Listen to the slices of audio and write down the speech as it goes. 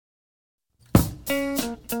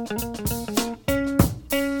Welcome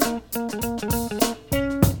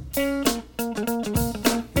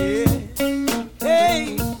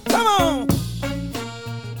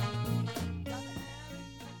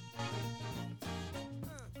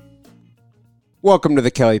to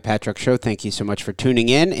the Kelly Patrick Show. Thank you so much for tuning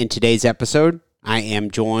in. In today's episode, I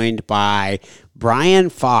am joined by Brian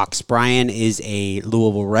Fox. Brian is a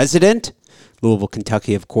Louisville resident, Louisville,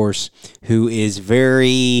 Kentucky, of course, who is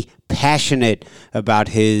very passionate about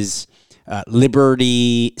his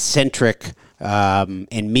liberty-centric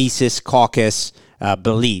and Mises Caucus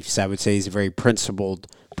beliefs. I would say he's a very principled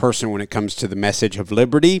person when it comes to the message of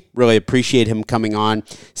liberty. Really appreciate him coming on.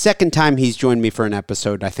 Second time he's joined me for an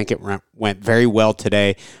episode. I think it went very well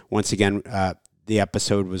today. Once again, the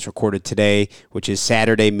episode was recorded today, which is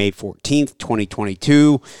Saturday, May 14th,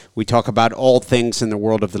 2022. We talk about all things in the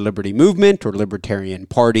world of the liberty movement or Libertarian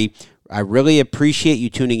Party. I really appreciate you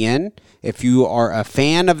tuning in. If you are a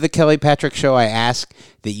fan of the Kelly Patrick Show, I ask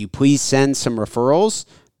that you please send some referrals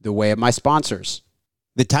the way of my sponsors.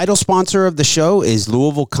 The title sponsor of the show is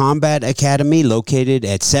Louisville Combat Academy, located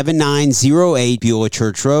at 7908 Beulah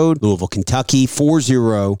Church Road, Louisville, Kentucky,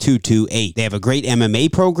 40228. They have a great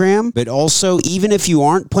MMA program, but also, even if you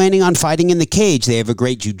aren't planning on fighting in the cage, they have a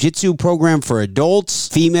great jiu-jitsu program for adults,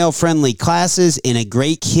 female-friendly classes, and a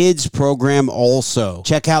great kids program also.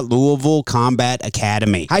 Check out Louisville Combat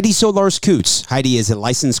Academy. Heidi Solars-Coots. Heidi is a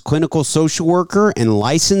licensed clinical social worker and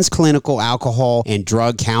licensed clinical alcohol and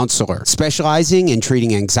drug counselor, specializing in treating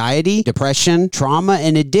anxiety, depression, trauma,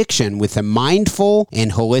 and addiction with a mindful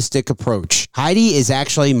and holistic approach. Heidi is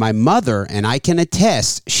actually my mother, and I can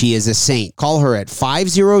attest she is a saint. Call her at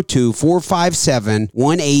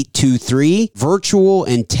 502-457-1823. Virtual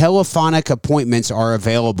and telephonic appointments are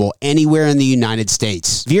available anywhere in the United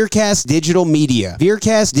States. Veercast Digital Media.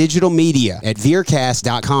 Veercast Digital Media at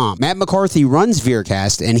veercast.com. Matt McCarthy runs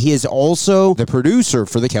Veercast, and he is also the producer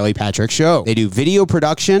for the Kelly Patrick Show. They do video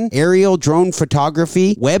production, aerial drone photography,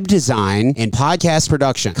 web design, and podcast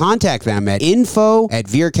production. Contact them at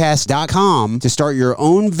info@veercast.com to start your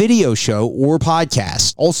own video show or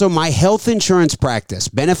podcast. Also, my health insurance practice,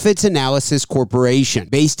 Benefits Analysis Corporation.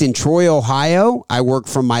 Based in Troy, Ohio, I work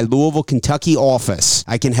from my Louisville, Kentucky office.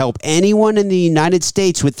 I can help anyone in the United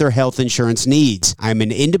States with their health insurance needs. I'm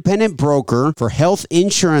an independent broker for health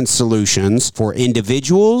insurance solutions for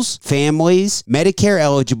individuals, families,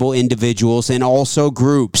 Medicare-eligible individuals, and also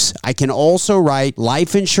groups. I can also write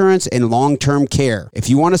life insurance and long-term care. If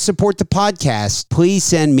you want to support the podcast, please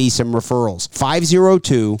send me some referrals.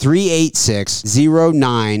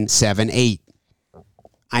 502-386-0978.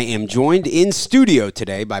 I am joined in studio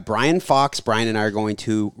today by Brian Fox. Brian and I are going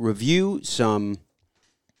to review some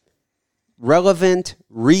relevant,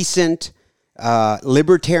 recent,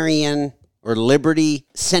 libertarian or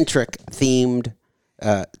liberty-centric themed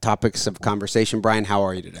topics of conversation. Brian, how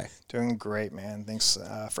are you today? Doing great, man. Thanks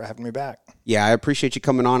for having me back. Yeah, I appreciate you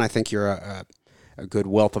coming on. I think you're a good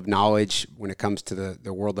wealth of knowledge when it comes to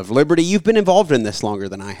the world of liberty. You've been involved in this longer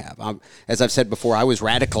than I have. As I've said before, I was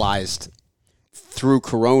radicalized through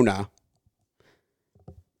Corona,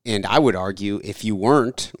 and I would argue if you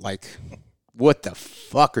weren't, like, what the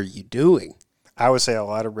fuck are you doing? I would say a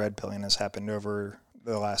lot of red pilling has happened over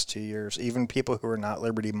the last 2 years. Even people who are not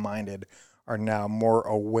liberty-minded are now more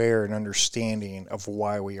aware and understanding of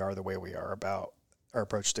why we are the way we are about our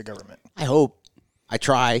approach to government. I hope. I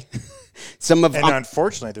try.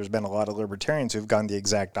 Unfortunately, there's been a lot of libertarians who've gone the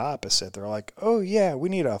exact opposite. They're like, oh, yeah, we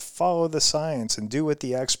need to follow the science and do what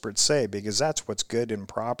the experts say because that's what's good and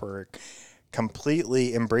proper,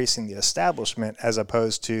 completely embracing the establishment as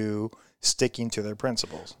opposed to sticking to their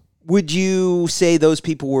principles. Would you say those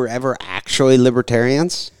people were ever actually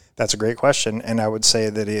libertarians? That's a great question, and I would say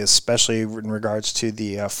that especially in regards to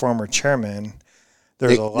the former chairman,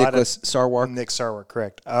 there's a lot Nicholas Sarwark? Nick Sarwark,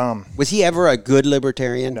 correct. Was he ever a good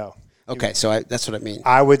libertarian? No. Okay, so that's what I mean.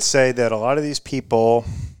 I would say that a lot of these people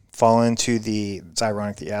fall into it's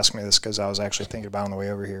ironic that you asked me this because I was actually thinking about it on the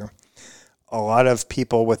way over here. A lot of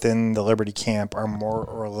people within the liberty camp are more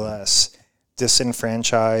or less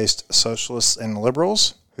disenfranchised socialists and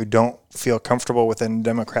liberals who don't feel comfortable within the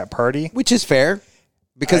Democrat Party. Which is fair.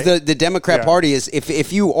 Because the Democrat Party is,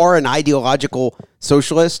 if you are an ideological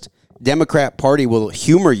socialist, Democrat Party will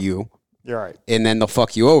humor you. You're right. And then they'll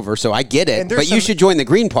fuck you over. So I get it. But you should join the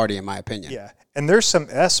Green Party, in my opinion. Yeah. And there's some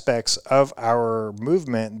aspects of our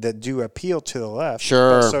movement that do appeal to the left.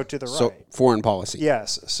 Sure. But so to the right. So foreign policy.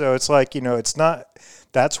 Yes. So it's like, it's not,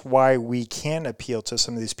 that's why we can appeal to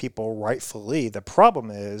some of these people rightfully. The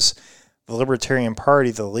problem is the Libertarian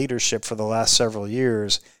Party, the leadership for the last several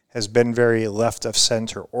years, has been very left of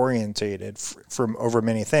center orientated from over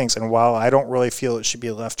many things. And while I don't really feel it should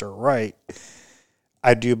be left or right,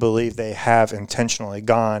 I do believe they have intentionally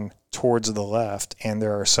gone towards the left. And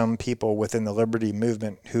there are some people within the liberty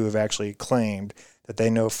movement who have actually claimed that they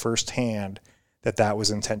know firsthand that that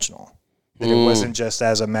was intentional. That it wasn't just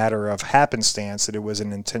as a matter of happenstance, that it was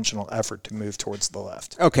an intentional effort to move towards the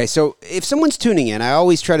left. Okay, so if someone's tuning in, I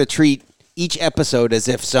always try to treat each episode as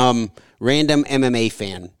if some random MMA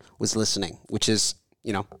fan was listening, which is,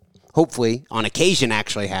 hopefully on occasion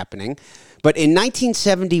actually happening. But in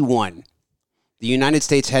 1971, the United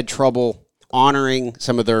States had trouble honoring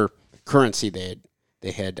some of their currency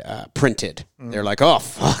they had printed. They're like, oh,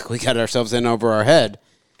 fuck, we got ourselves in over our head.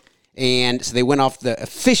 And so they went off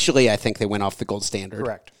officially, I think they went off the gold standard.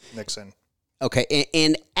 Correct. Nixon. Okay.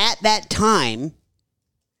 And at that time,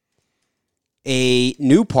 a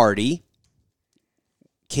new party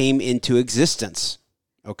came into existence.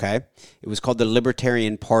 Okay. It was called the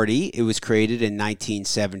Libertarian Party. It was created in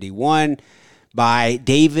 1971 by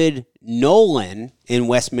David Nolan in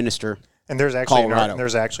Westminster, and there's actually Colorado.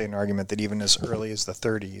 There's actually an argument that even as early as the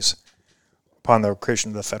 30s, upon the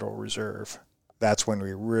creation of the Federal Reserve, that's when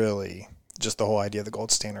we really, just the whole idea of the gold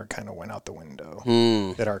standard kind of went out the window,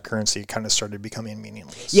 that our currency kind of started becoming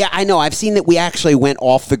meaningless. Yeah, I know. I've seen that we actually went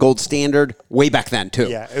off the gold standard way back then, too.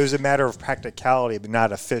 Yeah, it was a matter of practicality, but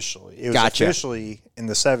not officially. It was officially in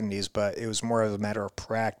the 70s, but it was more of a matter of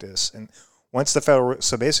practice. And once the federal,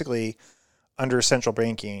 so basically under central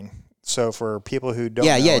banking, so for people who don't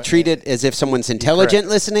know, treat it as if someone's intelligent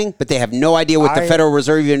listening, but they have no idea what the Federal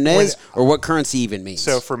Reserve even is or what currency even means.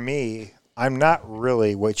 So for me, I'm not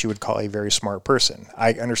really what you would call a very smart person.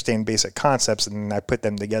 I understand basic concepts and I put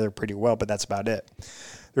them together pretty well, but that's about it.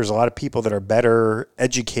 There's a lot of people that are better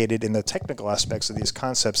educated in the technical aspects of these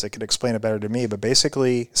concepts that could explain it better to me. But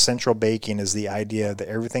basically, central banking is the idea that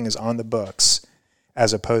everything is on the books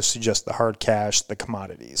as opposed to just the hard cash, the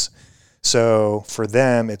commodities. So for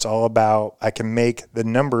them, it's all about I can make the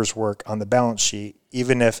numbers work on the balance sheet,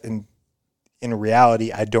 even if in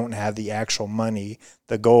reality I don't have the actual money,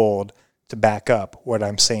 the gold, to back up what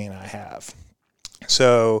I'm saying I have.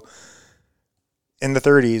 So in the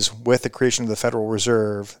 30s, with the creation of the Federal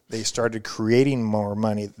Reserve, they started creating more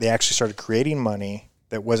money. They actually started creating money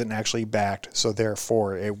that wasn't actually backed, so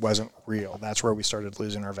therefore it wasn't real. That's where we started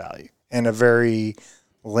losing our value. In a very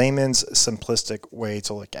layman's simplistic way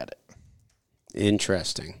to look at it.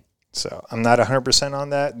 Interesting. So I'm not 100%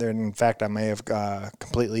 on that. In fact, I may have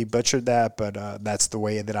completely butchered that, but that's the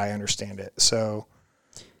way that I understand it. So,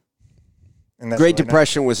 Great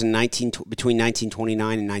Depression was in between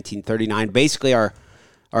 1929 and 1939. Basically,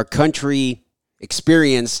 our country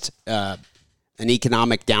experienced an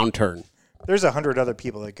economic downturn. There's 100 other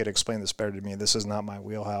people that could explain this better to me. This is not my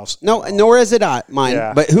wheelhouse. No, nor is it mine.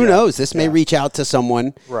 Yeah, but who knows? This may reach out to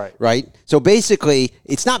someone. Right? So basically,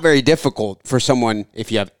 it's not very difficult for someone,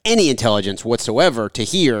 if you have any intelligence whatsoever, to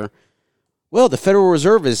hear, well, the Federal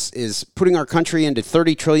Reserve is putting our country into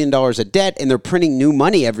 $30 trillion of debt, and they're printing new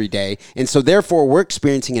money every day. And so therefore, we're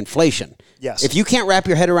experiencing inflation. Yes. If you can't wrap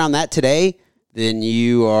your head around that today, then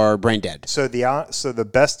you are brain dead. So the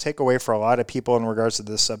best takeaway for a lot of people in regards to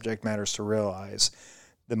this subject matter is to realize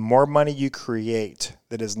the more money you create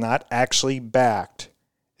that is not actually backed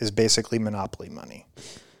is basically monopoly money.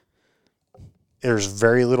 There's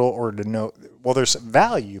very little or to no, well, there's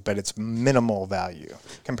value, but it's minimal value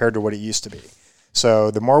compared to what it used to be.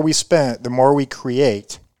 So the more we spend, the more we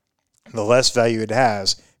create, the less value it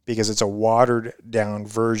has because it's a watered down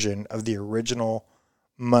version of the original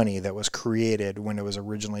money that was created when it was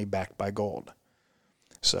originally backed by gold.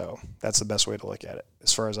 So that's the best way to look at it,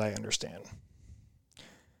 as far as I understand.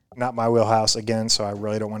 Not my wheelhouse again, so I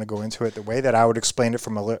really don't want to go into it. The way that I would explain it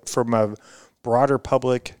from a broader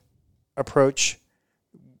public approach,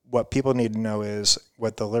 what people need to know is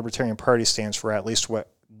what the Libertarian Party stands for, at least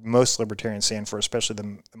what most libertarians stand for, especially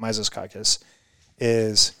the Mises Caucus,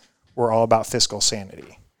 is we're all about fiscal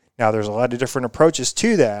sanity. Now, there's a lot of different approaches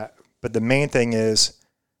to that, but the main thing is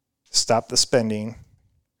stop the spending,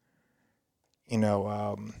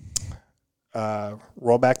 roll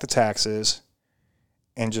back the taxes,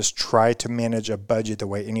 and just try to manage a budget the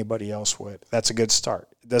way anybody else would. That's a good start.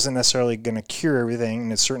 It doesn't necessarily going to cure everything,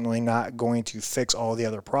 and it's certainly not going to fix all the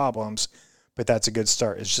other problems, but that's a good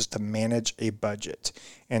start. It's just to manage a budget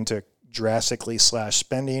and to drastically slash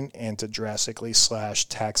spending and to drastically slash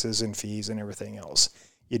taxes and fees and everything else.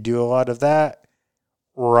 You do a lot of that,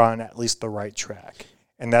 we're on at least the right track.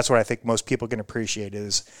 And that's what I think most people can appreciate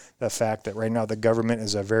is the fact that right now the government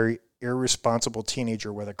is a very irresponsible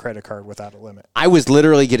teenager with a credit card without a limit. I was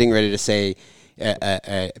literally getting ready to say,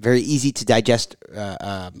 a very easy to digest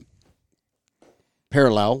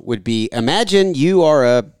parallel would be, imagine you are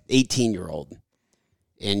a 18-year-old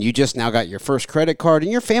and you just now got your first credit card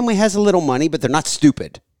and your family has a little money, but they're not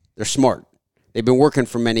stupid. They're smart. They've been working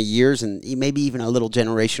for many years and maybe even a little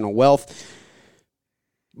generational wealth.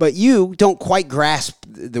 But you don't quite grasp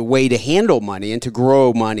the way to handle money and to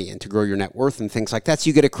grow your net worth and things like that. So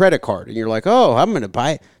you get a credit card and you're like, oh, I'm going to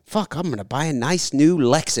buy a nice new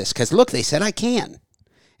Lexus because look, they said I can.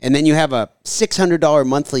 And then you have a $600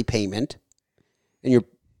 monthly payment and you're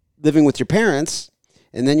living with your parents.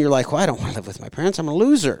 And then you're like, well, I don't want to live with my parents. I'm a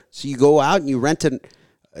loser. So you go out and you rent a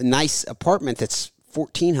nice apartment that's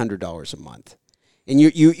 $1,400 a month. And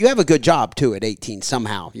you have a good job too at 18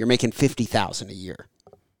 somehow. You're making $50,000 a year.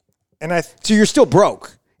 So you're still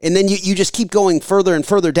broke. And then you just keep going further and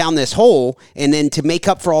further down this hole. And then to make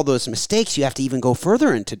up for all those mistakes, you have to even go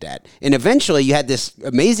further into debt. And eventually you had this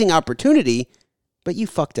amazing opportunity, but you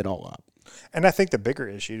fucked it all up. And I think the bigger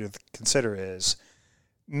issue to consider is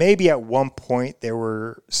maybe at one point they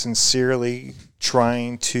were sincerely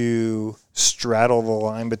trying to straddle the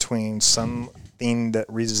line between something that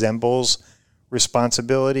resembles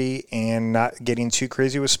responsibility and not getting too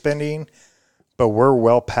crazy with spending. But we're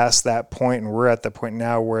well past that point, and we're at the point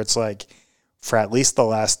now where it's like, for at least the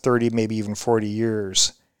last 30, maybe even 40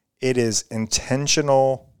 years, it is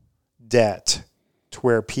intentional debt to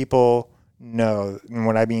where people know, and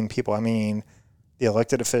when I mean people, I mean the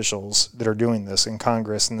elected officials that are doing this in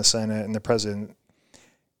Congress and the Senate and the president,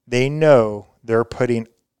 they know they're putting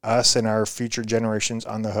us and our future generations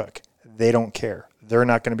on the hook. They don't care. They're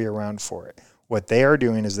not going to be around for it. What they are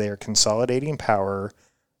doing is they are consolidating power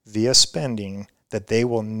via spending that they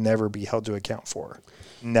will never be held to account for.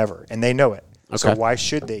 Never. And they know it. Okay. So why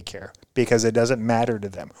should they care? Because it doesn't matter to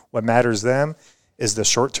them. What matters to them is the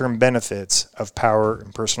short-term benefits of power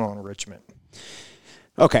and personal enrichment.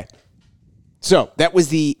 Okay. So that was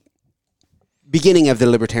the beginning of the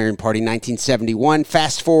Libertarian Party, 1971.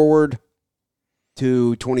 Fast forward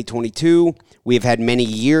to 2022. We have had many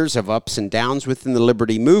years of ups and downs within the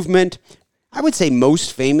liberty movement. I would say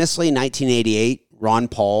most famously, 1988, Ron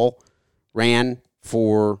Paul ran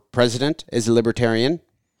for president as a libertarian.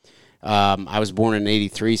 I was born in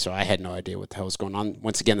 83, so I had no idea what the hell was going on.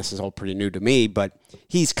 Once again, this is all pretty new to me, but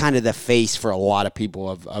he's kind of the face for a lot of people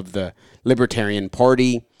of the Libertarian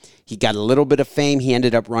Party. He got a little bit of fame. He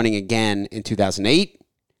ended up running again in 2008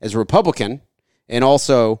 as a Republican, and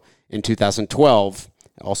also in 2012,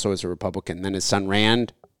 also as a Republican. Then his son ran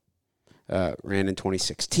in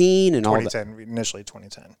 2016 and 2010, all that. Initially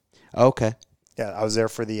 2010. Okay. Yeah, I was there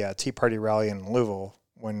for the Tea Party rally in Louisville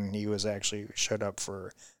when he was actually showed up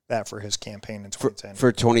for his campaign in 2010.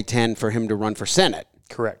 For 2010, for him to run for Senate.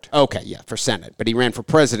 Correct. Okay, yeah, for Senate. But he ran for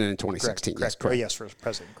president in 2016. Correct. Yes, correct. Oh, yes, for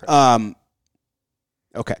president. Correct.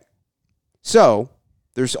 Okay. So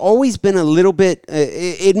there's always been a little bit,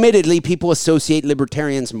 admittedly, people associate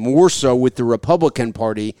libertarians more so with the Republican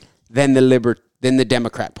Party than the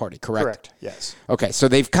Democrat Party, correct? Correct, yes. Okay, so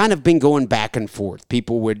they've kind of been going back and forth.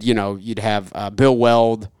 People would, you'd have Bill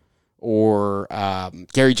Weld or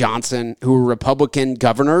Gary Johnson, who were Republican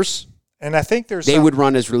governors. And I think they would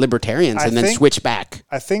run as libertarians and then switch back.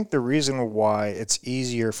 I think the reason why it's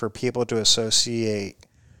easier for people to associate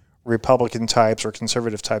Republican types or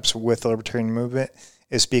conservative types with the libertarian movement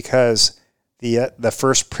is because the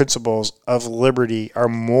first principles of liberty are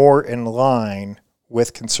more in line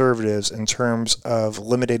with conservatives in terms of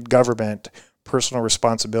limited government, personal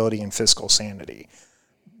responsibility, and fiscal sanity.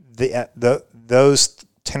 Those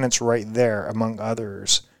tenets right there, among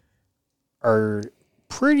others, are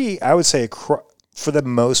pretty, I would say, for the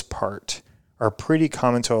most part, are pretty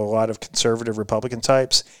common to a lot of conservative Republican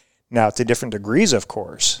types. Now, to different degrees, of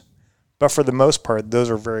course, but for the most part,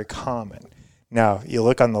 those are very common. Now, you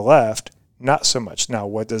look on the left, not so much. Now,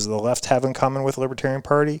 what does the left have in common with the Libertarian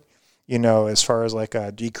Party? As far as like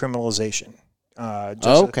decriminalization.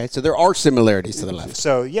 Okay, so there are similarities to the left.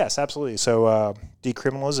 So, yes, absolutely. So,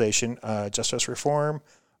 decriminalization, justice reform,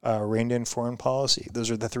 reined in foreign policy.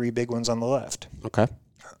 Those are the three big ones on the left. Okay.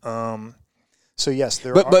 So, yes,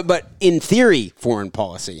 but in theory, foreign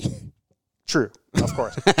policy. True, of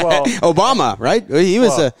course. Well, Obama, right? He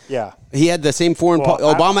was he had the same foreign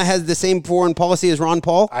Obama has the same foreign policy as Ron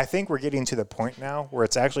Paul. I think we're getting to the point now where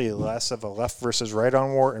it's actually less of a left versus right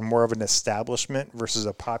on war and more of an establishment versus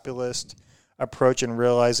a populist approach, and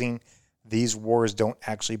realizing these wars don't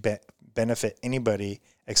actually benefit anybody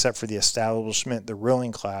except for the establishment, the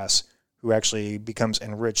ruling class, who actually becomes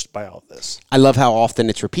enriched by all of this. I love how often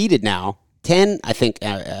it's repeated now. 10, I think,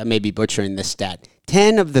 I may be butchering this stat,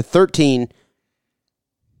 10 of the 13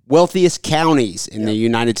 wealthiest counties in the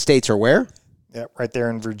United States are where? Yeah, right there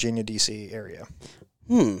in Virginia, D.C. area.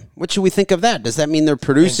 What should we think of that? Does that mean they're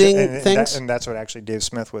producing things? And that's what actually Dave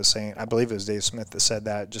Smith was saying. I believe it was Dave Smith that said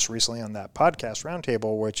that just recently on that podcast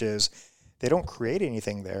roundtable, which is they don't create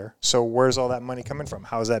anything there. So where's all that money coming from?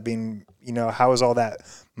 How is that being, how is all that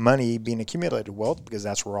money being accumulated? Well, because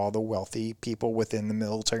that's where all the wealthy people within the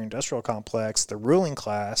military industrial complex, the ruling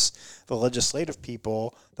class, the legislative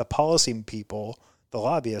people, the policy people, the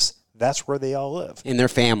lobbyists, that's where they all live. In their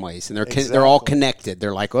families, and they're all connected.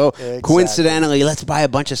 They're like, coincidentally, let's buy a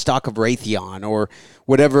bunch of stock of Raytheon or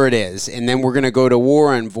whatever it is, and then we're going to go to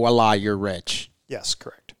war, and voila, you're rich. Yes,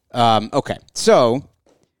 correct. Okay, so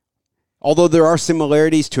although there are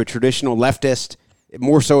similarities to a traditional leftist,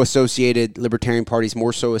 more so associated, Libertarian parties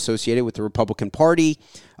more so associated with the Republican Party,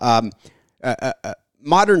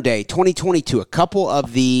 modern day, 2022, a couple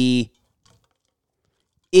of the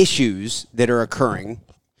issues that are occurring.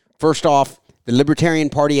 First off, the Libertarian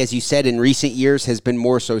Party, as you said, in recent years has been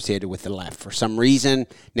more associated with the left. For some reason,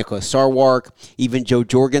 Nicholas Sarwark, even Joe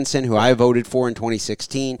Jorgensen, who I voted for in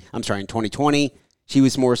 2020, she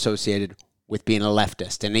was more associated with being a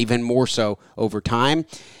leftist, and even more so over time.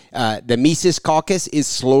 The Mises Caucus is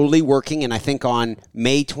slowly working, and I think on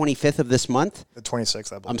May 25th of this month. The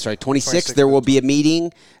 26th, I believe. I'm sorry, 26th, there will be a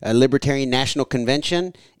meeting, a Libertarian National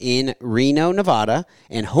Convention in Reno, Nevada,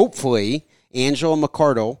 and hopefully Angela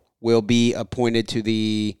McArdle will be appointed to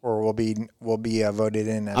the... Or will be voted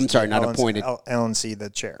in as... I'm sorry, not appointed. LNC,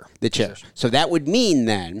 the chair. The chair. So that would mean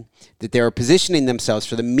then that they're positioning themselves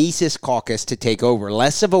for the Mises Caucus to take over.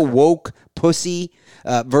 Less of a woke, pussy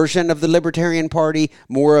version of the Libertarian Party,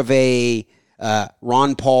 more of a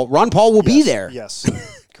Ron Paul. Ron Paul will be there. Yes,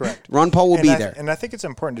 correct. Ron Paul will be there. And I think it's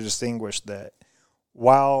important to distinguish that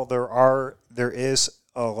while there is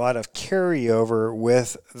a lot of carryover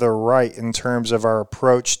with the right in terms of our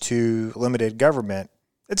approach to limited government,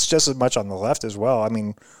 it's just as much on the left as well. I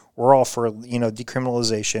mean, we're all for,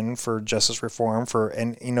 decriminalization, for justice reform, for,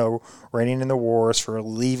 reining in the wars, for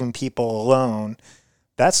leaving people alone.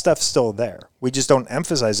 That stuff's still there. We just don't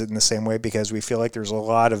emphasize it in the same way because we feel like there's a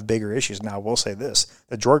lot of bigger issues. Now, we'll say this.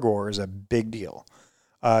 The drug war is a big deal.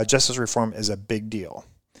 Justice reform is a big deal.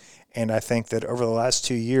 And I think that over the last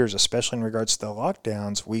 2 years, especially in regards to the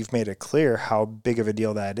lockdowns, we've made it clear how big of a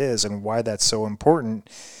deal that is and why that's so important.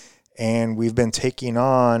 And we've been taking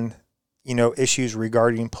on, issues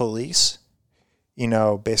regarding police,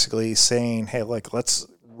 basically saying, hey, look, let's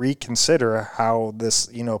reconsider how this,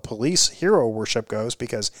 police hero worship goes,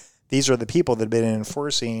 because these are the people that have been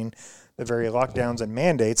enforcing the very lockdowns and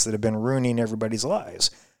mandates that have been ruining everybody's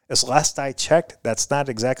lives. As last I checked, that's not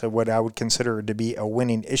exactly what I would consider to be a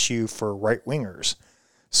winning issue for right-wingers.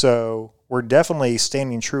 So we're definitely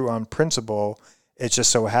standing true on principle. It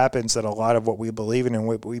just so happens that a lot of what we believe in and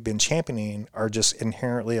what we've been championing are just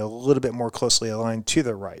inherently a little bit more closely aligned to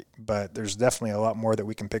the right. But there's definitely a lot more that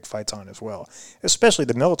we can pick fights on as well, especially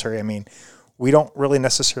the military. I mean, we don't really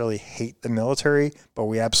necessarily hate the military, but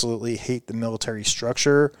we absolutely hate the military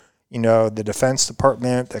structure. The Defense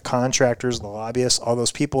Department, the contractors, the lobbyists, all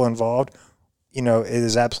those people involved, it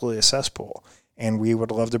is absolutely a cesspool. And we would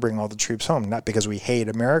love to bring all the troops home, not because we hate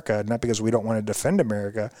America, not because we don't want to defend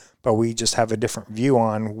America, but we just have a different view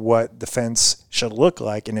on what defense should look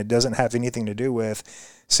like. And it doesn't have anything to do with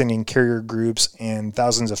sending carrier groups and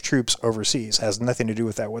thousands of troops overseas. It has nothing to do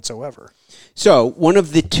with that whatsoever. So one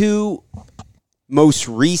of the two most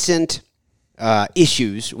recent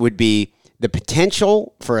issues would be the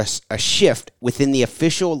potential for a shift within the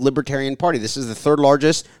official Libertarian Party. This is the third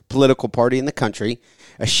largest political party in the country.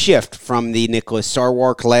 A shift from the Nicholas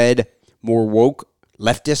Sarwark-led, more woke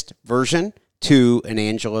leftist version to an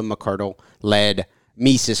Angela McArdle-led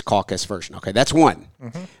Mises Caucus version. Okay, that's one.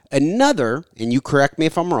 Mm-hmm. Another, and you correct me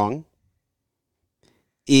if I'm wrong,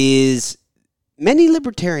 is many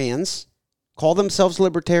libertarians call themselves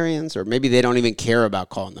libertarians, or maybe they don't even care about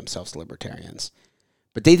calling themselves libertarians.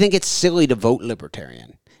 But they think it's silly to vote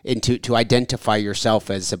libertarian and to identify yourself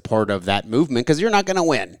as a part of that movement because you're not going to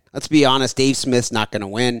win. Let's be honest, Dave Smith's not going to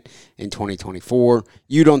win in 2024.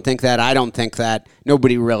 You don't think that. I don't think that.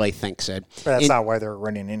 Nobody really thinks it. But that's not why they're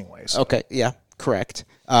running anyway. So. Okay, yeah, correct.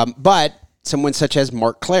 But someone such as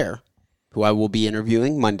Mark Claire, who I will be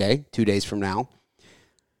interviewing Monday, 2 days from now,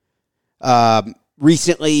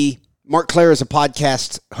 recently, Mark Claire is a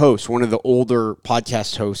podcast host, one of the older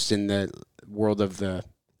podcast hosts in the world of the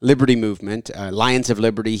Liberty movement, Lions of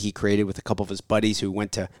Liberty. He created with a couple of his buddies who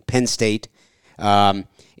went to Penn State. And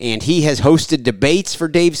he has hosted debates for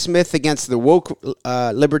Dave Smith against the woke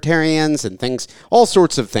libertarians and things, all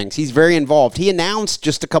sorts of things. He's very involved. He announced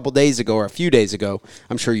just a couple days ago, or a few days ago,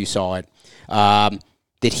 I'm sure you saw it,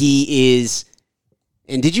 that he is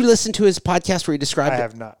And did you listen to his podcast where he described it? I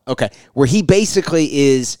have not. Okay. Where he basically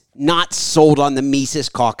is not sold on the Mises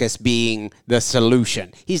Caucus being the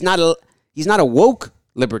solution. He's not a woke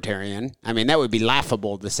libertarian. I mean, that would be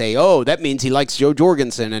laughable to say, oh, that means he likes Joe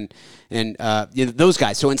Jorgensen and those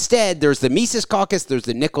guys. So instead, there's the Mises Caucus, there's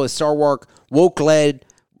the Nicholas Sarwark woke-led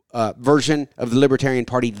version of the Libertarian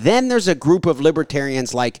Party. Then there's a group of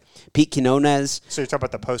libertarians like Pete Quinones. So you're talking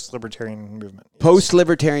about the post-libertarian movement.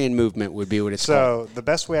 Post-libertarian movement would be what it's called. So the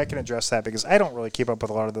best way I can address that, because I don't really keep up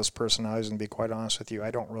with a lot of those personalities, and to be quite honest with you,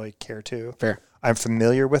 I don't really care to. Fair. I'm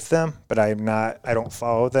familiar with them, but I don't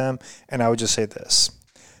follow them. And I would just say this.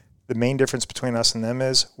 The main difference between us and them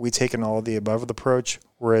is we take an all of the above approach,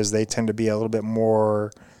 whereas they tend to be a little bit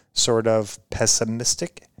more sort of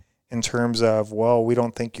pessimistic in terms of, well, we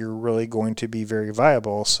don't think you're really going to be very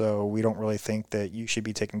viable, so we don't really think that you should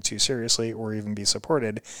be taken too seriously or even be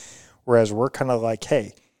supported. Whereas we're kind of like,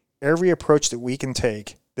 hey, every approach that we can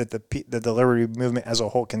take, that the liberty movement as a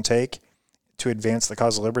whole can take to advance the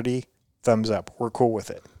cause of liberty, thumbs up. We're cool with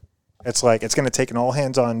it. It's like it's going to take an all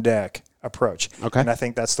hands on deck approach. Okay. And I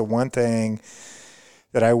think that's the one thing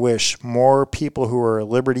that I wish more people who are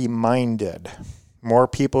liberty minded, more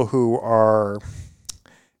people who are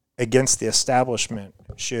against the establishment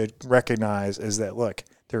should recognize is that, look,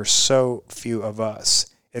 there's so few of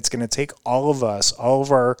us. It's going to take all of us, all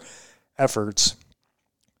of our efforts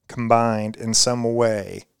combined in some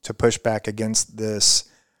way to push back against this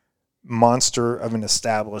monster of an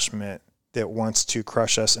establishment that wants to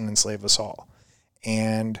crush us and enslave us all.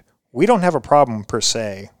 And we don't have a problem per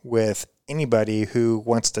se with anybody who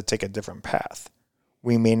wants to take a different path.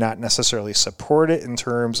 We may not necessarily support it in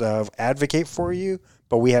terms of advocate for you,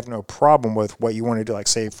 but we have no problem with what you want to do. Like,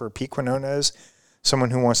 say, for Pete Quinones,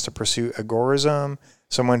 someone who wants to pursue agorism,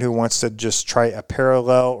 someone who wants to just try a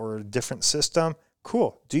parallel or a different system,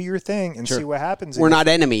 cool. Do your thing and see what happens. We're not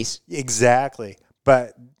enemies. Exactly.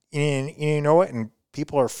 But you know what? And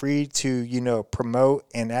people are free to, promote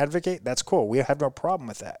and advocate. That's cool. We have no problem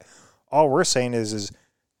with that. All we're saying is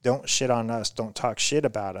don't shit on us. Don't talk shit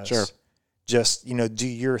about us. Sure. Just, do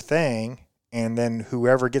your thing. And then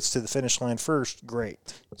whoever gets to the finish line first, great.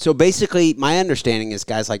 So basically, my understanding is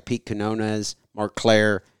guys like Pete Quinones, Mark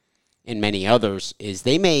Claire, and many others is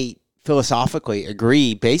they may philosophically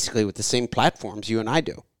agree basically with the same platforms you and I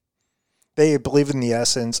do. They believe in the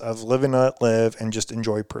essence of live and let live and just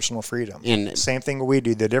enjoy personal freedom. And same thing we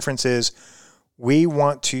do. The difference is we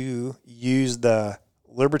want to use the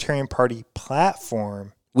Libertarian Party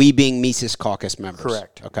platform. We being Mises Caucus members.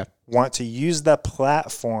 Correct. Okay. Want to use the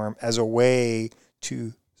platform as a way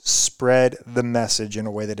to spread the message in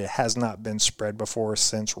a way that it has not been spread before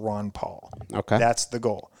since Ron Paul. Okay. That's the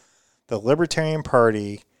goal. The Libertarian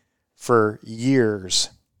Party for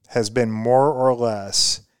years has been more or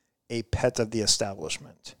less a pet of the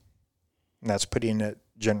establishment. And that's putting it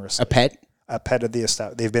generously. A pet? A pet of the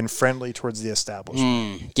establishment. They've been friendly towards the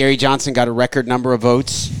establishment. Gary Johnson got a record number of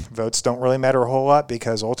votes. Votes don't really matter a whole lot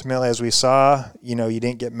because ultimately, as we saw, you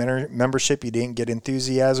didn't get membership, you didn't get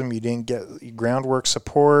enthusiasm, you didn't get groundwork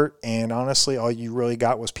support, and honestly, all you really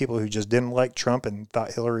got was people who just didn't like Trump and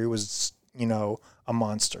thought Hillary was, a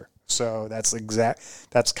monster. So that's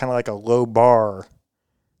kind of like a low bar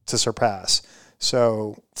to surpass.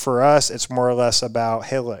 So for us, it's more or less about,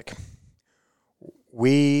 hey, look,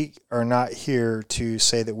 we are not here to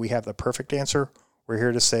say that we have the perfect answer. We're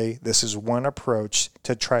here to say this is one approach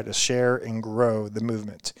to try to share and grow the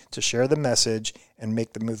movement, to share the message and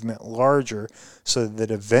make the movement larger so that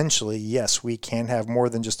eventually, yes, we can have more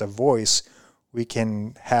than just a voice. We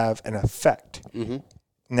can have an effect. Mm-hmm.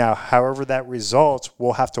 Now, however that results,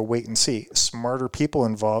 we'll have to wait and see. Smarter people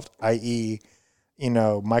involved, i.e.,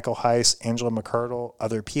 Michael Heiss, Angela McArdle,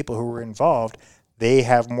 other people who were involved, they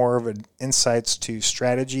have more of an insights to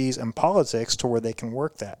strategies and politics to where they can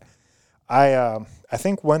work that. I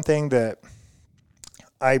think one thing that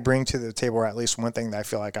I bring to the table, or at least one thing that I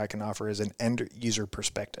feel like I can offer, is an end user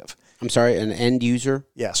perspective. I'm sorry, an end user?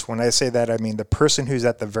 Yes. When I say that, I mean the person who's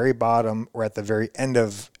at the very bottom or at the very end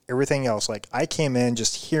of everything else. Like, I came in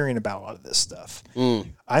just hearing about a lot of this stuff.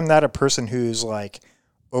 I'm not a person who's like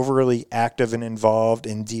overly active and involved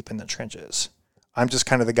and deep in the trenches. I'm just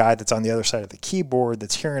kind of the guy that's on the other side of the keyboard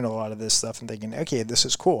that's hearing a lot of this stuff and thinking, okay, this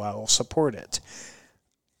is cool. I will support it.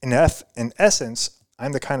 In essence,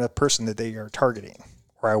 I'm the kind of person that they are targeting,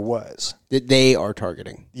 or I was. That they are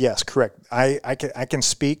targeting. Yes, correct. I can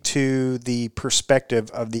speak to the perspective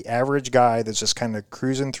of the average guy that's just kind of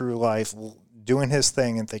cruising through life, doing his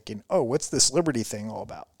thing and thinking, oh, what's this liberty thing all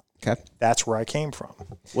about? Okay. That's where I came from.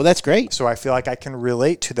 Well, that's great. So I feel like I can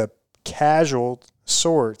relate to the casual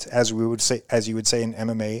sort, as you would say in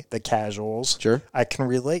MMA, the casuals. Sure. I can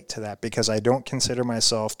relate to that because I don't consider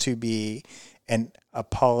myself to be a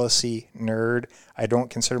policy nerd. I don't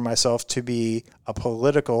consider myself to be a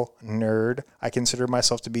political nerd. I consider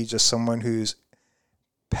myself to be just someone who's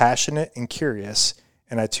passionate and curious,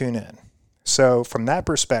 and I tune in. So from that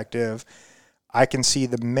perspective, I can see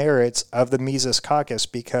the merits of the Mises Caucus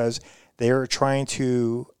because they are trying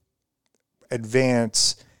to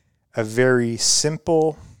advance a very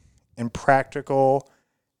simple and practical,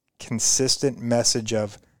 consistent message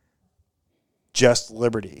of just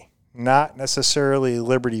liberty. Not necessarily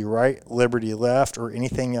liberty right, liberty left, or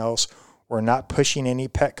anything else. We're not pushing any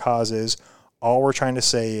pet causes. All we're trying to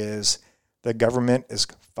say is the government is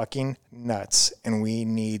fucking nuts, and we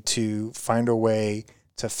need to find a way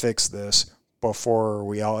to fix this before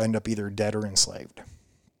we all end up either dead or enslaved.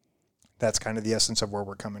 That's kind of the essence of where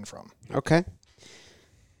we're coming from. Okay.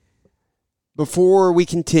 Before we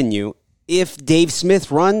continue, if Dave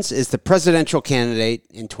Smith runs as the presidential candidate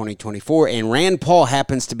in 2024 and Rand Paul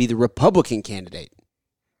happens to be the Republican candidate,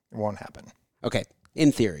 It won't happen. okay,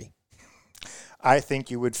 in theory, I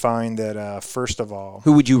think you would find that, first of all,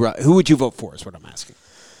 who would you vote for is what I'm asking.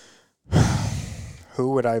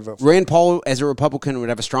 who would I vote for? Rand Paul as a Republican would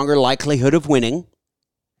have a stronger likelihood of winning,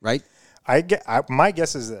 right? My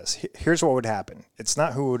guess is this. Here's what would happen. It's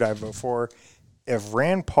not who would I vote for. If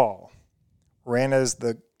Rand Paul ran as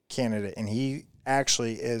the candidate and he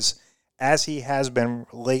actually is, as he has been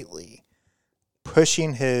lately,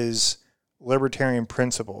 pushing his libertarian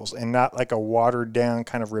principles and not like a watered down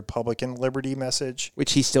kind of Republican liberty message,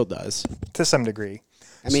 Which he still does. to some degree.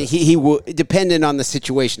 I mean, he will, dependent on the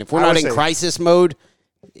situation. If we're not in crisis mode,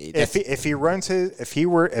 If he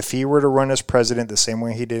were to run as president the same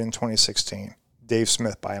way he did in 2016, Dave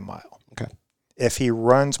Smith by a mile. okay, If he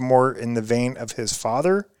runs more in the vein of his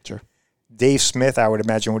father, sure. Dave Smith, I would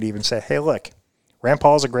imagine, would even say, "Hey, look, Rand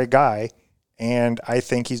Paul's a great guy, and I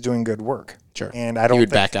think he's doing good work." Sure. And I don't. He would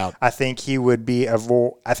back out. I think he would be I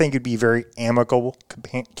think it'd be very amicable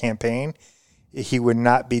campaign. He would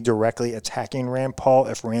not be directly attacking Rand Paul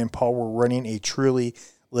if Rand Paul were running a truly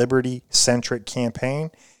liberty-centric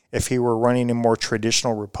campaign. If he were running a more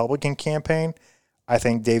traditional Republican campaign, I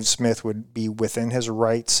think Dave Smith would be within his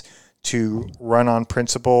rights to run on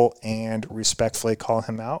principle and respectfully call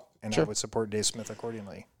him out, and Sure. I would support Dave Smith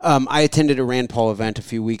accordingly. I attended a Rand Paul event a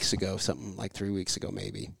few weeks ago, something like 3 weeks ago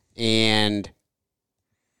maybe, and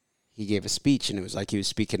he gave a speech, and it was like he was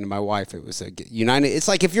speaking to my wife. It was a united. It's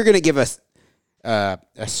like if you're going to give a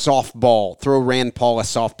softball, throw Rand Paul a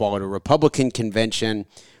softball at a Republican convention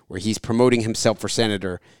where he's promoting himself for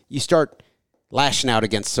senator, you start lashing out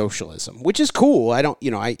against socialism, which is cool. I don't,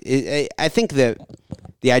 I think that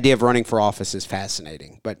the idea of running for office is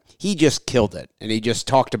fascinating, but he just killed it. And he just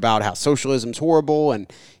talked about how socialism's horrible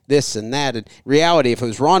and this and that. In reality, if it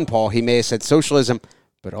was Ron Paul, he may have said socialism,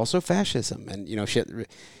 but also fascism. And, shit.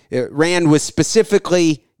 Rand was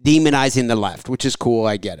specifically demonizing the left, which is cool.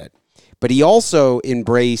 I get it. But he also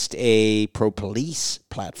embraced a pro-police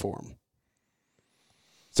platform.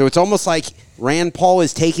 So it's almost like Rand Paul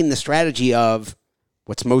is taking the strategy of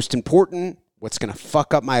what's most important, what's going to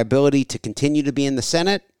fuck up my ability to continue to be in the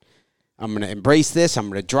Senate. I'm going to embrace this. I'm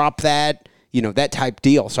going to drop that, that type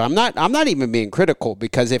deal. So I'm not even being critical,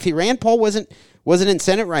 because if Rand Paul wasn't in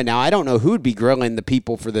Senate right now, I don't know who would be grilling the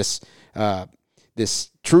people for this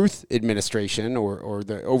truth administration or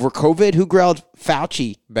over COVID. Who grilled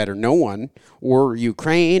Fauci better? No one. Or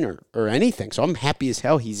Ukraine or anything. So I'm happy as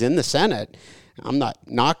hell he's in the Senate. I'm not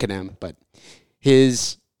knocking him, but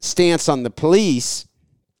his stance on the police,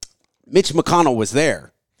 Mitch McConnell was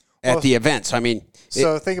there at the event.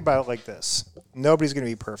 So think about it like this. Nobody's going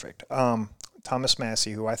to be perfect. Thomas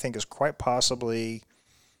Massey, who I think is quite possibly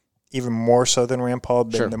even more so than Rand Paul,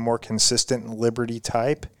 been the more consistent liberty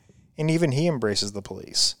type, and even he embraces the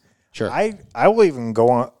police. Sure. I will even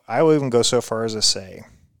go so far as to say,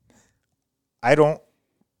 I don't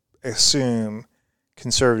assume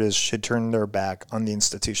conservatives should turn their back on the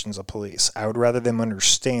institutions of police. I would rather them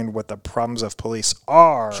understand what the problems of police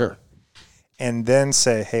are. Sure. And then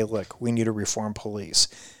say, hey, look, we need to reform police.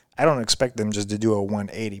 I don't expect them just to do a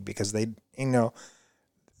 180, because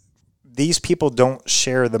these people don't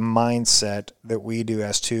share the mindset that we do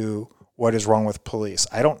as to what is wrong with police.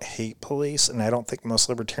 I don't hate police, and I don't think most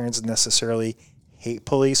libertarians necessarily hate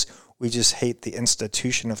police. We just hate the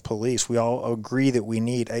institution of police. We all agree that we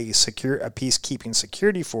need a peacekeeping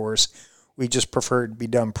security force. We just prefer it to be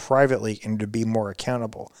done privately and to be more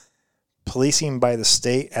accountable. Policing by the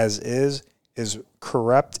state as is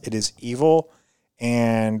corrupt. It is evil.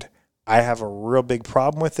 And I have a real big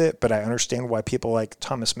problem with it, but I understand why people like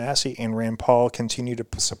Thomas Massey and Rand Paul continue to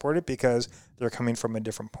support it because they're coming from a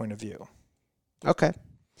different point of view. Okay.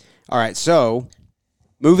 All right. So,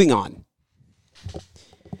 moving on.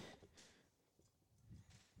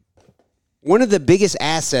 One of the biggest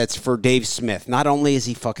assets for Dave Smith, not only is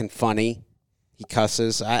he fucking funny, he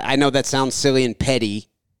cusses. I know that sounds silly and petty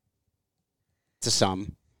to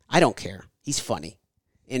some. I don't care. He's funny.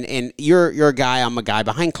 And you're a guy, I'm a guy.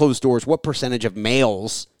 Behind closed doors, what percentage of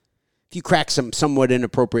males, if you crack some somewhat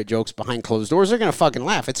inappropriate jokes behind closed doors, they're going to fucking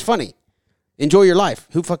laugh. It's funny. Enjoy your life.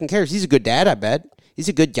 Who fucking cares? He's a good dad, I bet. He's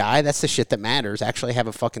a good guy. That's the shit that matters. Actually have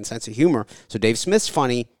a fucking sense of humor. So Dave Smith's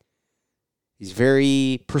funny. He's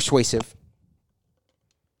very persuasive.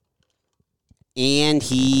 And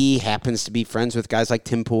he happens to be friends with guys like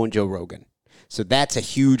Tim Pool and Joe Rogan. So that's a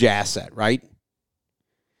huge asset, right?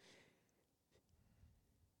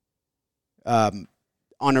 On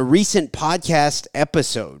a recent podcast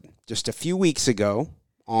episode, just a few weeks ago,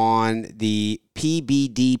 on the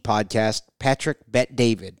PBD podcast, Patrick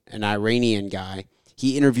Bet-David, an Iranian guy,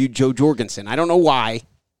 he interviewed Joe Jorgensen. I don't know why.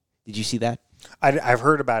 Did you see that? I've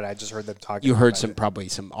heard about it. I just heard them talking. You heard about probably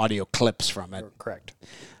some audio clips from it. Correct.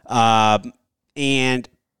 And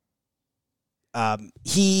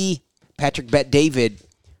Patrick Bet-David,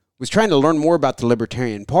 was trying to learn more about the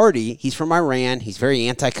Libertarian Party. He's from Iran. He's very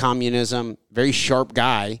anti-communism, very sharp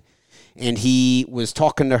guy. And he was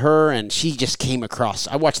talking to her, and she just came across.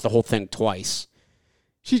 I watched the whole thing twice.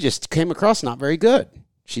 She just came across not very good.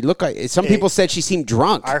 She looked like, some people said she seemed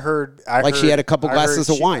drunk. I heard she had a couple glasses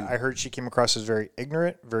of wine. I heard she came across as very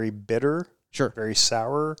ignorant, very bitter. Sure. Very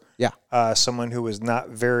sour. Yeah. Someone who was not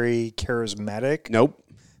very charismatic. Nope.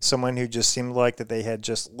 Someone who just seemed like that they had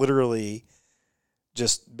just literally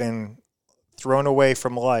just been thrown away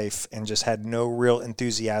from life and just had no real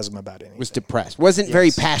enthusiasm about anything. Was depressed. Wasn't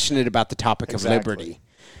very passionate about the topic of liberty.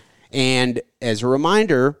 And as a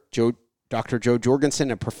reminder, Dr. Joe Jorgensen,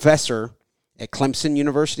 a professor at Clemson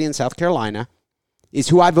University in South Carolina, is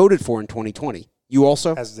who I voted for in 2020. You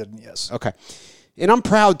also? As did, yes. Okay. And I'm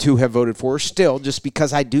proud to have voted for her still, just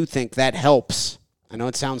because I do think that helps. I know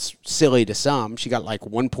it sounds silly to some. She got like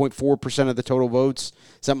 1.4% of the total votes,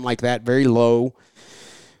 something like that, very low.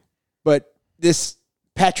 But this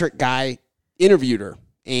Patrick guy interviewed her.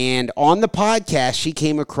 And on the podcast, she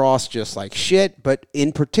came across just like shit. But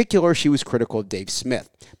in particular, she was critical of Dave Smith.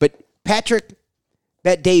 But Patrick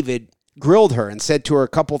Bet-David grilled her and said to her a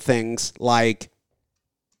couple things like,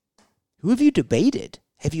 who have you debated?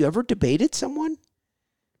 Have you ever debated someone?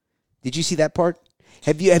 Did you see that part?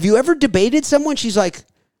 Have you ever debated someone? She's like,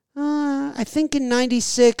 I think in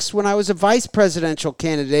 96 when I was a vice presidential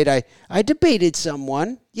candidate, I debated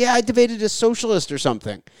someone. Yeah, I debated a socialist or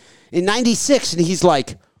something. In 96, and he's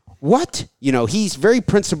like, what? You know, he's very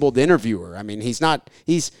principled interviewer. I mean,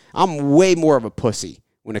 I'm way more of a pussy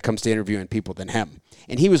when it comes to interviewing people than him.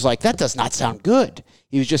 And he was like, that does not sound good.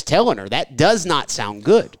 He was just telling her, that does not sound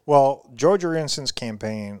good. Well, Joe Jorgensen's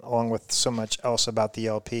campaign, along with so much else about the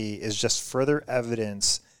LP, is just further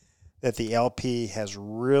evidence that the LP has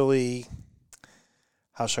really,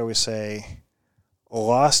 how shall we say,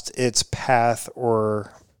 lost its path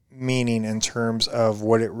or meaning in terms of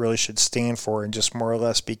what it really should stand for, and just more or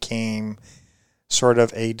less became sort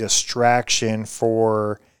of a distraction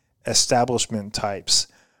for establishment types.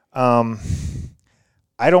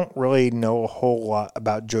 I don't really know a whole lot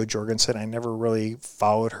about Joe Jorgensen. I never really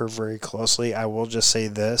followed her very closely. I will just say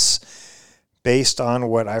this. Based on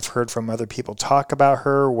what I've heard from other people talk about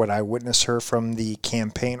her, what I witnessed her from the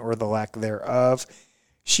campaign or the lack thereof,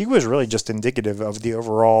 she was really just indicative of the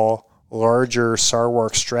overall larger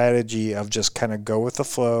Sarwark strategy of just kind of go with the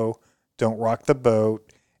flow, don't rock the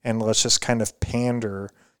boat, and let's just kind of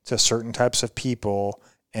pander to certain types of people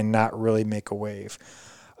and not really make a wave.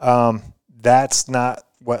 That's not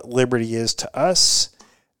what liberty is to us.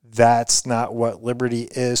 That's not what liberty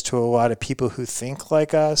is to a lot of people who think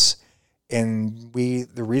like us. And the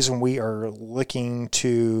reason we are looking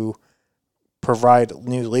to provide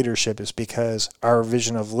new leadership is because our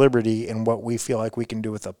vision of liberty and what we feel like we can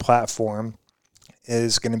do with a platform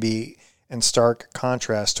is going to be in stark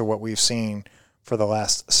contrast to what we've seen for the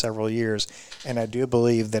last several years. And I do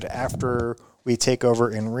believe that after we take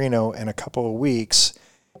over in Reno in a couple of weeks,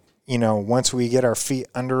 you know, once we get our feet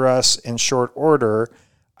under us in short order,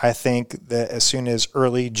 I think that as soon as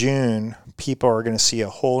early June, people are going to see a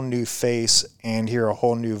whole new face and hear a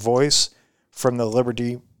whole new voice from the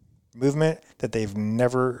liberty movement that they've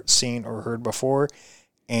never seen or heard before,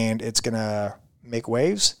 and it's going to make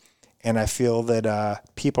waves. And I feel that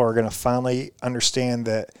people are going to finally understand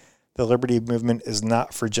that the liberty movement is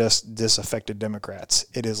not for just disaffected Democrats.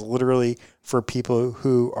 It is literally for people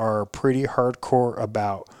who are pretty hardcore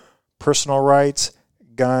about personal rights,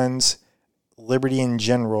 guns, liberty in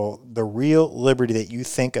general, the real liberty that you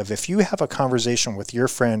think of. If you have a conversation with your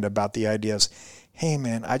friend about the ideas, hey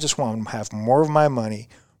man, I just want to have more of my money,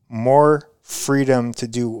 more freedom to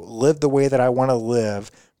live the way that I want to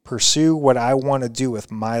live, pursue what I want to do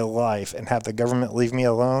with my life, and have the government leave me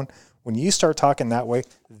alone. When you start talking that way,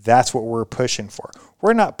 that's what we're pushing for.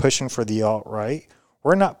 We're not pushing for the alt-right.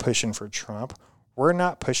 We're not pushing for Trump. We're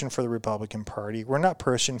not pushing for the Republican Party. We're not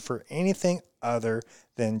pushing for anything other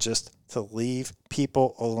than just to leave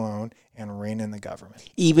people alone and rein in the government.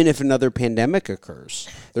 Even if another pandemic occurs,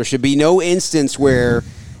 there should be no instance where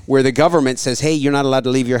the government says, hey, you're not allowed to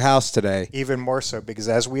leave your house today. Even more so, because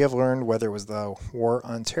as we have learned, whether it was the war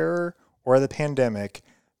on terror or the pandemic,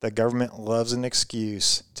 the government loves an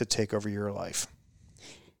excuse to take over your life.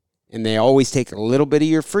 And they always take a little bit of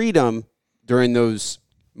your freedom during those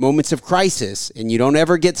moments of crisis, and you don't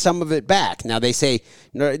ever get some of it back. Now they're saying,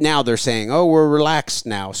 oh, we're relaxed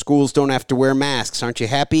now. Schools don't have to wear masks. Aren't you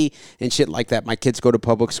happy? And shit like that. My kids go to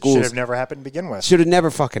public schools. Should have never happened to begin with. Should have never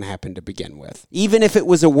fucking happened to begin with. Even if it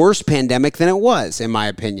was a worse pandemic than it was, in my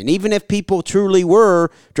opinion. Even if people truly were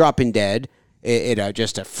dropping dead at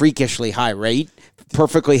just a freakishly high rate,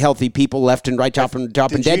 perfectly healthy people left and right dropping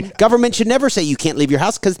dead. Government should never say you can't leave your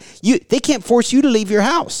house, because they can't force you to leave your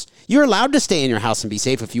house. You're allowed to stay in your house and be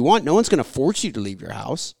safe if you want. No one's going to force you to leave your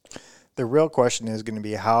house. The real question is going to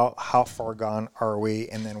be how far gone are we,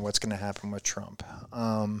 and then what's going to happen with Trump.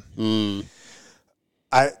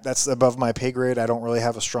 That's above my pay grade. I don't really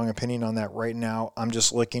have a strong opinion on that right now. I'm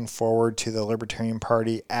just looking forward to the Libertarian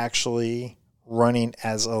Party actually running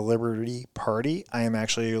as a Liberty Party. I am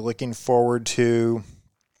actually looking forward to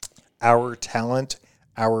our talent,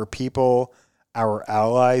 our people, our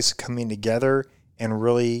allies coming together and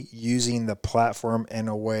really using the platform in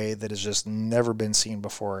a way that has just never been seen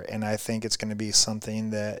before. And I think it's going to be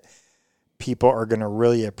something that people are going to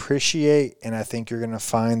really appreciate. And I think you're going to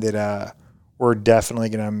find that we're definitely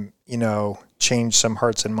going to, change some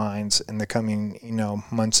hearts and minds in the coming,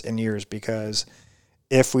 months and years. Because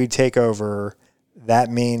if we take over,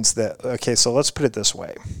 that means that, okay, so let's put it this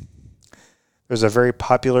way. There's a very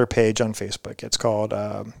popular page on Facebook. It's called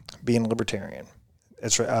Being Libertarian.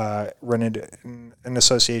 It's run in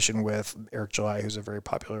association with Eric July, who's a very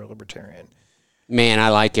popular libertarian. Man, I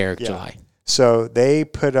like Eric July. So they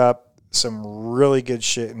put up some really good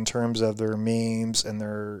shit in terms of their memes and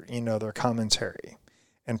their commentary.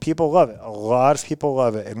 And people love it. A lot of people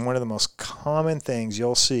love it. And one of the most common things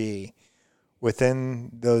you'll see within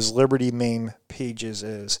those liberty meme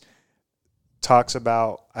pages talks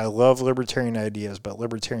about, I love libertarian ideas, but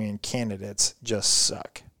libertarian candidates just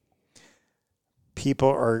suck. People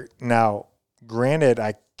are now, granted,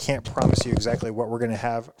 I can't promise you exactly what we're going to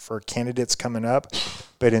have for candidates coming up,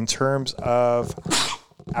 but in terms of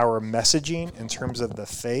our messaging, in terms of the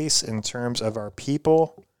face, in terms of our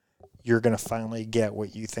people, you're going to finally get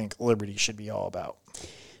what you think liberty should be all about.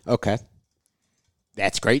 Okay.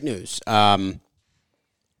 That's great news.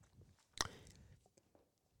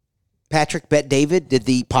 Patrick Bet David did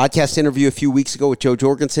the podcast interview a few weeks ago with Joe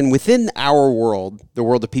Jorgensen. Within our world, the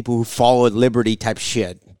world of people who follow liberty type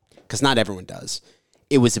shit, because not everyone does,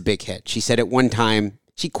 it was a big hit. She said at one time,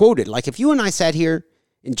 she quoted, like, if you and I sat here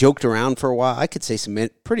and joked around for a while, I could say some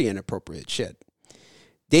pretty inappropriate shit.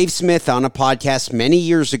 Dave Smith on a podcast many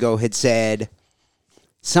years ago had said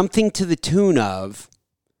something to the tune of,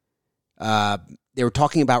 they were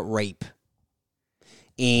talking about rape.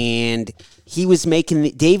 And he was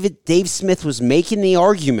Dave Smith was making the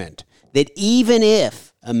argument that even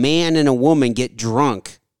if a man and a woman get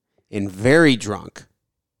drunk and very drunk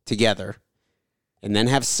together and then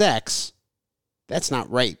have sex, that's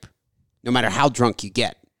not rape, no matter how drunk you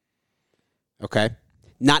get. Okay?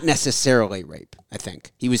 Not necessarily rape, I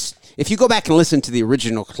think. If you go back and listen to the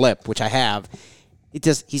original clip, which I have,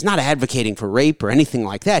 he's not advocating for rape or anything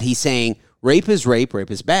like that. He's saying rape is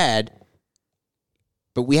bad.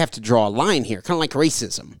 But we have to draw a line here, kind of like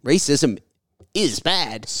racism. Racism is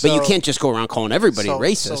bad, but you can't just go around calling everybody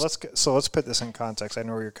racist. So let's put this in context. I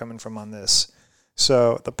know where you're coming from on this.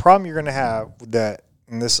 So the problem you're going to have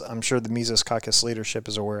and this, I'm sure the Mises Caucus leadership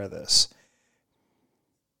is aware of this.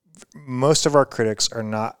 Most of our critics are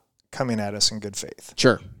not coming at us in good faith.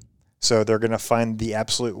 Sure. So they're going to find the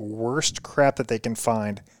absolute worst crap that they can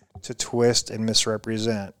find to twist and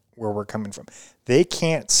misrepresent where we're coming from. They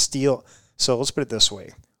can't steal. So let's put it this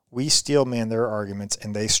way. We steel man their arguments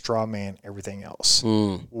and they straw man everything else.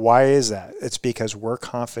 Why is that? It's because we're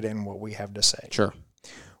confident in what we have to say. Sure.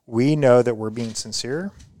 we know that we're being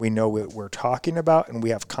sincere. We know what we're talking about, and we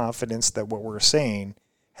have confidence that what we're saying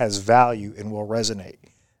has value and will resonate.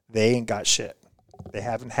 They ain't got shit. They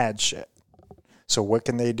haven't had shit. So what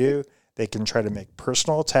can they do? They can try to make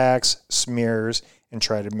personal attacks, smears, and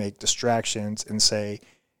try to make distractions and say,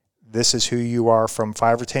 this is who you are from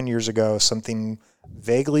 5 or 10 years ago, something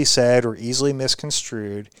vaguely said or easily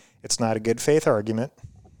misconstrued. It's not a good faith argument.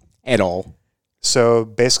 At all. So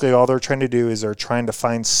basically all they're trying to do is they're trying to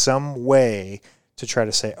find some way to try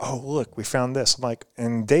to say, oh, look, we found this. I'm like,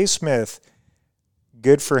 and Dave Smith,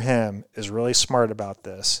 good for him, is really smart about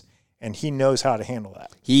this, and he knows how to handle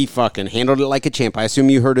that. He fucking handled it like a champ. I assume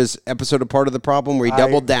you heard his episode of Part of the Problem where he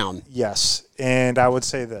doubled down. Yes, and I would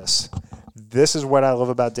say this. This is what I love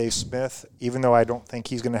about Dave Smith, even though I don't think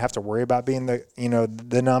he's going to have to worry about being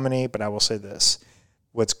the nominee, but I will say this.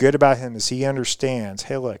 What's good about him is he understands,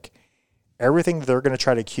 hey, look, everything that they're going to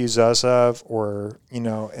try to accuse us of or,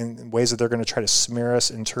 in ways that they're going to try to smear us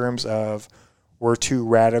in terms of we're too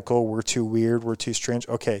radical, we're too weird, we're too strange.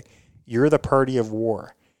 Okay, you're the party of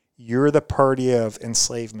war. You're the party of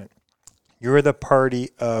enslavement. You're the party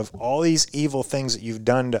of all these evil things that you've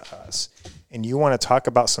done to us. And you want to talk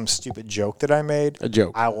about some stupid joke that I made? A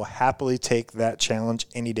joke. I will happily take that challenge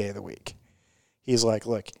any day of the week. He's like,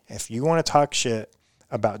 look, if you want to talk shit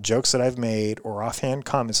about jokes that I've made or offhand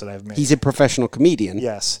comments that I've made. He's a professional comedian.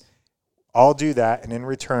 Yes. I'll do that, and in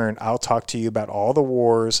return, I'll talk to you about all the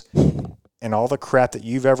wars and all the crap that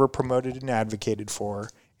you've ever promoted and advocated for,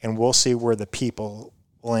 and we'll see where the people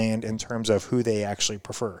land in terms of who they actually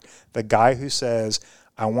prefer. The guy who says,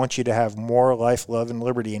 I want you to have more life, love, and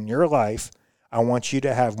liberty in your life. I want you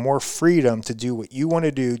to have more freedom to do what you want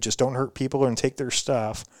to do. Just don't hurt people and take their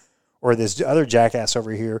stuff. Or this other jackass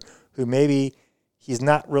over here who maybe he's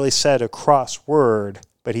not really said a cross word,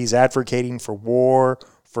 but he's advocating for war,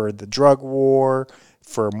 for the drug war,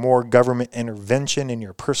 for more government intervention in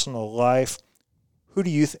your personal life. Who do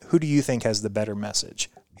you think has the better message?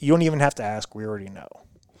 You don't even have to ask. We already know.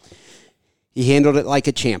 He handled it like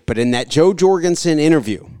a champ. But in that Joe Jorgensen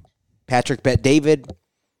interview, Patrick Bet-David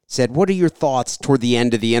said, what are your thoughts toward the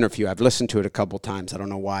end of the interview? I've listened to it a couple times. I don't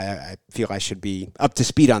know why. I feel I should be up to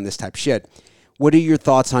speed on this type of shit. What are your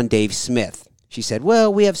thoughts on Dave Smith? She said,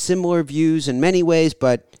 well, we have similar views in many ways,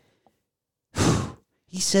 but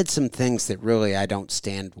he said some things that really I don't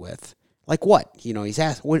stand with. Like what? He's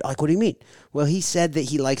asked, what do you mean? Well, he said that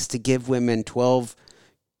he likes to give women 12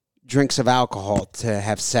 drinks of alcohol to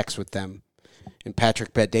have sex with them. And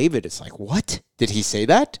Patrick Bet-David is like, what? Did he say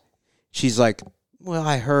that? She's like, well,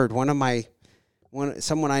 I heard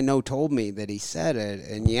someone I know told me that he said it.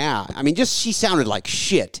 And yeah, I mean, she sounded like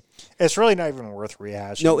shit. It's really not even worth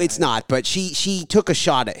rehashing. No, it's not. But she took a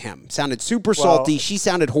shot at him. Sounded super salty. She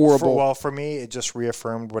sounded horrible. For me, it just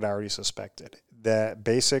reaffirmed what I already suspected. That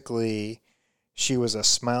basically she was a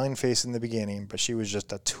smiling face in the beginning, but she was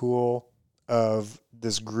just a tool of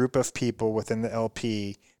this group of people within the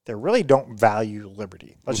LP that really don't value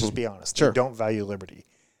liberty. Let's just be honest. Sure. They don't value liberty.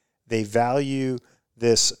 They value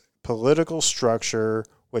this political structure,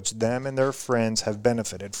 which them and their friends have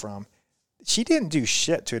benefited from. She didn't do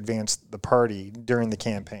shit to advance the party during the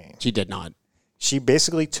campaign. She did not. She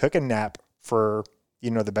basically took a nap for,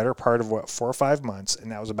 the better part of 4 or 5 months,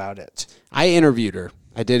 and that was about it. I interviewed her.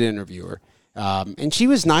 I did interview her. And she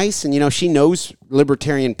was nice, and, she knows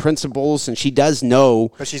libertarian principles, and she does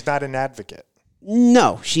know. But she's not an advocate.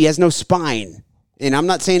 No, she has no spine. And I'm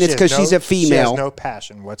not saying it's because she's a female. She has no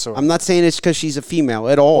passion whatsoever. I'm not saying it's because she's a female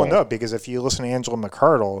at all. Well, no, because if you listen to Angela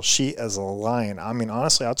McArdle, she is a lion. I mean,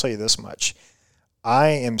 honestly, I'll tell you this much. I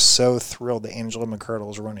am so thrilled that Angela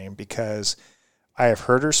McArdle is running because I have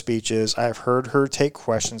heard her speeches. I have heard her take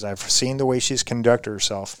questions. I've seen the way she's conducted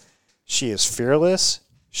herself. She is fearless.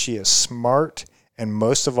 She is smart. And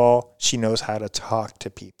most of all, she knows how to talk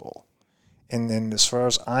to people. And then as far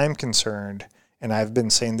as I'm concerned, and I've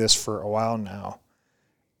been saying this for a while now,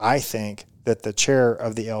 I think that the chair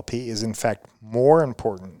of the LP is, in fact, more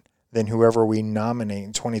important than whoever we nominate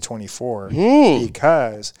in 2024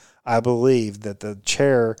 because I believe that the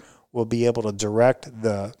chair will be able to direct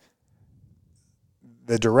the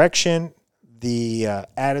direction, the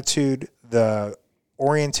attitude, the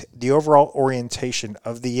overall orientation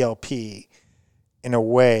of the LP in a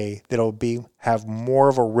way that will have more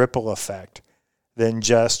of a ripple effect than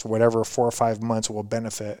just whatever 4 or 5 months will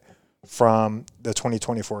benefit from the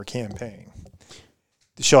 2024 campaign.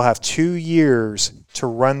 She'll have 2 years to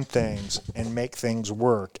run things and make things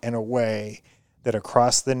work in a way that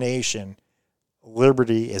across the nation,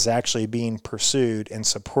 liberty is actually being pursued and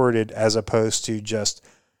supported as opposed to just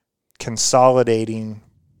consolidating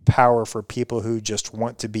power for people who just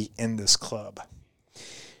want to be in this club.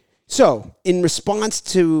 So, in response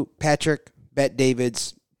to Patrick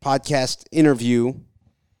Bet-David's podcast interview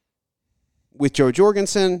with Joe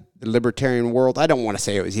Jorgensen, the Libertarian World, I don't want to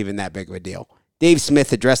say it was even that big of a deal. Dave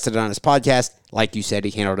Smith addressed it on his podcast. Like you said,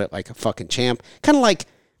 he handled it like a fucking champ. Kind of like,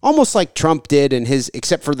 almost like Trump did in his,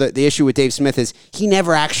 except for the issue with Dave Smith is he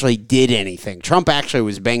never actually did anything. Trump actually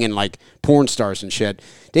was banging like porn stars and shit.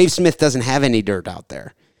 Dave Smith doesn't have any dirt out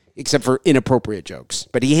there, except for inappropriate jokes.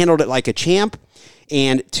 But he handled it like a champ.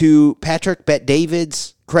 And to Patrick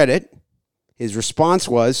Bet-David's credit, his response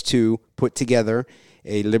was to put together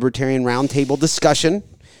a libertarian roundtable discussion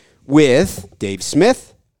with Dave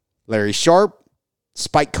Smith, Larry Sharp,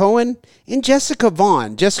 Spike Cohen, and Jessica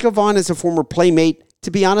Vaughn. Jessica Vaughn is a former Playmate.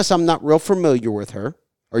 To be honest, I'm not real familiar with her.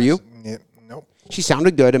 Are you? Nope. She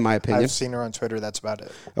sounded good, in my opinion. I've seen her on Twitter. That's about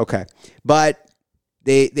it. Okay. But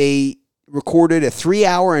they recorded a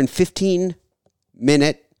 3-hour and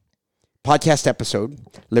 15-minute podcast episode,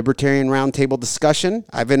 Libertarian Roundtable discussion.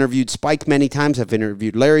 I've interviewed Spike many times. I've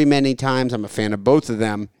interviewed Larry many times. I'm a fan of both of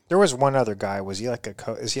them. There was one other guy. Was he like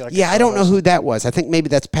a is he like? Yeah, I don't know who that was. I think maybe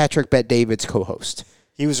that's Patrick Bet-David's co-host.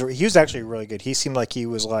 He was actually really good. He seemed like he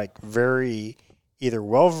was like very either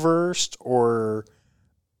well versed or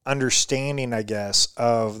understanding, I guess,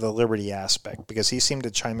 of the liberty aspect, because he seemed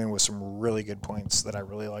to chime in with some really good points that I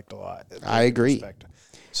really liked a lot. I agree.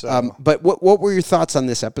 So, but what were your thoughts on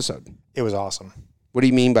this episode? It was awesome. What do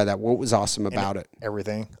you mean by that? What was awesome about it?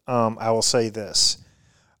 Everything. I will say this.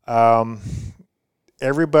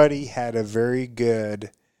 Everybody had a very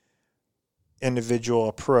good individual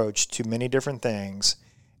approach to many different things.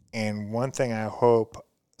 And one thing I hope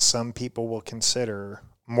some people will consider,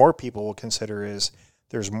 more people will consider, is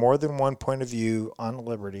there's more than one point of view on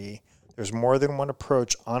liberty. There's more than one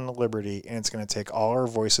approach on liberty, and it's going to take all our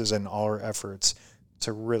voices and all our efforts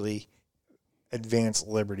to really advance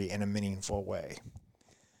liberty in a meaningful way.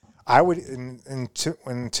 I would, and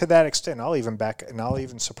to that extent, I'll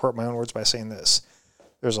even support my own words by saying this.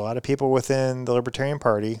 There's a lot of people within the Libertarian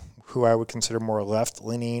Party who I would consider more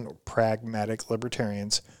left-leaning, pragmatic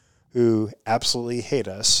libertarians who absolutely hate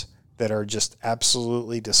us, that are just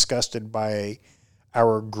absolutely disgusted by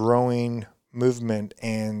our growing movement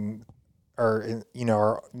and our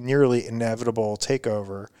nearly inevitable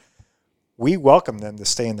takeover. We welcome them to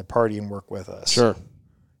stay in the party and work with us. Sure.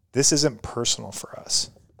 This isn't personal for us.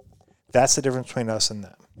 That's the difference between us and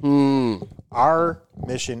them. Our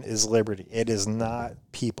mission is liberty. It is not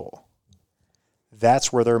people.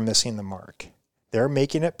 That's where they're missing the mark. They're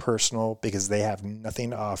making it personal because they have nothing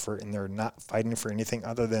to offer, and they're not fighting for anything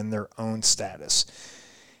other than their own status.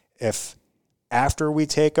 If after we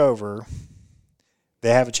take over, they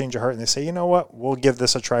have a change of heart and they say, you know what, we'll give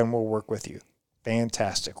this a try and we'll work with you.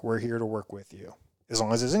 Fantastic. We're here to work with you. As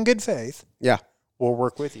long as it's in good faith. Yeah. We'll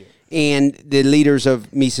work with you. And the leaders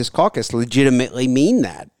of Mises Caucus legitimately mean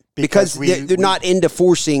that. Because they're not into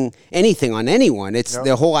forcing anything on anyone. It's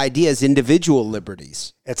the whole idea is individual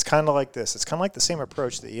liberties. It's kind of like this. It's kind of like the same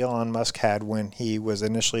approach that Elon Musk had when he was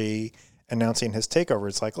initially announcing his takeover.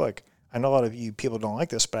 It's like, look, I know a lot of you people don't like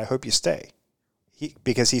this, but I hope you stay.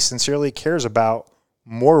 Because he sincerely cares about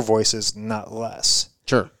more voices, not less.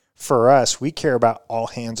 Sure. For us, we care about all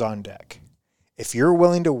hands on deck. If you're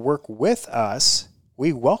willing to work with us,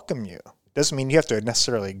 we welcome you. Doesn't mean you have to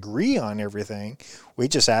necessarily agree on everything. We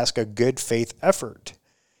just ask a good faith effort,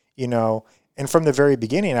 and from the very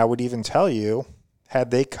beginning, I would even tell you, had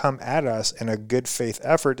they come at us in a good faith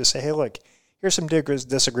effort to say, hey, look, here's some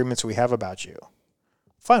disagreements we have about you.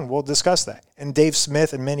 Fine, we'll discuss that. And Dave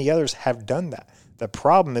Smith and many others have done that. The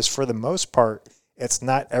problem is, for the most part, it's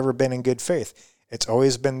not ever been in good faith. It's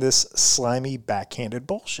always been this slimy, backhanded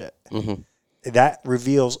bullshit. Mm-hmm. That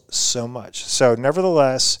reveals so much. So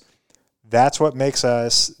nevertheless, that's what makes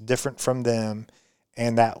us different from them.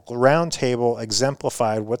 And that round table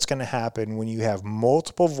exemplified what's going to happen when you have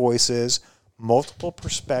multiple voices, multiple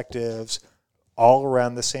perspectives, all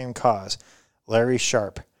around the same cause. Larry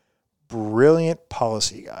Sharp, brilliant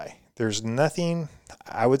policy guy. There's nothing,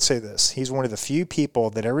 I would say this, he's one of the few people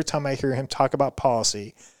that every time I hear him talk about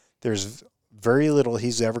policy, there's very little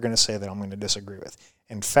he's ever going to say that I'm going to disagree with.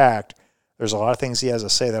 In fact, there's a lot of things he has to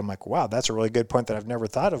say that I'm like, wow, that's a really good point that I've never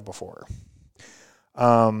thought of before.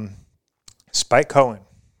 Spike Cohen.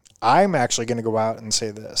 I'm actually going to go out and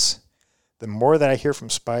say this. The more that I hear from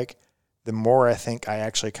Spike, the more I think I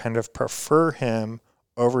actually kind of prefer him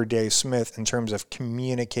over Dave Smith in terms of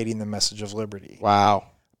communicating the message of liberty. Wow.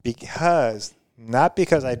 Not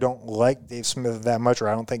because I don't like Dave Smith that much, or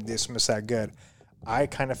I don't think Dave Smith's that good. I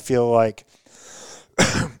kind of feel like,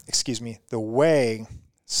 the way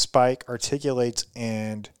Spike articulates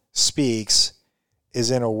and speaks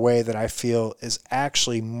is in a way that I feel is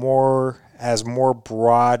actually has more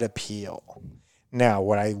broad appeal. Now,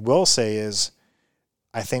 what I will say is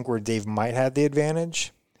I think where Dave might have the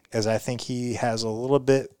advantage is I think he has a little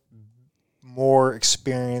bit more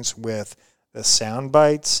experience with the sound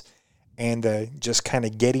bites and just kind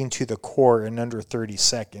of getting to the core in under 30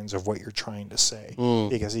 seconds of what you're trying to say,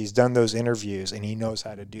 because he's done those interviews and he knows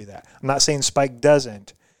how to do that. I'm not saying Spike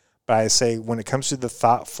doesn't, but I say when it comes to the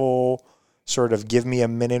thoughtful sort of give me a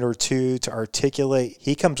minute or two to articulate,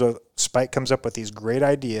 Spike comes up with these great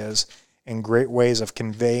ideas and great ways of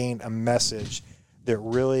conveying a message that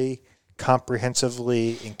really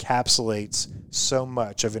comprehensively encapsulates so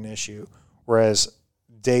much of an issue, whereas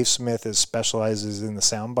Dave Smith specializes in the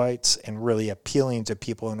sound bites and really appealing to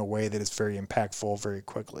people in a way that is very impactful very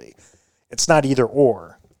quickly. It's not either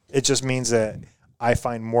or. It just means that I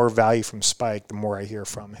find more value from Spike the more I hear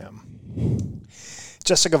from him.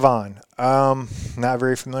 Jessica Vaughn. Not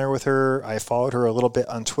very familiar with her. I followed her a little bit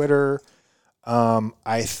on Twitter.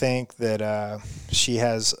 I think that she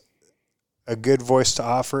has a good voice to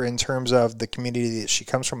offer in terms of the community that she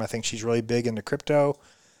comes from. I think she's really big into crypto.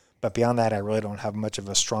 But beyond that, I really don't have much of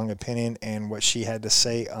a strong opinion. And what she had to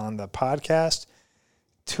say on the podcast,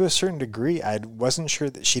 to a certain degree, I wasn't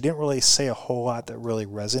sure that she didn't really say a whole lot that really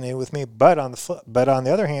resonated with me. But on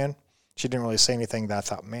the other hand, she didn't really say anything that I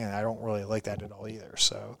thought, man, I don't really like that at all either.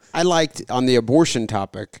 So I liked on the abortion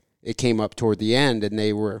topic, it came up toward the end, and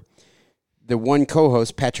the one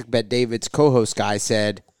co-host, Patrick Bet-David's co-host guy,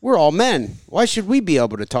 said, "We're all men. Why should we be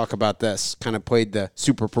able to talk about this?" Kind of played the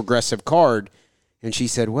super progressive card. And she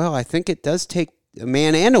said, "Well, I think it does take a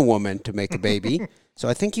man and a woman to make a baby. So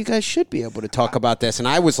I think you guys should be able to talk about this." And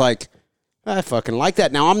I was like, I fucking like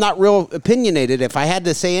that. Now, I'm not real opinionated. If I had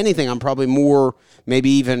to say anything, I'm probably more,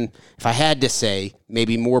 maybe even, if I had to say,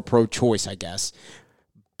 maybe more pro-choice, I guess.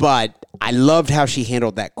 But I loved how she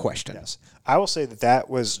handled that question. Yes. I will say that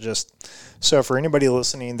was just, so for anybody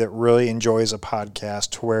listening that really enjoys a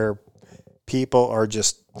podcast where people are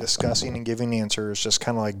just discussing and giving answers, just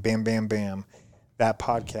kind of like bam, bam, bam, that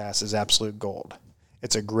podcast is absolute gold.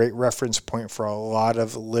 It's a great reference point for a lot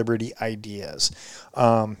of liberty ideas.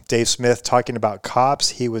 Dave Smith talking about cops,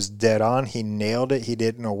 he was dead on. He nailed it. He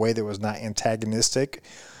did it in a way that was not antagonistic.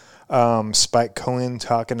 Spike Cohen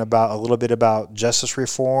talking about a little bit about justice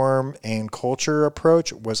reform and culture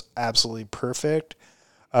approach was absolutely perfect.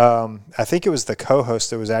 I think it was the co-host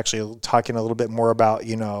that was actually talking a little bit more about,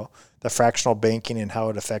 the fractional banking and how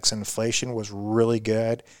it affects inflation was really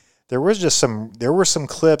good. There were some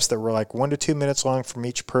clips that were like 1 to 2 minutes long from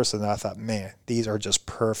each person that I thought, man, these are just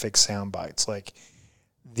perfect sound bites. Like,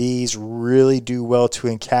 these really do well to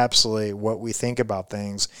encapsulate what we think about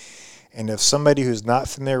things. And if somebody who's not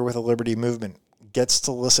familiar with the liberty movement gets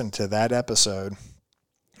to listen to that episode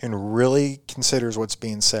and really considers what's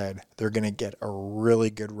being said, they're going to get a really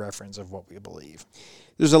good reference of what we believe.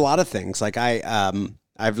 There's a lot of things. Like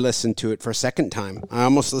I've listened to it for a second time. I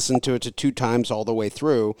almost listened to it to 2 times all the way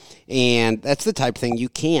through. And that's the type of thing you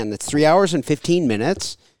can. It's 3 hours and 15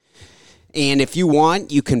 minutes. And if you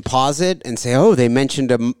want, you can pause it and say, oh, they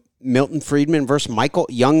mentioned a Milton Friedman versus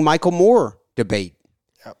young Michael Moore debate.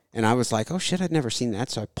 Yep. And I was like, oh, shit, I'd never seen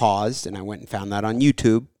that. So I paused and I went and found that on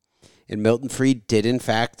YouTube. And Milton Fried did, in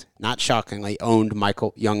fact, not shockingly, owned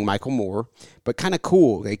young Michael Moore. But kind of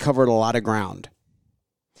cool. They covered a lot of ground.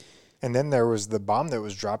 And then there was the bomb that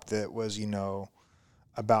was dropped that was,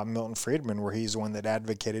 about Milton Friedman, where he's the one that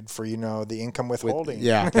advocated for, the income withholding.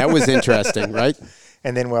 Yeah, that was interesting, right?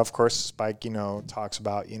 And then, well, of course, Spike, talks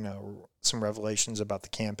about, some revelations about the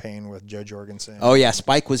campaign with Joe Jorgensen. Oh, yeah,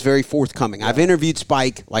 Spike was very forthcoming. Yeah. I've interviewed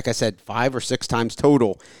Spike, like I said, 5 or 6 times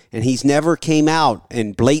total, and he's never came out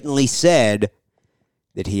and blatantly said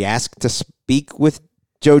that he asked to speak with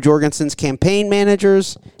Joe Jorgensen's campaign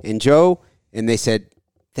managers and they said,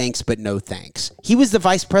 thanks, but no thanks. He was the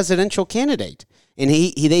vice presidential candidate. And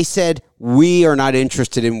they said, we are not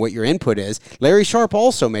interested in what your input is. Larry Sharp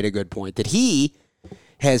also made a good point that he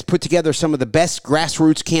has put together some of the best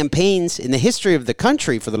grassroots campaigns in the history of the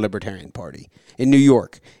country for the Libertarian Party in New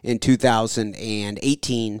York in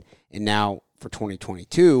 2018 and now for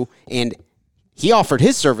 2022. And he offered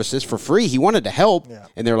his services for free. He wanted to help. Yeah.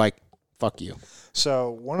 And they're like, fuck you.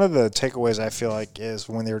 So one of the takeaways I feel like is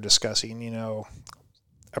when they were discussing,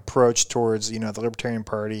 approach towards, the Libertarian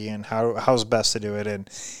Party and how's best to do it. And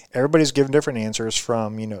everybody's given different answers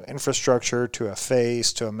from, infrastructure to a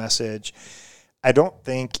face to a message. I don't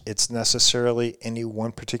think it's necessarily any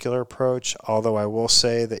one particular approach, although I will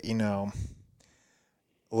say that,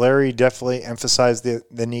 Larry definitely emphasized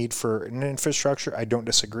the need for an infrastructure. I don't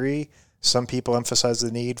disagree. Some people emphasize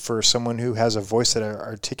the need for someone who has a voice that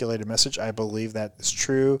articulates a message. I believe that is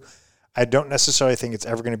true. I don't necessarily think it's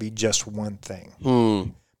ever going to be just one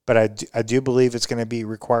thing. But I do believe it's going to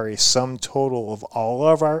require a sum total of all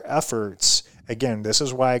of our efforts. Again, this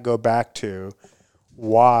is why I go back to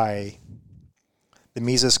why the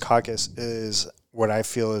Mises Caucus is what I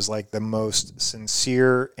feel is like the most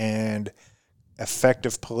sincere and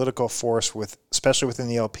effective political force, especially within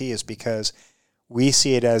the LP, is because we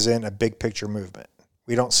see it as in a big picture movement.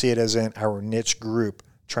 We don't see it as in our niche group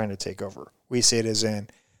trying to take over. We see it as in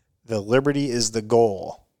the liberty is the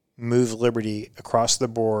goal. Move liberty across the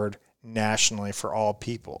board nationally for all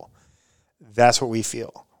people. That's what we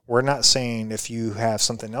feel. We're not saying if you have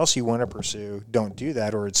something else you want to pursue, don't do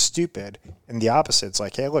that or it's stupid. And the opposite, it's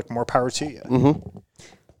like, hey, look, more power to you. Mm-hmm.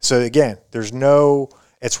 So again,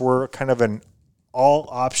 we're kind of an all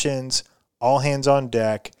options, all hands on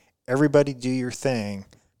deck, everybody do your thing,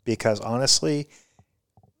 because honestly,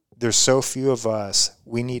 there's so few of us,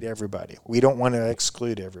 we need everybody. We don't want to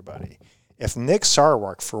exclude everybody. If Nick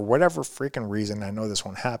Sarwark, for whatever freaking reason, I know this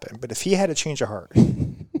won't happen, but if he had a change of heart,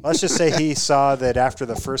 let's just say he saw that after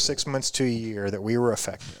the first 6 months to a year that we were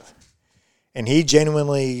effective, and he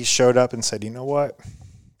genuinely showed up and said, you know what,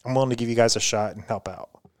 I'm willing to give you guys a shot and help out.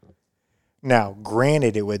 Now,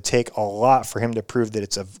 granted, it would take a lot for him to prove that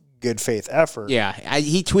it's a good faith effort. Yeah,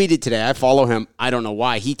 he tweeted today. I follow him. I don't know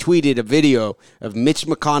why. He tweeted a video of Mitch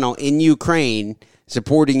McConnell in Ukraine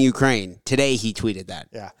supporting Ukraine. Today he tweeted that.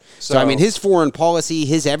 Yeah. So I mean, his foreign policy,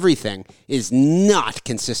 his everything is not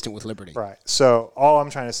consistent with liberty. Right. So all I'm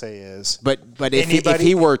trying to say is, but if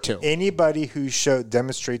he were to, anybody who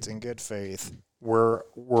demonstrates in good faith, we're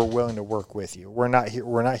willing to work with you. We're not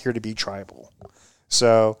here to be tribal.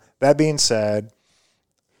 So that being said,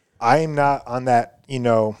 I am not on that,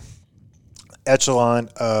 echelon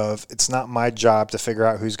of it's not my job to figure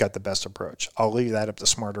out who's got the best approach. I'll leave that up to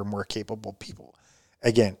smarter, more capable people.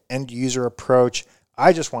 Again, end user approach.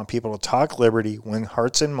 I just want people to talk liberty, win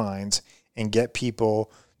hearts and minds, and get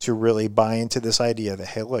people to really buy into this idea that,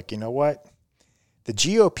 hey, look, you know what? The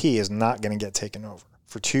GOP is not going to get taken over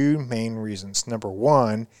for two main reasons. Number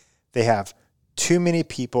one, they have too many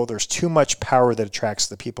people. There's too much power that attracts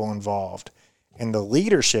the people involved. And the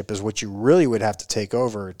leadership is what you really would have to take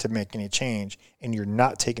over to make any change. And you're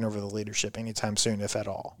not taking over the leadership anytime soon, if at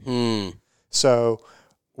all. So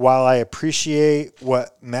while I appreciate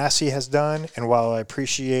what Massey has done and while I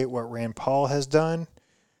appreciate what Rand Paul has done,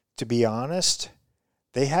 to be honest,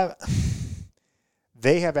 they have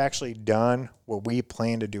actually done what we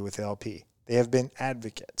plan to do with LP. They have been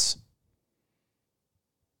advocates.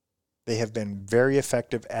 They have been very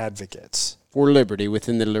effective advocates. For liberty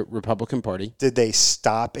within the Republican Party. Did they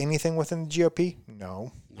stop anything within the GOP?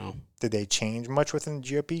 No. No. Did they change much within the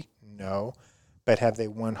GOP? No. But have they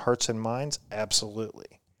won hearts and minds? Absolutely.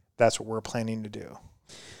 That's what we're planning to do.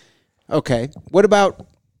 Okay. What about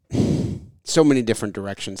so many different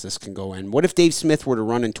directions this can go in? What if Dave Smith were to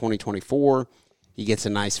run in 2024? He gets a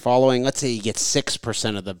nice following. Let's say he gets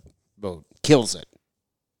 6% of the vote. Kills it.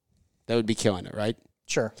 That would be killing it, right?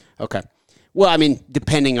 Sure. Okay. Well, I mean,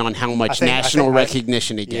 depending on how much national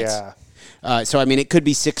recognition he gets. Yeah. So, I mean, it could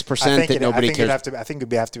be 6% that nobody cares. I think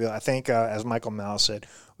it'd have to be. I think, as Michael Malice said,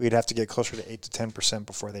 we'd have to get closer to 8 to 10%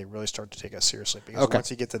 before they really start to take us seriously. Because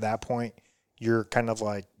once you get to that point, you're kind of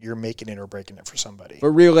like you're making it or breaking it for somebody. But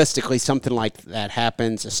realistically, something like that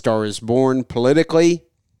happens. A star is born politically.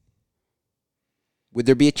 Would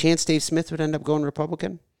there be a chance Dave Smith would end up going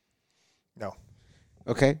Republican? No.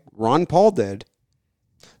 Okay. Ron Paul did.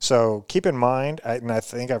 So keep in mind, and I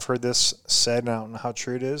think I've heard this said, and I don't know how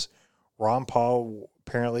true it is, Ron Paul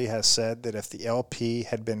apparently has said that if the LP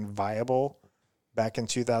had been viable back in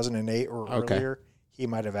 2008 or earlier, he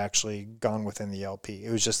might have actually gone within the LP.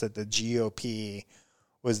 It was just that the GOP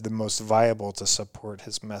was the most viable to support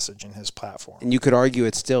his message and his platform. And you could argue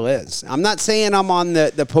it still is. I'm not saying I'm on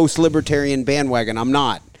the post-libertarian bandwagon. I'm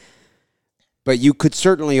not. But you could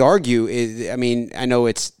certainly argue, I mean, I know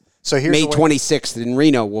it's May 26th in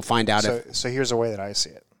Reno. We'll find out. So here's the way that I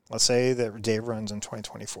see it. Let's say that Dave runs in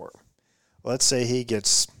 2024. Let's say he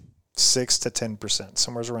gets 6 to 10%,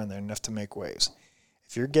 somewhere around there, enough to make waves.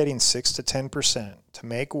 If you're getting 6 to 10% to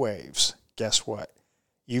make waves, guess what?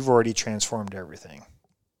 You've already transformed everything.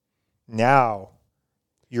 Now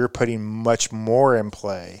you're putting much more in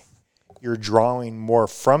play. You're drawing more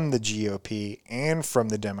from the GOP and from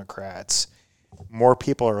the Democrats. More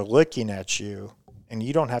people are looking at you, and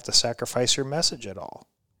you don't have to sacrifice your message at all.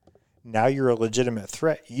 Now you're a legitimate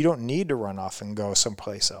threat. You don't need to run off and go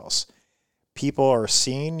someplace else. People are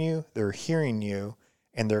seeing you, they're hearing you,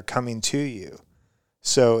 and they're coming to you.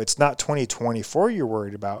 So it's not 2024 you're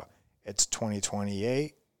worried about. It's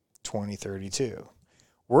 2028, 2032.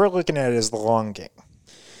 We're looking at it as the long game.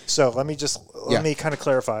 So let me kind of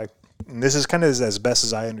clarify. And this is kind of as best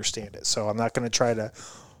as I understand it. So I'm not going to try to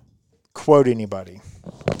quote anybody.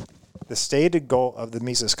 The stated goal of the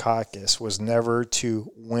Mises Caucus was never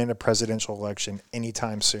to win a presidential election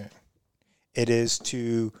anytime soon. It is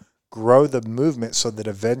to grow the movement so that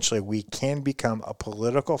eventually we can become a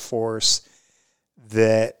political force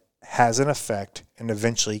that has an effect and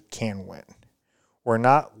eventually can win. We're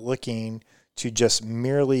not looking to just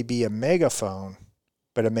merely be a megaphone,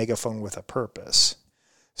 but a megaphone with a purpose.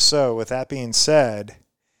 So with that being said,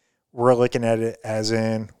 we're looking at it as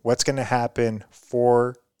in what's going to happen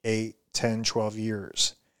 4, 8, 10, 12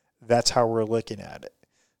 years. That's how we're looking at it.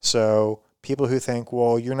 So people who think,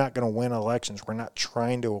 well, you're not going to win elections. We're not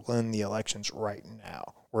trying to win the elections right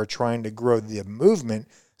now. We're trying to grow the movement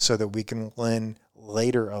so that we can win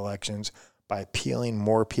later elections by peeling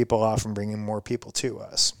more people off and bringing more people to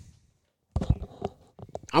us.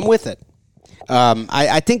 I'm with it.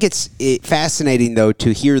 I think it's fascinating, though,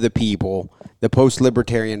 to hear the people, the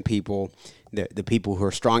post-libertarian people, the people who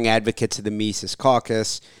are strong advocates of the Mises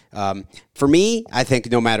Caucus. For me, I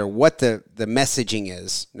think no matter what the messaging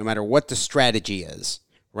is, no matter what the strategy is,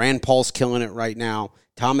 Rand Paul's killing it right now.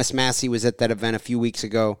 Thomas Massie was at that event a few weeks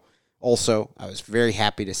ago. Also, I was very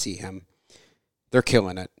happy to see him. They're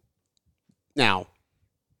killing it. Now,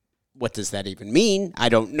 what does that even mean? I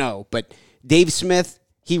don't know. But Dave Smith,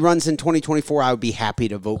 he runs in 2024. I would be happy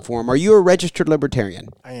to vote for him. Are you a registered libertarian?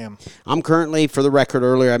 I am. I'm currently, for the record,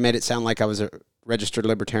 earlier I made it sound like I was a registered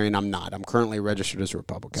libertarian. I'm not. I'm currently registered as a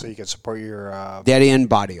Republican. So you can support your... Darian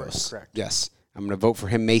Barrios. Correct. Yes. I'm going to vote for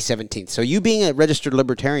him May 17th. So you being a registered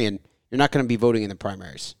libertarian, you're not going to be voting in the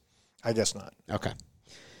primaries. I guess not. Okay.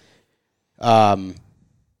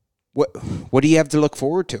 What do you have to look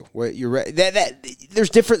forward to? There's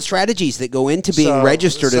different strategies that go into being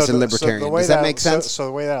registered as a libertarian. Does that make sense? So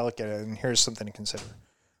the way that I look at it, and here's something to consider.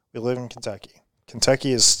 We live in Kentucky.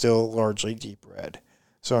 Kentucky is still largely deep red.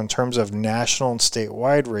 So in terms of national and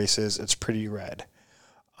statewide races, it's pretty red.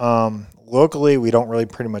 Locally, we don't really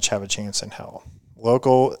pretty much have a chance in hell.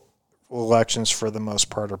 Local elections, for the most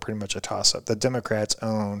part, are pretty much a toss-up. The Democrats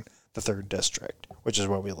own the 3rd district, which is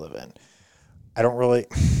what we live in.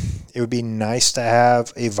 It would be nice to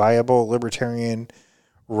have a viable libertarian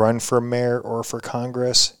run for mayor or for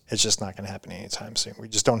Congress. It's just not going to happen anytime soon. We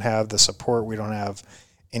just don't have the support. We don't have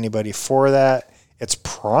anybody for that. It's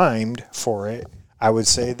primed for it. I would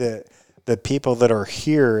say that the people that are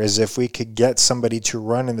here is if we could get somebody to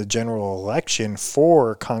run in the general election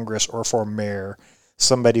for Congress or for mayor,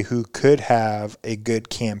 somebody who could have a good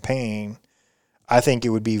campaign, I think it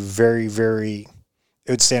would be very, very,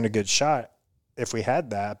 it would stand a good shot if we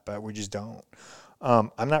had that, but we just don't.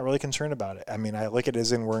 I'm not really concerned about it. I mean, I look at it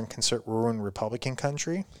as in we're in Republican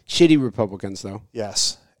country. Shitty Republicans, though.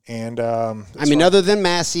 Yes. And other than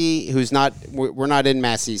Massey, we're not in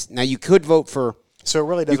Massey's. Now, you could vote for... So it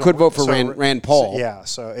really doesn't. You could vote for Rand Paul.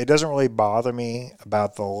 So it doesn't really bother me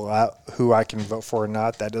about who I can vote for or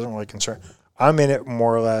not. That doesn't really concern. I'm in it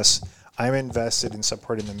more or less. I'm invested in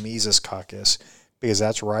supporting the Mises Caucus because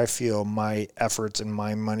that's where I feel my efforts and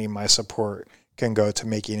my money, my support can go to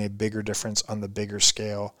making a bigger difference on the bigger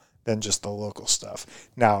scale than just the local stuff.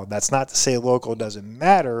 Now, that's not to say local doesn't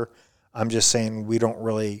matter. I'm just saying we don't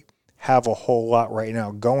really have a whole lot right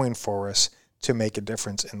now going for us to make a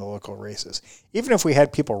difference in the local races. Even if we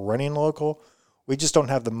had people running local, we just don't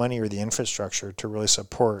have the money or the infrastructure to really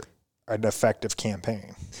support an effective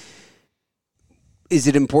campaign. Is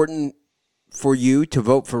it important for you to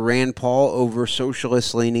vote for Rand Paul over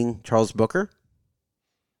socialist-leaning Charles Booker?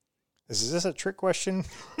 Is this a trick question?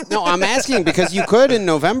 No, I'm asking because you could in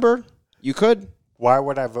November. You could. Why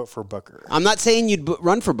would I vote for Booker? I'm not saying you'd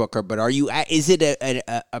run for Booker, but is it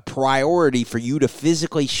a priority for you to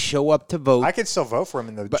physically show up to vote? I could still vote for him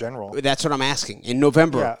in the general. That's what I'm asking. In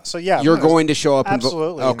November. Yeah. So yeah, you're going to show up and vote.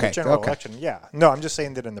 Absolutely. Okay. In the general election. Yeah. No, I'm just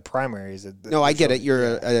saying that in the primaries. No, I get it.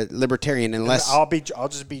 You're a libertarian unless I'll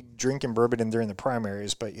just be drinking bourbon during the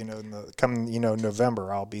primaries, but come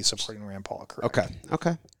November, I'll be supporting Rand Paul. Correct.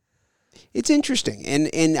 Okay. It's interesting,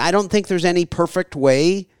 and I don't think there's any perfect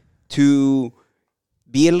way to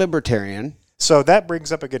be a libertarian. So that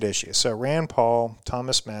brings up a good issue. So Rand Paul,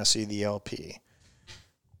 Thomas Massie, the LP,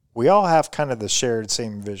 we all have kind of the shared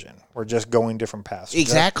same vision. We're just going different paths.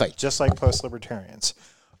 Exactly. Just like post-libertarians.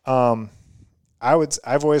 I've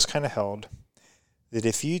always kind of held that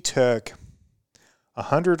if you took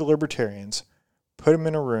 100 libertarians, put them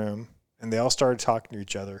in a room, and they all started talking to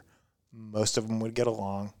each other, most of them would get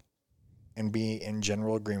along and be in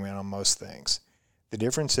general agreement on most things. The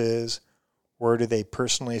difference is Where do they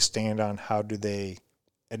personally stand on how do they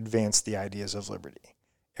advance the ideas of liberty?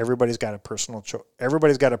 Everybody's got a personal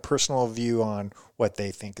everybody's got a personal view on what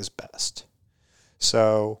they think is best.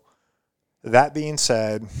 So that being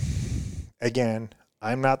said, again,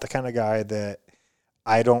 I'm not the kind of guy that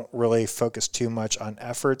I don't really focus too much on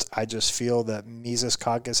efforts. I just feel that Mises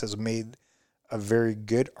Caucus has made a very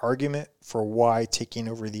good argument for why taking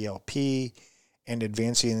over the LP and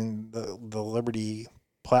advancing the Liberty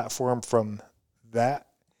platform from that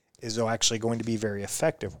is actually going to be very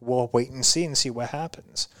effective. We'll wait and see what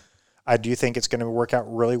happens. I do think it's going to work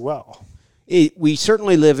out really well. We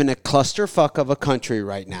certainly live in a clusterfuck of a country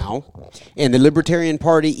right now, and the Libertarian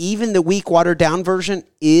Party, even the weak, watered-down version,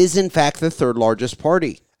 is in fact the third largest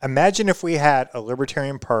party. Imagine if we had a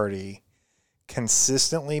Libertarian Party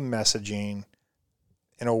consistently messaging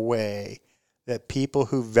in a way that people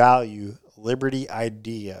who value liberty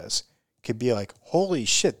ideas could be like, holy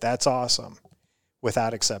shit, that's awesome,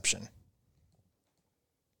 without exception.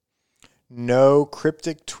 No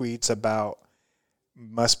cryptic tweets about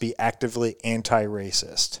must be actively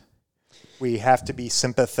anti-racist. We have to be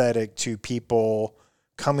sympathetic to people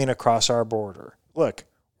coming across our border. Look,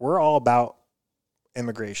 we're all about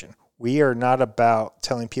immigration. We are not about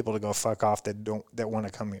telling people to go fuck off that want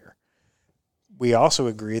to come here. We also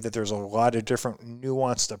agree that there's a lot of different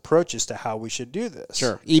nuanced approaches to how we should do this.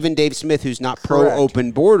 Sure. Even Dave Smith, who's not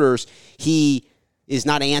pro-open borders, he is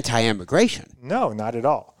not anti-immigration. No, not at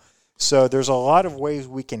all. So there's a lot of ways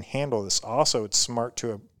we can handle this. Also, it's smart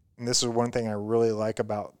to, and this is one thing I really like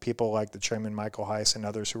about people like the chairman, Michael Heiss, and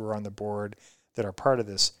others who are on the board that are part of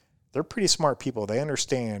this. They're pretty smart people. They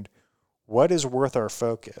understand what is worth our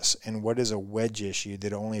focus and what is a wedge issue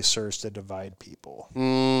that only serves to divide people.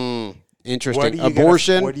 Interesting.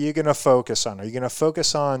 Abortion? What are you going to focus on? Are you going to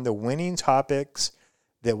focus on the winning topics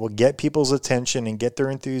that will get people's attention and get their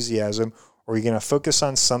enthusiasm? Or are you going to focus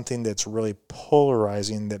on something that's really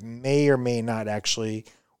polarizing that may or may not actually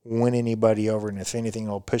win anybody over? And if anything,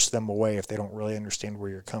 it'll push them away if they don't really understand where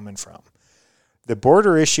you're coming from. The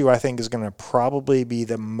border issue, I think, is going to probably be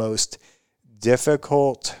the most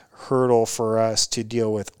difficult hurdle for us to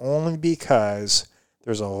deal with, only because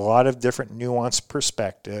there's a lot of different nuanced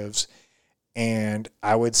perspectives. And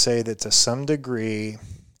I would say that to some degree,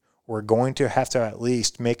 we're going to have to at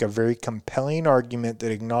least make a very compelling argument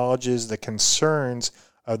that acknowledges the concerns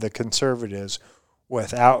of the conservatives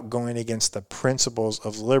without going against the principles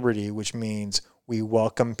of liberty, which means we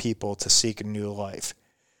welcome people to seek a new life.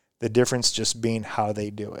 The difference just being how they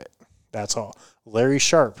do it. That's all. Larry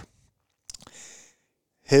Sharp,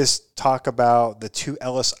 his talk about the two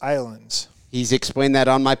Ellis Islands. He's explained that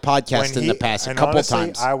on my podcast in the past a couple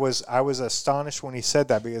times. I was astonished when he said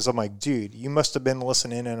that, because I'm like, dude, you must have been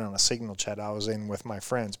listening in on a Signal chat I was in with my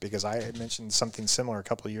friends, because I had mentioned something similar a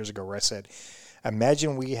couple of years ago where I said,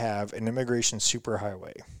 imagine we have an immigration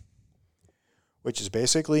superhighway, which is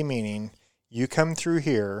basically meaning you come through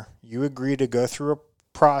here, you agree to go through a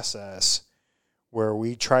process where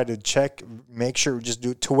we try to check, make sure, just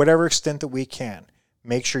do it to whatever extent that we can.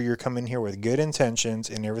 Make sure you're coming here with good intentions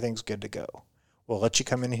and everything's good to go. We'll let you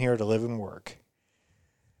come in here to live and work.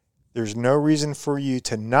 There's no reason for you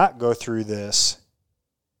to not go through this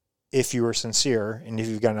if you are sincere and if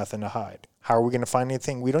you've got nothing to hide. How are we going to find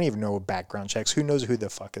anything? We don't even know background checks. Who knows who the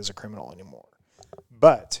fuck is a criminal anymore?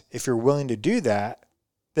 But if you're willing to do that,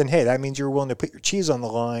 then hey, that means you're willing to put your cheese on the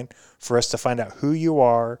line for us to find out who you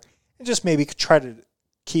are and just maybe try to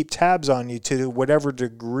keep tabs on you to whatever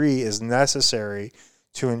degree is necessary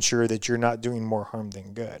to ensure that you're not doing more harm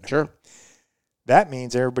than good. Sure. That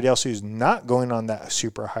means everybody else who's not going on that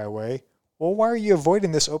superhighway, well, why are you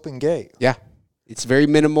avoiding this open gate? Yeah. It's very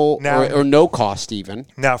minimal now, or no cost even.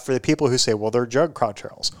 Now, for the people who say, well, they're drug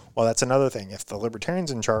cartels, well, that's another thing. If the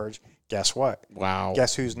libertarians in charge, guess what? Wow.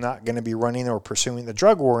 Guess who's not going to be running or pursuing the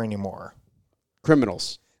drug war anymore?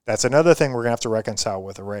 Criminals. That's another thing we're going to have to reconcile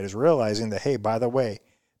with, right, is realizing that, hey, by the way,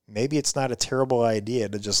 maybe it's not a terrible idea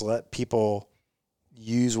to just let people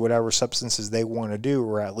use whatever substances they want to do,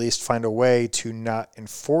 or at least find a way to not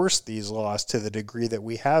enforce these laws to the degree that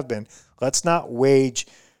we have been. Let's not wage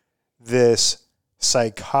this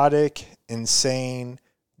psychotic, insane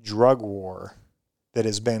drug war that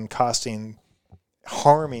has been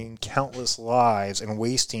harming countless lives and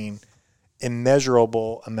wasting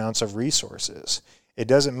immeasurable amounts of resources. It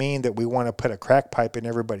doesn't mean that we want to put a crack pipe in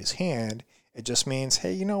everybody's hand. It just means,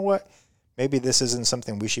 hey, you know what? Maybe this isn't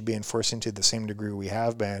something we should be enforcing to the same degree we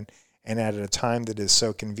have been. And at a time that is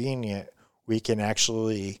so convenient, we can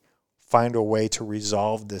actually find a way to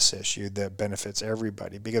resolve this issue that benefits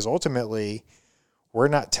everybody. Because ultimately, we're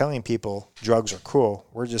not telling people drugs are cool.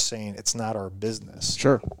 We're just saying it's not our business.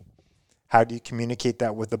 Sure. How do you communicate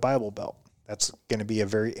that with the Bible Belt? That's going to be a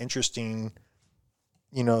very interesting,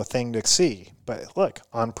 thing to see. But look,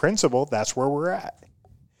 on principle, that's where we're at.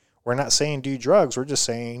 We're not saying do drugs. We're just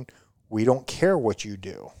saying we don't care what you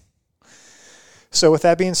do. So with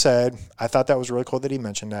that being said, I thought that was really cool that he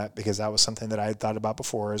mentioned that, because that was something that I had thought about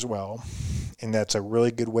before as well. And that's a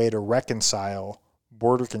really good way to reconcile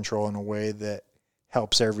border control in a way that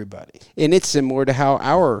helps everybody. And it's similar to how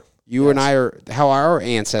how our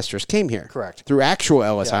ancestors came here. Correct. Through actual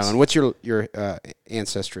Ellis Island. What's your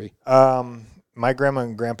ancestry? My grandma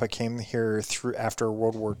and grandpa came here after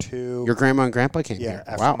World War II. Your grandma and grandpa came here?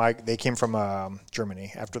 Wow. They came from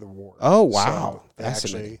Germany after the war. Oh, wow. So they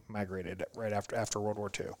actually migrated right after World War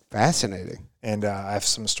II. Fascinating. And I have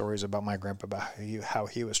some stories about my grandpa, about how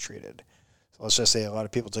he was treated. So let's just say a lot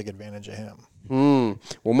of people took advantage of him.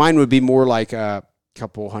 Well, mine would be more like a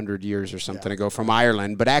couple hundred years or something ago from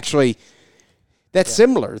Ireland. But actually, that's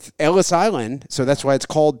similar. Ellis Island, so that's why it's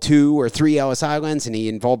called 2 or 3 Ellis Islands, and he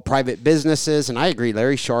involved private businesses, and I agree,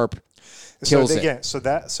 Larry Sharp kills it.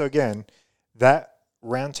 So again, that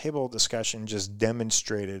roundtable discussion just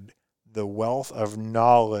demonstrated the wealth of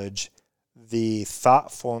knowledge, the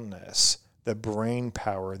thoughtfulness, the brain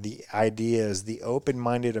power, the ideas, the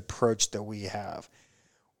open-minded approach that we have.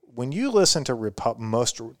 When you listen to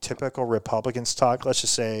most typical Republicans talk, let's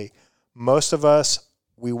just say most of us,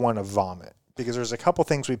 we want to vomit. Because there's a couple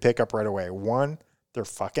things we pick up right away. One, they're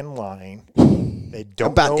fucking lying. They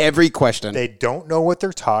don't about every question. They don't know what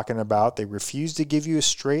they're talking about. They refuse to give you a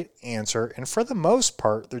straight answer. And for the most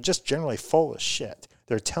part, they're just generally full of shit.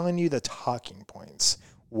 They're telling you the talking points.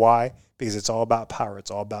 Why? Because it's all about power.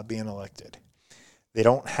 It's all about being elected. They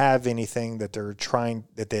don't have anything that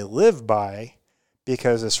they live by,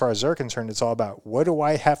 because as far as they're concerned, it's all about, what do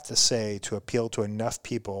I have to say to appeal to enough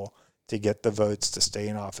people to get the votes to stay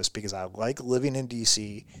in office, because I like living in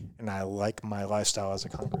D.C. and I like my lifestyle as a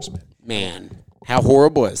congressman. Man, how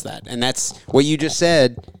horrible is that? And that's what you just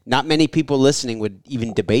said. Not many people listening would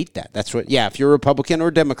even debate that. That's what, if you're a Republican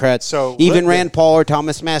or Democrat, so even Rand Paul or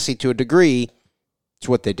Thomas Massey, to a degree, it's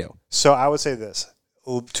what they do. So I would say this,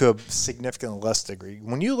 to a significantly less degree.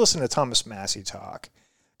 When you listen to Thomas Massey talk,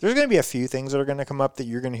 there's going to be a few things that are going to come up that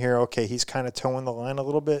you're going to hear, okay, he's kind of towing the line a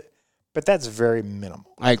little bit. But that's very minimal.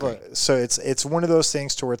 I agree. So it's one of those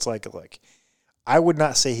things to where it's like, I would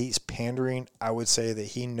not say he's pandering. I would say that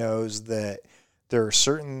he knows that there are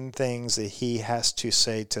certain things that he has to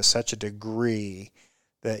say to such a degree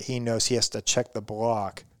that he knows he has to check the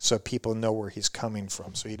block so people know where he's coming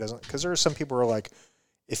from. So he doesn't, because there are some people who are like,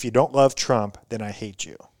 if you don't love Trump, then I hate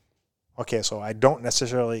you. Okay, so I don't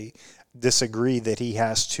necessarily disagree that he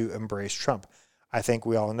has to embrace Trump. I think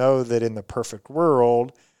we all know that in the perfect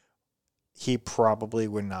world, he probably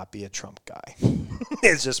would not be a Trump guy.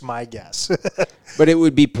 It's just my guess. But it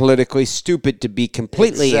would be politically stupid to be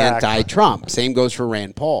completely anti-Trump. Same goes for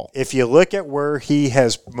Rand Paul. If you look at where he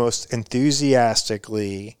has most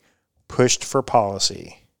enthusiastically pushed for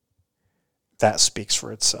policy, that speaks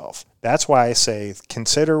for itself. That's why I say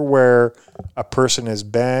consider where a person has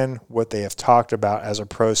been, what they have talked about, as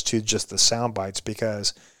opposed to just the sound bites,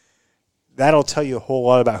 because that'll tell you a whole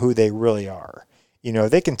lot about who they really are.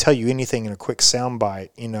 They can tell you anything in a quick soundbite,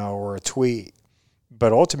 or a tweet.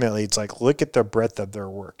 But ultimately, it's like, look at the breadth of their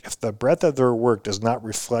work. If the breadth of their work does not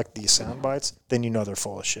reflect these sound bites, then they're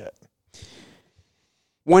full of shit.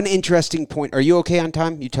 One interesting point. Are you okay on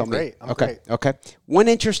time? You tell me. Great. I'm great. Okay. One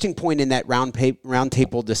interesting point in that round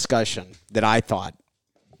table discussion that I thought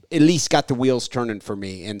at least got the wheels turning for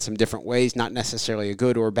me in some different ways, not necessarily a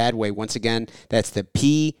good or a bad way. Once again, that's the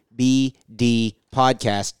PBD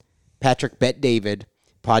podcast. Patrick Bet David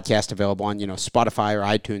podcast, available on Spotify or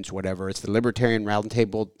iTunes, whatever. It's the Libertarian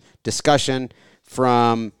Roundtable discussion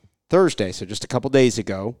from Thursday, so just a couple days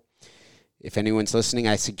ago. If anyone's listening,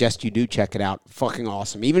 I suggest you do check it out. Fucking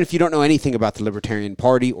awesome. Even if you don't know anything about the Libertarian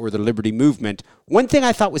Party or the Liberty Movement, one thing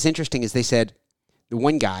I thought was interesting is they said, the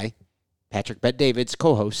one guy, Patrick Bet David's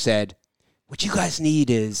co-host, said, what you guys need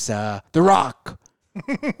is The Rock.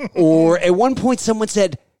 Or at one point someone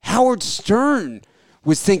said, Howard Stern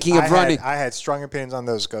was thinking of running. I had strong opinions on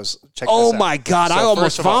those. Check oh this out. My God! So I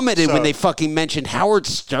almost vomited when they fucking mentioned Howard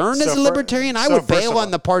Stern as a libertarian. I would bail on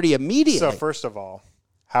the party immediately. So first of all,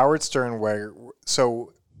 Howard Stern.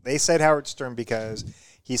 So they said Howard Stern because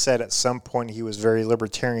he said at some point he was very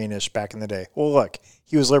libertarianish back in the day. Well, look,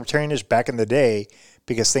 he was libertarianish back in the day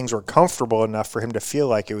because things were comfortable enough for him to feel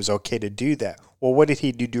like it was okay to do that. Well, what did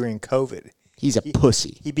he do during COVID? He's a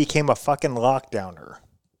pussy. He became a fucking lockdowner.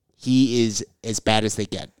 He is as bad as they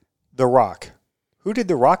get. The Rock. Who did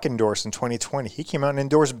The Rock endorse in 2020? He came out and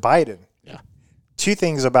endorsed Biden. Yeah. two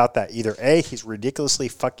things about that. Either A, he's ridiculously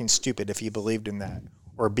fucking stupid if he believed in that,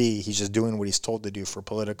 or B, he's just doing what he's told to do for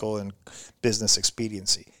political and business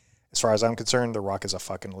expediency. As far as I'm concerned, The Rock is a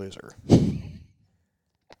fucking loser.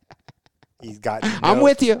 He's got. I'm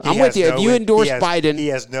with you. If you endorse Biden, he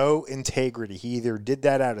has no integrity. He either did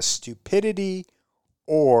that out of stupidity,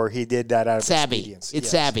 or he did that out of expediency. It's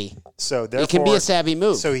savvy. So therefore, it can be a savvy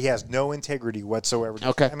move. So he has no integrity whatsoever.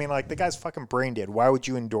 Okay. I mean, like, the guy's fucking brain dead. Why would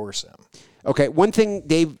you endorse him? Okay. One thing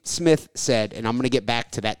Dave Smith said, and I'm going to get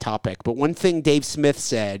back to that topic, but one thing Dave Smith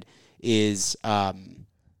said is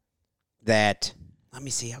that. Let me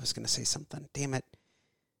see. I was going to say something. Damn it.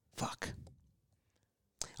 Fuck.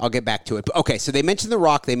 I'll get back to it. But, okay, so they mentioned The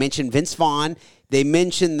Rock. They mentioned Vince Vaughn. They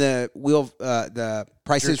mentioned the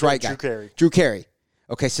Price is Right guy. Drew Carey.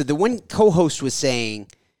 Okay, so the one co-host was saying,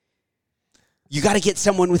 you got to get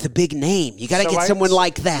someone with a big name. You got to get someone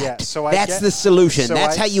like that. Yeah, that's the solution.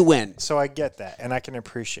 That's how you win. So I get that, and I can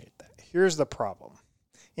appreciate that. Here's the problem,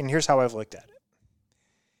 and here's how I've looked at it.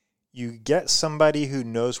 You get somebody who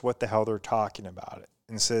knows what the hell they're talking about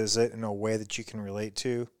and says it in a way that you can relate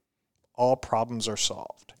to, all problems are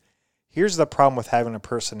solved. Here's the problem with having a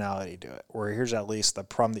personality do it, or here's at least the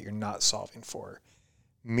problem that you're not solving for.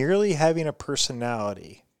 Merely having a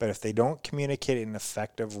personality, but if they don't communicate in an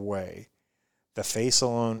effective way, the face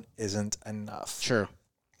alone isn't enough. Sure.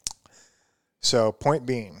 So, point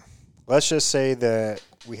being, let's just say that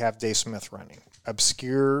we have Dave Smith running,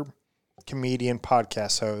 obscure comedian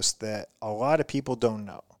podcast host that a lot of people don't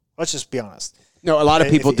know. Let's just be honest. No, a lot of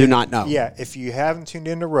people do not know. Yeah, if you haven't tuned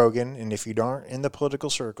into Rogan and if you aren't in the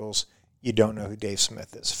political circles, you don't know who Dave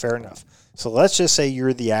Smith is. Fair enough. So let's just say you're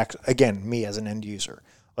again, me as an end user.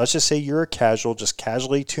 Let's just say you're a casual, just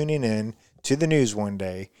casually tuning in to the news one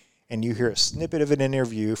day, and you hear a snippet of an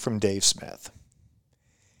interview from Dave Smith.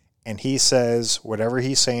 And he says whatever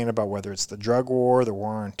he's saying about whether it's the drug war, the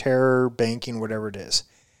war on terror, banking, whatever it is.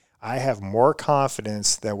 I have more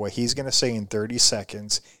confidence that what he's going to say in 30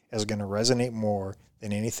 seconds is going to resonate more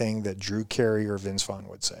than anything that Drew Carey or Vince Vaughn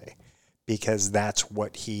would say, because that's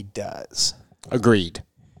what he does. Agreed.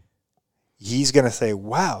 He's going to say,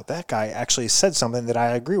 wow, that guy actually said something that I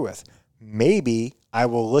agree with. Maybe I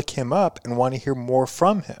will look him up and want to hear more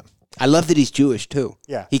from him. I love that he's Jewish, too.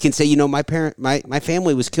 Yeah. He can say, my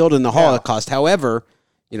family was killed in the Holocaust. However,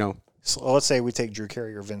 So let's say we take Drew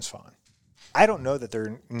Carey or Vince Vaughn. I don't know that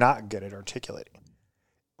they're not good at articulating.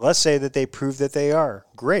 Let's say that they prove that they are.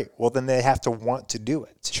 Great. Well, then they have to want to do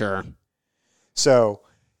it. Sure. So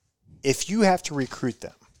if you have to recruit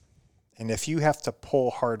them, and if you have to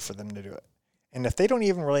pull hard for them to do it, and if they don't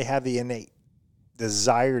even really have the innate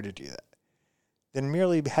desire to do that, then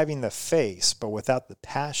merely having the face but without the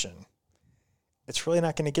passion, it's really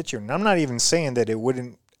not going to get you. And I'm not even saying that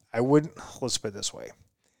let's put it this way.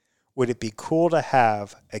 Would it be cool to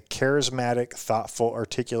have a charismatic, thoughtful,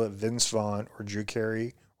 articulate Vince Vaughn or Drew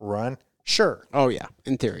Carey run? Sure. Oh, yeah,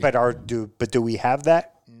 in theory. But do we have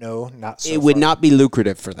that? No, not so It would not be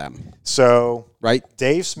lucrative for them. So, right?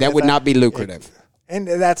 Dave Smith. That would not be lucrative. And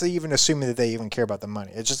that's even assuming that they even care about the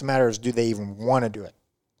money. It's just a matter of, do they even want to do it?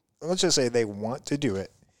 Let's just say they want to do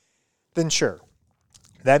it. Then sure.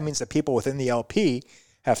 That means that people within the LP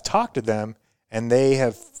have talked to them and they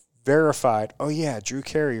have verified, oh yeah, Drew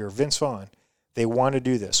Carey or Vince Vaughn, they want to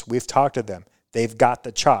do this. We've talked to them. They've got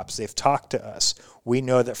the chops. They've talked to us. We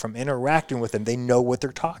know that from interacting with them, they know what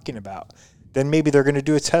they're talking about. Then maybe they're going to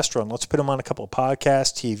do a test run. Let's put him on a couple of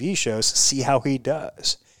podcasts, TV shows, see how he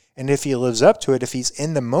does. And if he lives up to it, if he's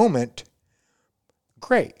in the moment,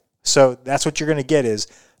 great. So that's what you're going to get, is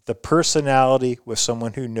the personality with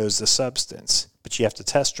someone who knows the substance. But you have to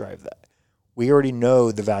test drive that. We already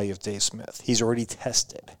know the value of Dave Smith. He's already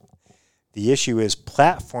tested. The issue is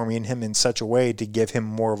platforming him in such a way to give him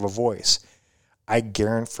more of a voice. I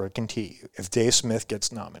guarantee you, if Dave Smith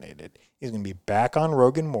gets nominated, he's going to be back on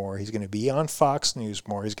Rogan more. He's going to be on Fox News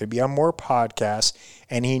more. He's going to be on more podcasts,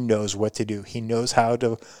 and he knows what to do. He knows how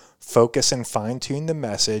to focus and fine-tune the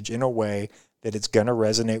message in a way that it's going to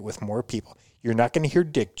resonate with more people. You're not going to hear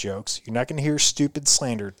dick jokes. You're not going to hear stupid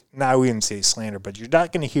slander. No, I wouldn't say slander, but you're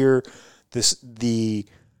not going to hear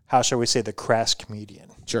how shall we say, the crass comedian.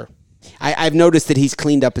 Sure. I've noticed that he's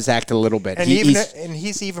cleaned up his act a little bit. And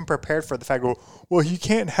he's even prepared for the fact, well, you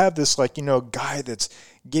can't have this, guy that's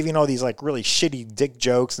giving all these, really shitty dick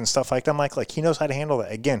jokes and stuff like that. I'm like, he knows how to handle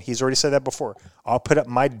that. Again, he's already said that before. I'll put up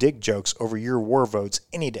my dick jokes over your war votes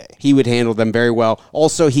any day. He would handle them very well.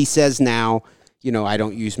 Also, he says now, I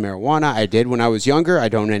don't use marijuana. I did when I was younger. I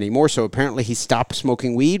don't anymore. So apparently he stopped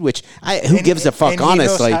smoking weed, which who gives a fuck,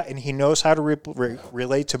 honestly. And he knows how to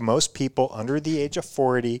relate to most people under the age of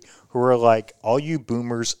 40 who are like, all you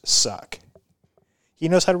boomers suck. he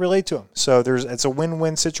knows how to relate to them. So it's a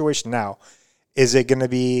win-win situation. Now, is it going to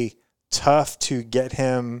be tough to get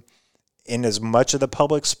him in as much of the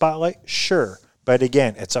public spotlight? Sure. But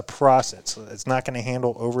again, it's a process. It's not going to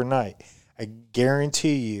handle overnight. I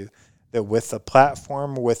guarantee you that with the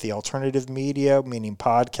platform, with the alternative media, meaning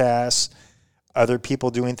podcasts, other people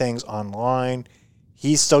doing things online,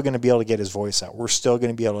 he's still going to be able to get his voice out. We're still going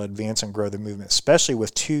to be able to advance and grow the movement, especially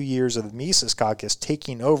with 2 years of the Mises Caucus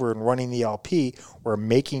taking over and running the LP. We're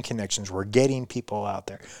making connections. We're getting people out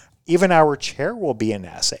there. Even our chair will be an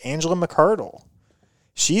asset, Angela McArdle.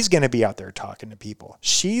 She's going to be out there talking to people.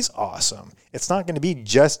 She's awesome. It's not going to be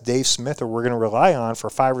just Dave Smith who we're going to rely on for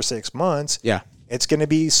 5 or 6 months. Yeah. It's going to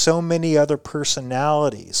be so many other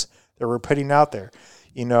personalities that we're putting out there.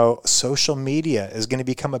 You know, social media is going to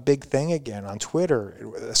become a big thing again on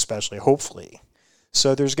Twitter, especially, hopefully.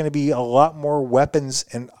 So there's going to be a lot more weapons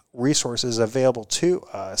and resources available to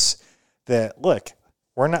us that, look,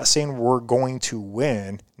 we're not saying we're going to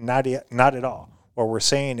win, not at all. What we're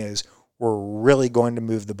saying is we're really going to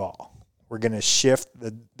move the ball. We're going to shift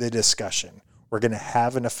the discussion. We're going to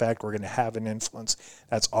have an effect. We're going to have an influence.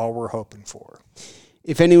 That's all we're hoping for.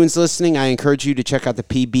 If anyone's listening, I encourage you to check out the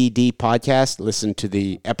PBD podcast. Listen to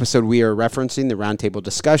the episode we are referencing, the roundtable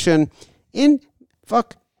discussion, and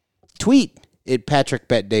tweet at Patrick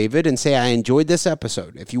Bet David and say, I enjoyed this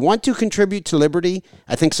episode. If you want to contribute to liberty,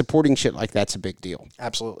 I think supporting shit like that's a big deal.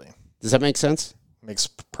 Absolutely. Does that make sense? Makes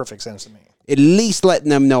perfect sense to me. At least letting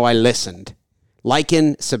them know I listened.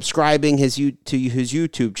 Liking, subscribing to his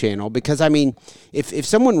YouTube channel. Because, I mean, if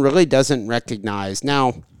someone really doesn't recognize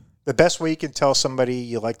now... The best way you can tell somebody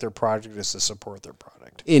you like their product is to support their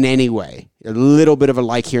product. In any way. A little bit of a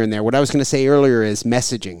like here and there. What I was going to say earlier is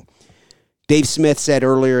messaging. Dave Smith said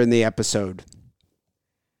earlier in the episode,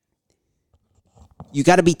 you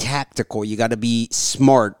got to be tactical. You got to be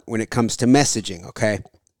smart when it comes to messaging, okay?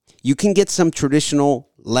 You can get some traditional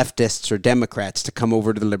leftists or Democrats to come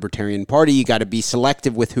over to the Libertarian Party. You got to be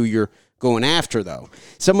selective with who you're going after, though.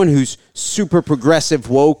 Someone who's super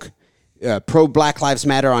progressive, woke, pro-Black Lives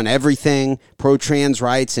Matter on everything, pro-trans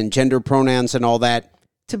rights and gender pronouns and all that,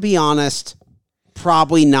 to be honest,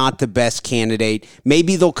 probably not the best candidate.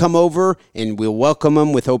 Maybe they'll come over and we'll welcome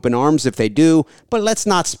them with open arms if they do, but let's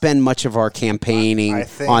not spend much of our campaigning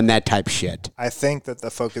on that type of shit. I think that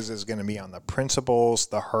the focus is going to be on the principles,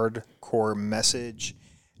 the hardcore message,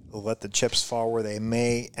 let the chips fall where they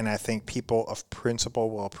may, and I think people of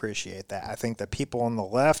principle will appreciate that. I think the people on the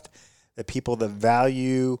left, the people that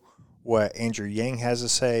value what Andrew Yang has to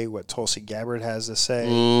say, what Tulsi Gabbard has to say.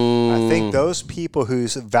 I think those people who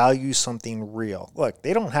value something real. Look,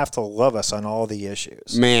 they don't have to love us on all the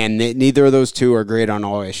issues. Man, neither of those two are great on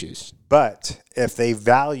all issues. But if they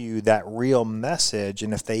value that real message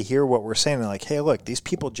and if they hear what we're saying, they're like, hey, look, these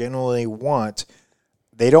people genuinely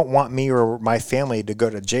they don't want me or my family to go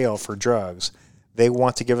to jail for drugs. They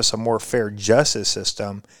want to give us a more fair justice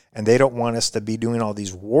system, and they don't want us to be doing all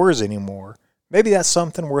these wars anymore. Maybe that's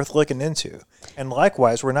something worth looking into. And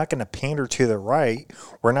likewise, we're not going to pander to the right.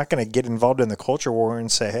 We're not going to get involved in the culture war and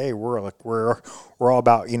say, hey, we're all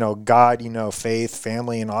about, God, faith,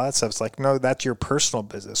 family, and all that stuff. It's like, no, that's your personal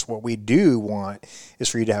business. What we do want is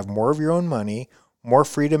for you to have more of your own money, more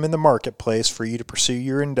freedom in the marketplace for you to pursue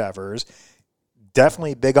your endeavors.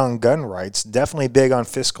 Definitely big on gun rights, definitely big on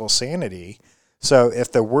fiscal sanity. So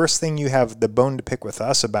if the worst thing you have the bone to pick with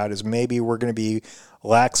us about is maybe we're going to be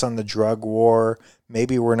lax on the drug war,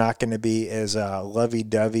 maybe we're not going to be as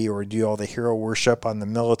lovey-dovey or do all the hero worship on the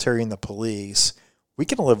military and the police, we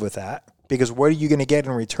can live with that because what are you going to get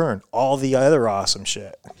in return? All the other awesome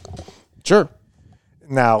shit. Sure.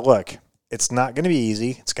 Now, look, it's not going to be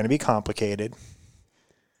easy. It's going to be complicated,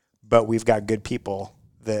 but we've got good people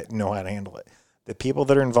that know how to handle it. The people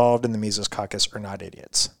that are involved in the Mises Caucus are not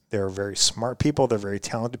idiots. They're very smart people. They're very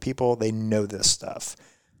talented people. They know this stuff.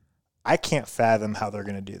 I can't fathom how they're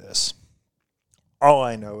going to do this. All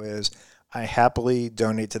I know is I happily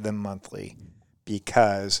donate to them monthly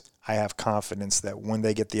because I have confidence that when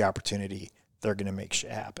they get the opportunity, they're going to make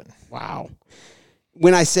shit happen. Wow.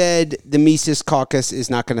 When I said the Mises Caucus is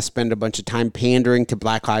not going to spend a bunch of time pandering to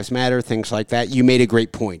Black Lives Matter, things like that, you made a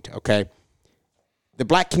great point, okay? The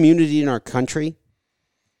black community in our country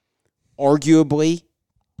arguably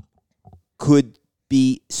could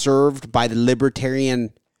be served by the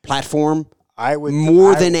libertarian platform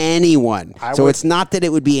more than anyone. It's not that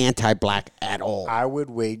it would be anti-black at all. I would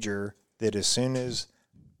wager that as soon as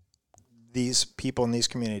these people in these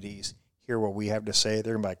communities hear what we have to say,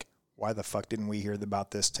 they're going to be like, why the fuck didn't we hear about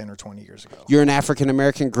this 10 or 20 years ago? You're an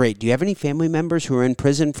African-American, great. Do you have any family members who are in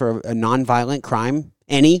prison for a nonviolent crime?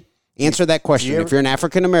 Any? Answer that question. If you're an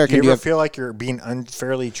African American, do you ever feel like you're being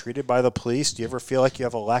unfairly treated by the police? Do you ever feel like you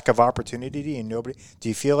have a lack of opportunity and nobody? Do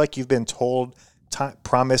you feel like you've been told,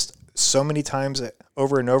 promised so many times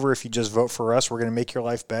over and over, if you just vote for us, we're going to make your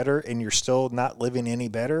life better, and you're still not living any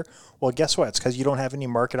better? Well, guess what? It's because you don't have any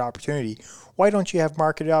market opportunity. Why don't you have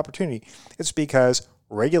market opportunity? It's because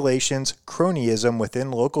regulations, cronyism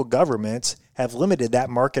within local governments have limited that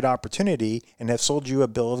market opportunity and have sold you a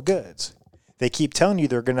bill of goods. They keep telling you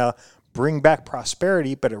they're going to bring back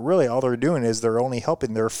prosperity, but really all they're doing is they're only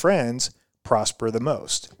helping their friends prosper the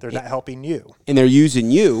most. They're not helping you. And they're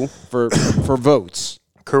using you for votes.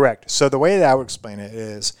 Correct. So the way that I would explain it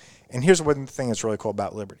is, and here's one thing that's really cool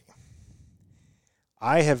about liberty.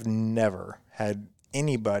 I have never had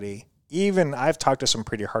anybody, even I've talked to some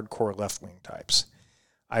pretty hardcore left-wing types.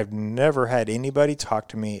 I've never had anybody talk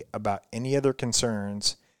to me about any other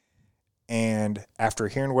concerns, and after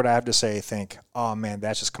hearing what I have to say, think, oh man,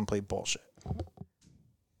 that's just complete bullshit.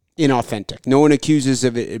 Inauthentic. No one accuses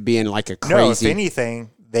of it being like a crazy. No, if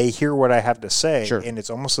anything, they hear what I have to say, Sure. And it's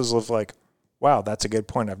almost as if like, wow, that's a good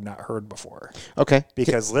point I've not heard before. Okay.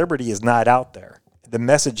 Because liberty is not out there. The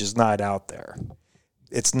message is not out there.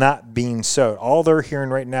 It's not being sowed. All they're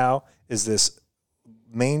hearing right now is this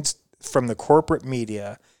from the corporate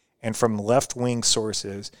media and from left-wing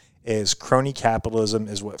sources is crony capitalism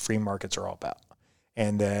is what free markets are all about.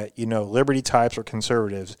 And that, liberty types or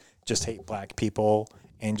conservatives just hate black people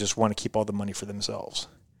and just want to keep all the money for themselves.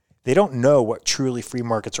 They don't know what truly free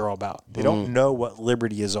markets are all about. They don't know what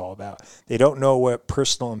liberty is all about. They don't know what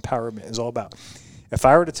personal empowerment is all about. If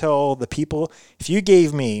I were to tell the people, if you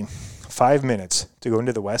gave me 5 minutes to go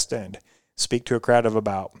into the West End, speak to a crowd of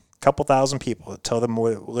about a couple thousand people, tell them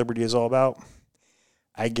what liberty is all about,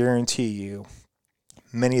 I guarantee you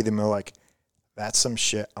many of them are like, that's some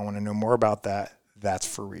shit. I want to know more about that. That's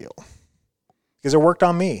for real. Because it worked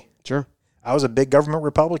on me. Sure. I was a big government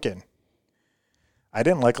Republican. I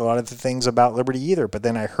didn't like a lot of the things about liberty either, but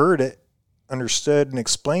then I heard it, understood, and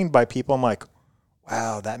explained by people. I'm like,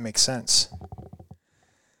 wow, that makes sense.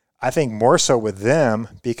 I think more so with them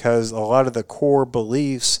because a lot of the core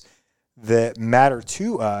beliefs that matter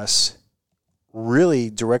to us really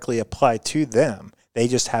directly apply to them. They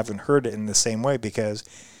just haven't heard it in the same way because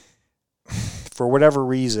for whatever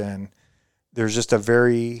reason, there's just a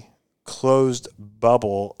very closed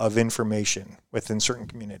bubble of information within certain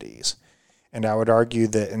communities. And I would argue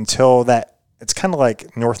that until that, it's kind of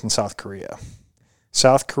like North and South Korea.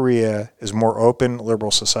 South Korea is more open,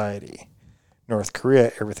 liberal society. North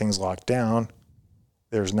Korea, everything's locked down.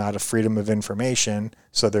 There's not a freedom of information,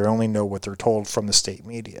 so they only know what they're told from the state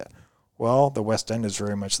media. Well, the West End is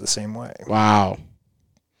very much the same way. Wow.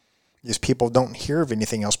 These people don't hear of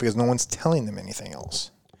anything else because no one's telling them anything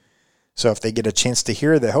else. So if they get a chance to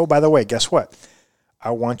hear that, oh, by the way, guess what?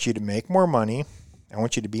 I want you to make more money. I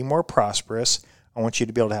want you to be more prosperous. I want you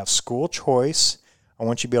to be able to have school choice. I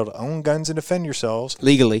want you to be able to own guns and defend yourselves.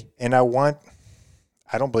 Legally. And I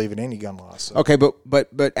don't believe in any gun laws. So. Okay,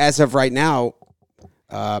 but as of right now,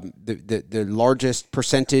 the largest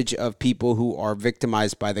percentage of people who are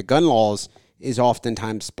victimized by the gun laws is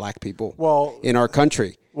oftentimes black people in our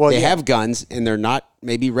country. They have guns and they're not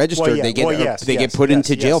maybe registered. They get put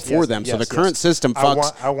into jail for them. So the current system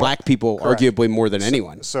fucks black people arguably more than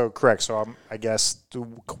anyone. So correct. So I guess to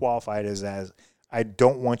qualify it as I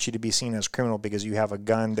don't want you to be seen as criminal because you have a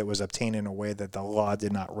gun that was obtained in a way that the law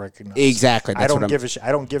did not recognize. Exactly. I don't give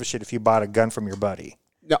a shit if you bought a gun from your buddy.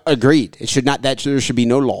 No, agreed. It should not. There should be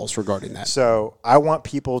no laws regarding that. So I want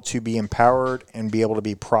people to be empowered and be able to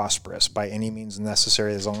be prosperous by any means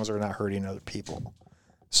necessary, as long as they're not hurting other people.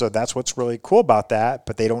 So that's what's really cool about that.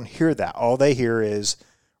 But they don't hear that. All they hear is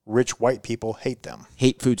rich white people hate them.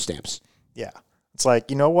 Hate food stamps. Yeah, it's like,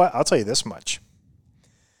 you know what? I'll tell you this much.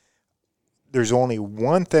 There's only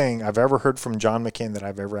one thing I've ever heard from John McCain that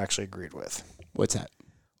I've ever actually agreed with. What's that?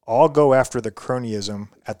 I'll go after the cronyism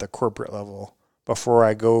at the corporate level before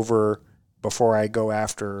I go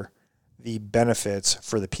after the benefits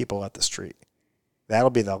for the people at the street. That'll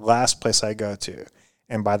be the last place I go to.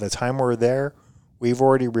 And by the time we're there, we've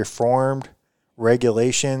already reformed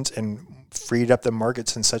regulations and freed up the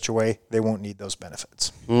markets in such a way they won't need those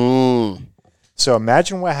benefits. So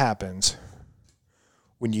imagine what happens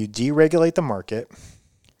when you deregulate the market,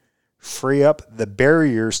 free up the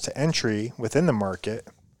barriers to entry within the market,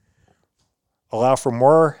 allow for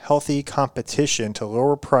more healthy competition to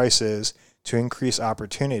lower prices to increase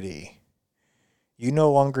opportunity. You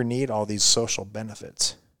no longer need all these social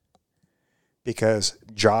benefits because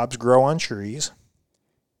jobs grow on trees,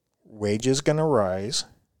 wages going to rise,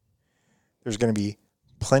 there's going to be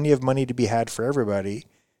plenty of money to be had for everybody,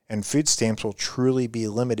 and food stamps will truly be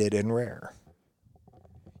limited and rare.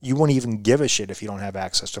 You won't even give a shit if you don't have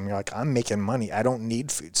access to them. You're like, I'm making money. I don't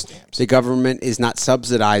need food stamps. The government is not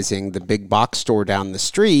subsidizing the big box store down the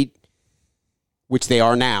street, which they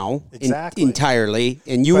are now entirely.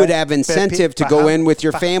 And you would have incentive to go in with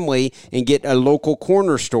your family and get a local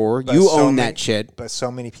corner store. You own that shit. But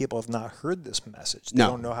so many people have not heard this message. They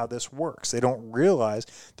don't know how this works. They don't realize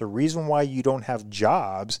the reason why you don't have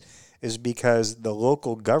jobs is because the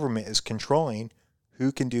local government is controlling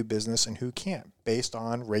who can do business and who can't based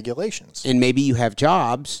on regulations. And maybe you have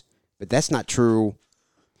jobs, but that's not true.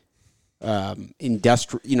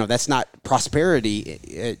 Industrial, that's not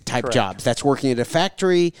prosperity type Correct. jobs. That's working at a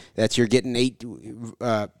factory. That's you're getting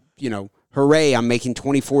hooray, I'm making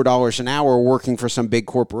 $24 an hour working for some big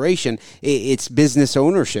corporation. It's business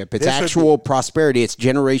ownership. It's actual prosperity. It's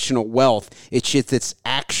generational wealth. It's shit that's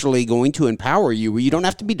actually going to empower you, where you don't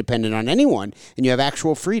have to be dependent on anyone, and you have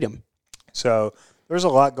actual freedom. So there's a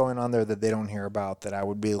lot going on there that they don't hear about that I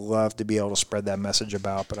would love to be able to spread that message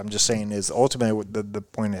about. But I'm just saying is ultimately what the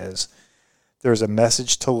point is, there's a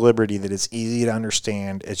message to liberty that is easy to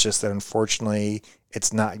understand. It's just that unfortunately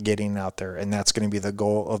it's not getting out there. And that's going to be the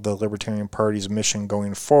goal of the Libertarian Party's mission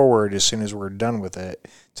going forward as soon as we're done with it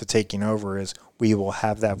to taking over is we will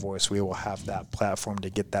have that voice. We will have that platform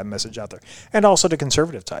to get that message out there. And also to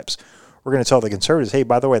conservative types. We're going to tell the conservatives, hey,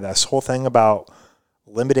 by the way, this whole thing about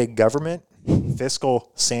limited government,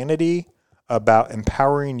 fiscal sanity, about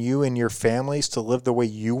empowering you and your families to live the way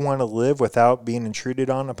you want to live without being intruded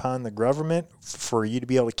on upon the government for you to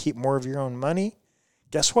be able to keep more of your own money,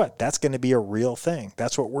 guess what? That's going to be a real thing.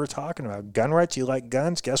 That's what we're talking about. Gun rights, you like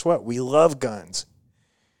guns? Guess what? We love guns.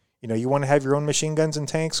 You want to have your own machine guns and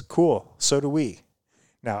tanks? Cool. So do we.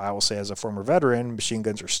 Now, I will say as a former veteran, machine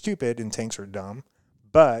guns are stupid and tanks are dumb,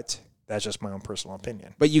 but that's just my own personal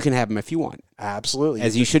opinion. But you can have them if you want. Absolutely.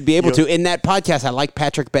 As you should be able to. In that podcast, I like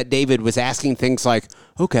Patrick Bet David was asking things like,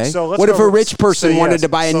 okay, what if a rich person wanted to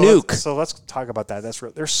buy a nuke? So let's talk about that.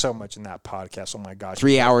 There's so much in that podcast. Oh, my gosh.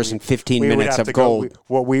 3 hours and 15 minutes of gold.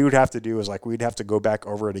 What we would have to do is we'd have to go back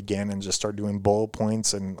over it again and just start doing bullet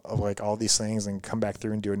points and all these things and come back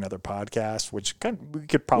through and do another podcast, which we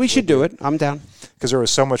could probably We should do it. I'm down. Because there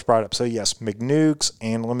was so much brought up. So, yes, McNukes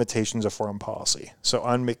and limitations of foreign policy. So,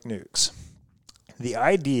 on McNukes, the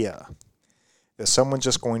idea that someone's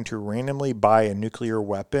just going to randomly buy a nuclear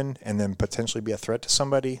weapon and then potentially be a threat to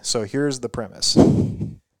somebody. So here's the premise.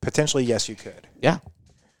 Potentially, yes, you could. Yeah.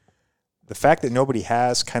 The fact that nobody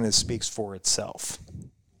has kind of speaks for itself.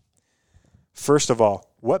 First of all,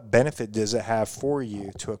 what benefit does it have for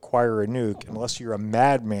you to acquire a nuke unless you're a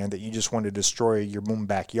madman that you just want to destroy your own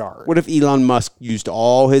backyard? What if Elon Musk used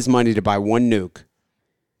all his money to buy one nuke?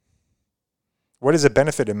 What does it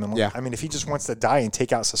benefit him? Yeah. I mean, if he just wants to die and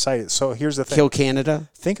take out society. So here's the thing. Kill Canada?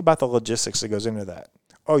 Think about the logistics that goes into that.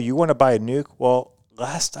 Oh, you want to buy a nuke? Well,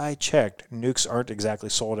 last I checked, nukes aren't exactly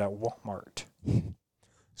sold at Walmart.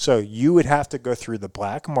 So you would have to go through the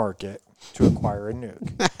black market to acquire a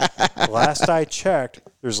nuke. Last I checked,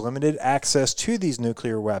 there's limited access to these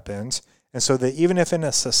nuclear weapons. And so that even if in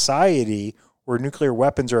a society where nuclear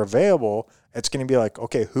weapons are available, it's going to be like,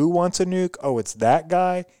 okay, who wants a nuke? Oh, it's that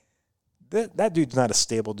guy. That dude's not a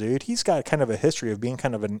stable dude. He's got kind of a history of being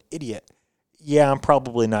kind of an idiot. Yeah, I'm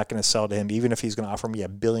probably not going to sell to him, even if he's going to offer me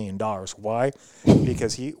 $1 billion. Why?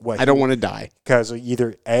 Because I don't want to die. Because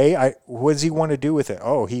either what does he want to do with it?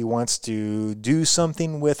 Oh, he wants to do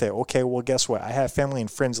something with it. Okay, well, guess what? I have family and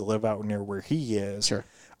friends that live out near where he is. Sure.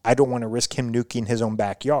 I don't want to risk him nuking his own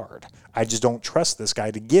backyard. I just don't trust this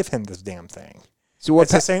guy to give him this damn thing. So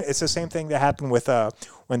it's the same thing that happened with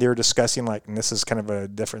when they were discussing, and this is kind of a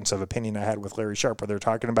difference of opinion I had with Larry Sharp, where they're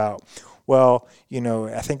talking about, well,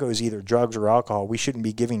 I think it was either drugs or alcohol. We shouldn't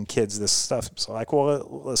be giving kids this stuff. So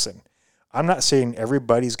well, listen, I'm not saying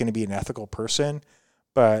everybody's going to be an ethical person,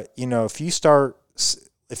 but if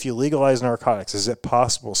you legalize narcotics, is it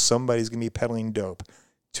possible somebody's going to be peddling dope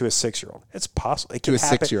to a 6-year-old? It's possible. It could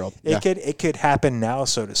happen. 6-year-old. It could happen now,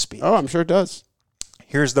 so to speak. Oh, I'm sure it does.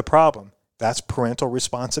 Here's the problem. That's parental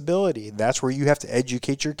responsibility. That's where you have to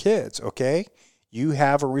educate your kids, okay? You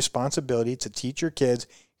have a responsibility to teach your kids,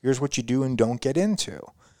 here's what you do and don't get into.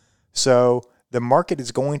 So the market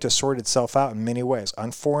is going to sort itself out in many ways.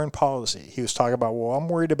 On foreign policy, he was talking about, well, I'm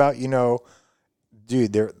worried about,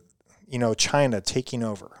 China taking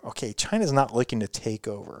over. Okay, China's not looking to take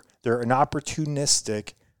over. They're an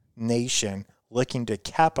opportunistic nation looking to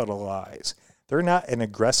capitalize. They're not an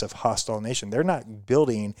aggressive, hostile nation. They're not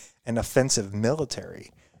building an offensive military.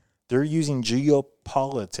 They're using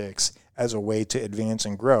geopolitics as a way to advance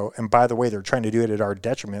and grow. And by the way, they're trying to do it at our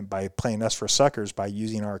detriment by playing us for suckers by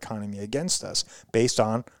using our economy against us based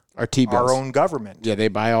on Our T-bills. our own government. Yeah, they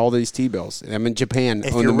buy all these T-bills. I'm in Japan,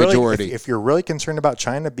 own the really, majority. If you're really concerned about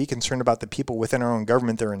China, be concerned about the people within our own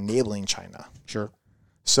government that are enabling China. Sure.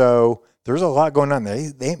 So there's a lot going on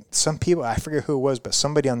there. Some people, I forget who it was, but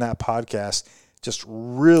somebody on that podcast just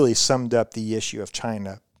really summed up the issue of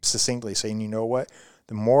China succinctly, saying, you know what?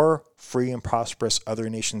 The more free and prosperous other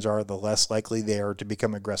nations are, the less likely they are to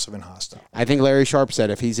become aggressive and hostile. I think Larry Sharp said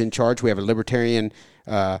if he's in charge, we have a libertarian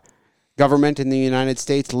government in the United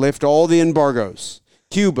States, lift all the embargoes.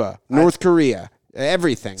 Cuba, North Korea,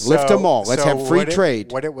 everything. Lift them all. Let's have free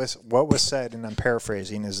trade. What was said, and I'm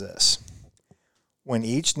paraphrasing, is this. When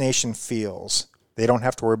each nation feels they don't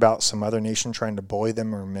have to worry about some other nation trying to bully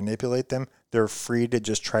them or manipulate them, they're free to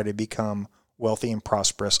just try to become wealthy and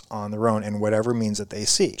prosperous on their own in whatever means that they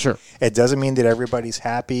see. Sure. It doesn't mean that everybody's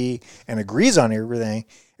happy and agrees on everything.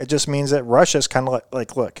 It just means that Russia's kind of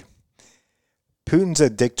like, look, Putin's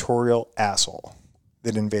a dictatorial asshole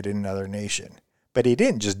that invaded another nation. But he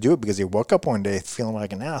didn't just do it because he woke up one day feeling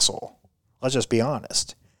like an asshole. Let's just be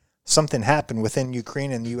honest. Something happened within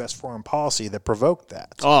Ukraine and the U.S. foreign policy that provoked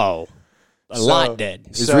that. Oh, a lot did.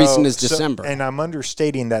 As recent as December. And I'm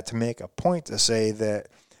understating that to make a point to say that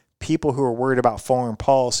people who are worried about foreign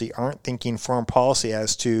policy aren't thinking foreign policy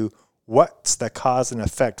as to what's the cause and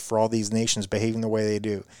effect for all these nations behaving the way they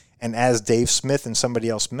do. And as Dave Smith and somebody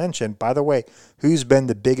else mentioned, by the way, who's been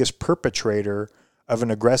the biggest perpetrator of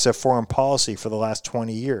an aggressive foreign policy for the last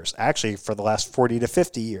 20 years? Actually, for the last 40 to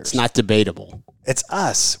 50 years. It's not debatable. It's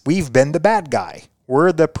us. We've been the bad guy.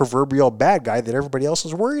 We're the proverbial bad guy that everybody else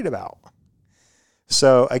is worried about.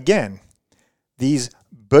 So, again, these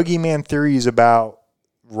boogeyman theories about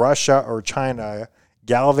Russia or China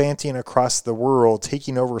gallivanting across the world,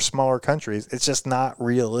 taking over smaller countries, it's just not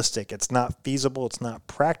realistic. It's not feasible. It's not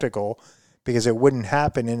practical because it wouldn't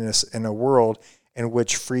happen in a world in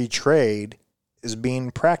which free trade is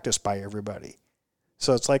being practiced by everybody.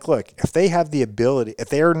 So it's like, look, if they have the ability, if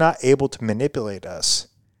they are not able to manipulate us,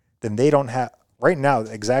 then they don't have, right now,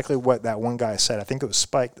 exactly what that one guy said, I think it was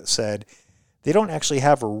Spike that said, they don't actually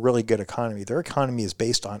have a really good economy. Their economy is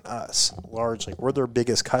based on us, largely. We're their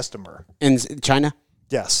biggest customer. In China?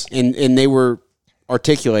 Yes. And they were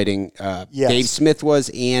articulating, Yes. Dave Smith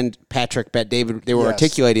was and Patrick Bet-David, they were Yes.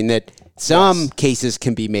 articulating that some cases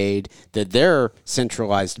can be made that their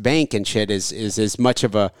centralized bank and shit is as much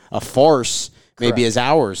of a farce maybe as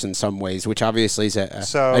ours in some ways, which obviously is a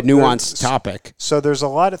nuanced topic. So there's a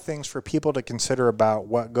lot of things for people to consider about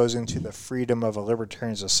what goes into the freedom of a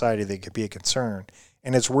libertarian society that could be a concern,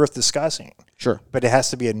 and it's worth discussing. Sure. But it has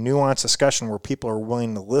to be a nuanced discussion where people are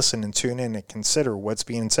willing to listen and tune in and consider what's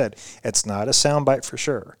being said. It's not a soundbite for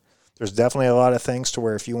sure. There's definitely a lot of things to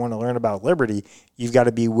where if you want to learn about liberty, you've got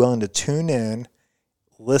to be willing to tune in,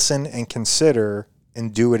 listen, and consider,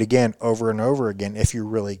 and do it again over and over again if you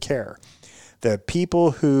really care. The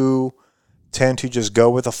people who tend to just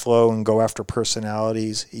go with the flow and go after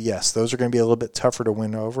personalities, yes, those are going to be a little bit tougher to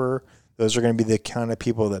win over. Those are going to be the kind of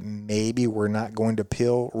people that maybe we're not going to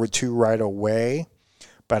appeal to right away.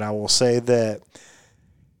 But I will say that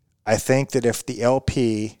I think that if the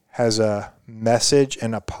LP has a message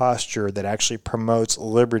and a posture that actually promotes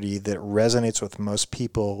liberty that resonates with most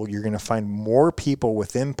people, you're going to find more people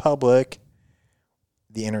within public,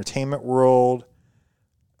 the entertainment world,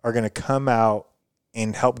 are going to come out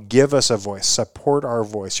and help give us a voice, support our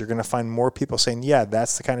voice. You're going to find more people saying, yeah,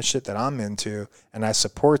 that's the kind of shit that I'm into, and I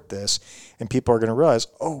support this. And people are going to realize,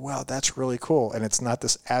 oh, wow, that's really cool. And it's not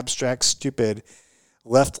this abstract, stupid,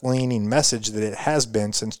 left-leaning message that it has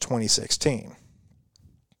been since 2016.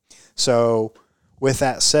 So with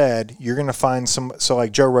that said, you're going to find so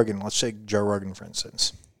like Joe Rogan, let's take Joe Rogan, for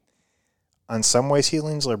instance. On some ways, he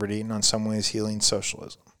leans liberty, and on some ways, he leans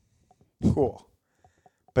socialism. Cool.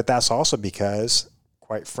 But that's also because,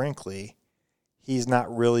 quite frankly, he's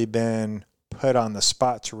not really been put on the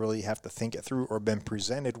spot to really have to think it through or been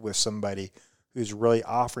presented with somebody who's really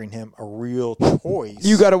offering him a real choice.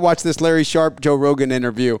 You got to watch this Larry Sharp, Joe Rogan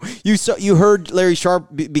interview. You heard Larry Sharp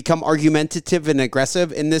become argumentative and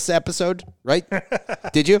aggressive in this episode, right?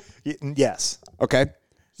 Did you? Yes. Okay.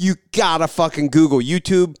 You got to fucking Google,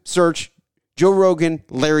 YouTube, search Joe Rogan,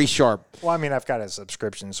 Larry Sharp. Well, I mean, I've got a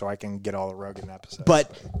subscription so I can get all the Rogan episodes.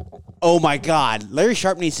 But, oh my God, Larry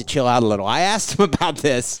Sharp needs to chill out a little. I asked him about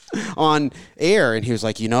this on air, and he was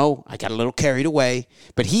like, I got a little carried away.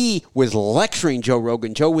 But he was lecturing Joe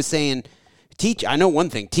Rogan. Joe was saying, I know one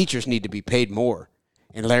thing, teachers need to be paid more.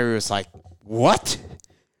 And Larry was like, what?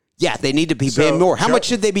 Yeah, they need to be paid more. How much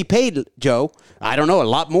should they be paid, Joe? I don't know, a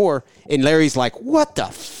lot more. And Larry's like, what the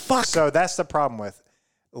fuck? So that's the problem with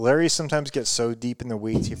Larry sometimes gets so deep in the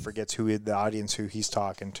weeds he forgets who the audience who he's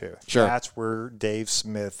talking to. Sure. That's where Dave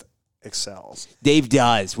Smith excels. Dave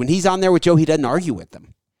does. When he's on there with Joe, he doesn't argue with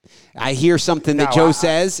them. I hear something that Joe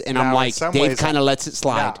says, and I'm like, Dave kind of lets it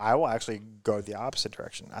slide. I will actually go the opposite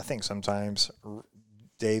direction. I think sometimes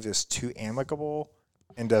Dave is too amicable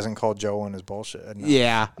and doesn't call Joe on his bullshit enough.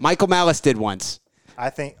 Yeah. Michael Malice did once. I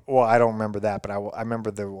think, well, I don't remember that, but I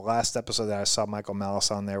remember the last episode that I saw Michael Malice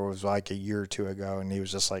on there was like a year or two ago, and he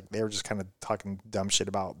was just like, they were just kind of talking dumb shit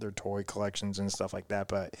about their toy collections and stuff like that.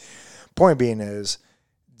 But point being is,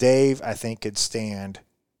 Dave, I think, could stand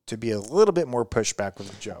to be a little bit more pushback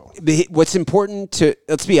with Joe. What's important to,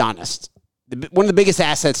 let's be honest, one of the biggest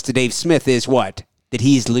assets to Dave Smith is what? That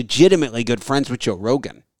he's legitimately good friends with Joe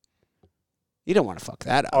Rogan. You don't want to fuck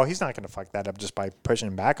that up. Oh, he's not going to fuck that up just by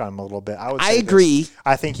pushing back on him a little bit. I agree.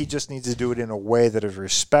 I think he just needs to do it in a way that is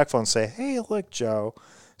respectful and say, hey, look, Joe,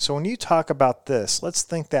 so when you talk about this, let's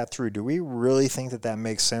think that through. Do we really think that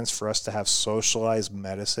makes sense for us to have socialized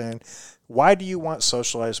medicine? Why do you want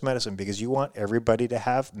socialized medicine? Because you want everybody to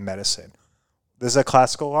have medicine. This is a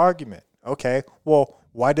classical argument. Okay, well,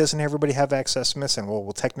 why doesn't everybody have access to medicine?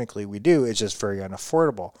 Well, technically we do. It's just very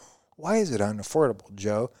unaffordable. Why is it unaffordable,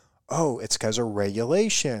 Joe? Oh, it's because of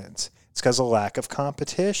regulations. It's because of lack of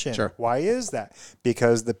competition. Sure. Why is that?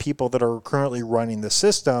 Because the people that are currently running the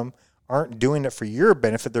system aren't doing it for your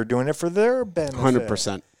benefit. They're doing it for their benefit.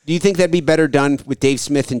 100%. Do you think that'd be better done with Dave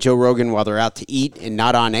Smith and Joe Rogan while they're out to eat and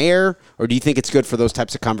not on air? Or do you think it's good for those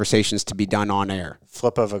types of conversations to be done on air?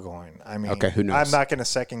 Flip of a coin. I mean, okay, who knows? I'm not going to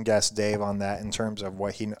second guess Dave on that in terms of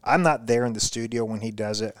what I'm not there in the studio when he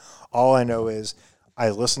does it. All I know is I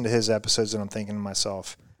listen to his episodes and I'm thinking to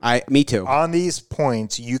myself, me too. On these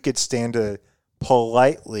points, you could stand to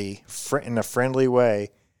politely, in a friendly way,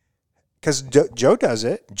 because Joe does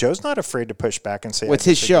it. Joe's not afraid to push back and say, what's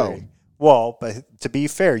his show? Well, but to be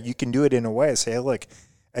fair, you can do it in a way. Say, hey, look,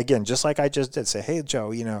 again, just like I just did, say, hey,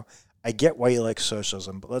 Joe, I get why you like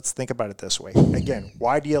socialism, but let's think about it this way. Again,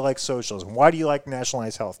 why do you like socialism? Why do you like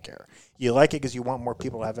nationalized health care? You like it because you want more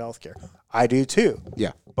people to have health care. I do too.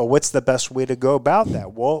 Yeah. But what's the best way to go about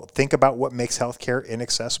that? Well, think about what makes healthcare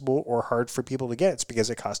inaccessible or hard for people to get. It's because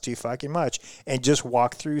it costs too fucking much. And just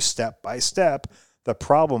walk through step by step the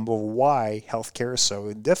problem of why healthcare is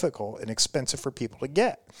so difficult and expensive for people to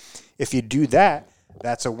get. If you do that,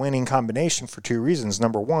 that's a winning combination for two reasons.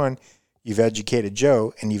 Number one, you've educated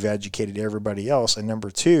Joe and you've educated everybody else. And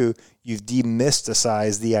number two, you've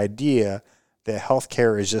demysticized the idea that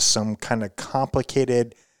healthcare is just some kind of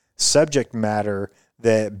complicated subject matter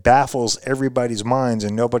that baffles everybody's minds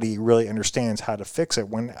and nobody really understands how to fix it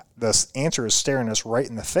when the answer is staring us right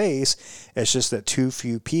in the face. It's just that too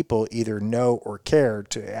few people either know or care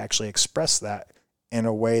to actually express that in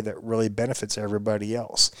a way that really benefits everybody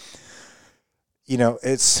else. I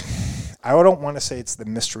don't want to say it's the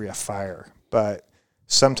mystery of fire, but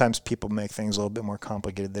sometimes people make things a little bit more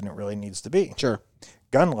complicated than it really needs to be. Sure.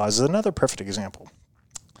 Gun laws is another perfect example.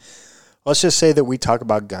 Let's just say that we talk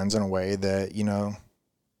about guns in a way that,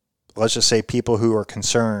 let's just say people who are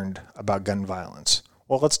concerned about gun violence.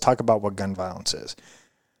 Well, let's talk about what gun violence is.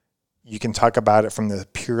 You can talk about it from the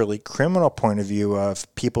purely criminal point of view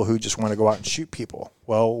of people who just want to go out and shoot people.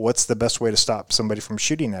 Well, what's the best way to stop somebody from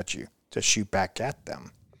shooting at you? To shoot back at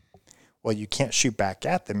them. Well, you can't shoot back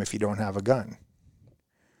at them if you don't have a gun.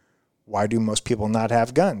 Why do most people not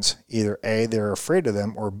have guns? Either A, they're afraid of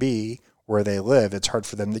them, or B, where they live, it's hard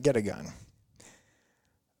for them to get a gun.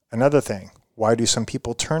 Another thing, why do some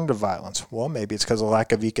people turn to violence? Well, maybe it's because of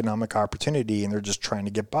lack of economic opportunity and they're just trying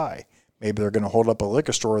to get by. Maybe they're going to hold up a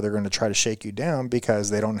liquor store or they're going to try to shake you down because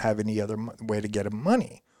they don't have any other way to get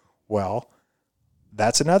money. Well,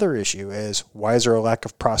 that's another issue is why is there a lack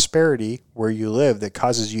of prosperity where you live that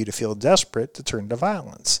causes you to feel desperate to turn to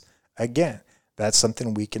violence? Again, that's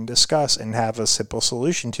something we can discuss and have a simple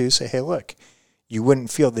solution to. Say, hey, look, you wouldn't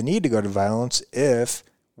feel the need to go to violence if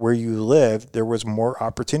where you live there was more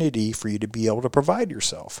opportunity for you to be able to provide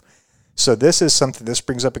yourself. So this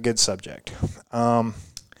brings up a good subject. About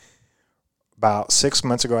 6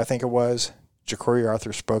 months ago, I think it was, Ja'Cory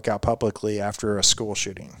Arthur spoke out publicly after a school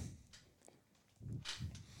shooting.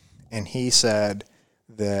 And he said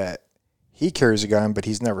that he carries a gun, but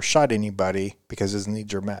he's never shot anybody because his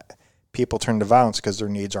needs are met. People turn to violence because their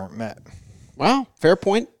needs aren't met. Wow, fair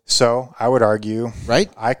point. So I would argue, right?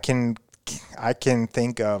 I can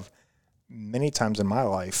think of many times in my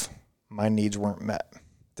life my needs weren't met.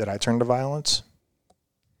 Did I turn to violence?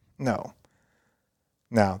 No.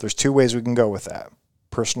 Now, there's two ways we can go with that.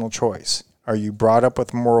 Personal choice. Are you brought up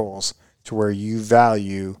with morals to where you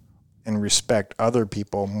value and respect other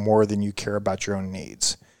people more than you care about your own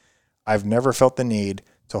needs? I've never felt the need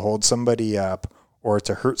to hold somebody up or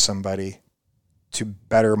to hurt somebody to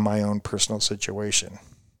better my own personal situation.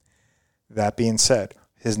 That being said,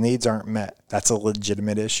 his needs aren't met. That's a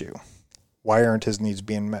legitimate issue. Why aren't his needs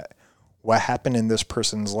being met? What happened in this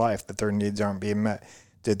person's life that their needs aren't being met?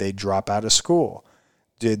 Did they drop out of school?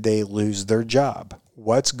 Did they lose their job?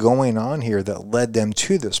 What's going on here that led them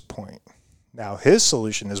to this point? Now, his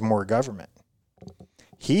solution is more government.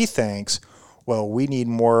 He thinks, well, we need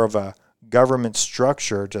more of a government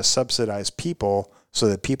structure to subsidize people so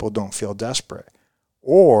that people don't feel desperate.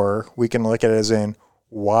 Or we can look at it as in,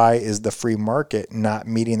 why is the free market not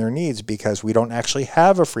meeting their needs? Because we don't actually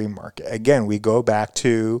have a free market. Again, we go back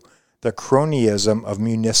to the cronyism of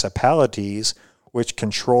municipalities, which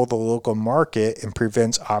control the local market and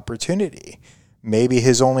prevents opportunity. Maybe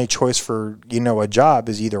his only choice for, a job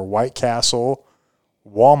is either White Castle,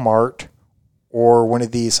 Walmart, or one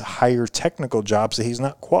of these higher technical jobs that he's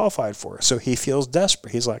not qualified for. So he feels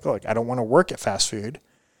desperate. He's like, look, I don't want to work at fast food.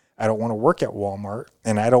 I don't want to work at Walmart,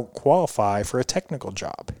 and I don't qualify for a technical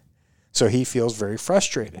job. So he feels very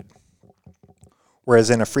frustrated. Whereas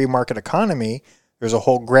in a free market economy, there's a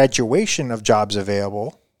whole graduation of jobs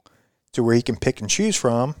available to where he can pick and choose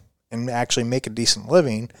from and actually make a decent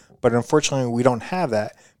living. But unfortunately, we don't have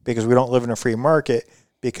that because we don't live in a free market,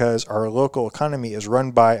 because our local economy is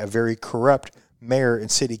run by a very corrupt mayor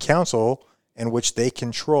and city council in which they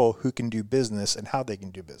control who can do business and how they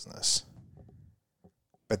can do business.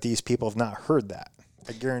 But these people have not heard that.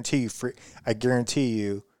 I guarantee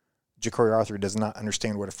you, Ja'Cory Arthur does not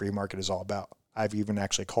understand what a free market is all about. I've even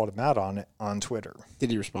actually called him out on it on Twitter. Did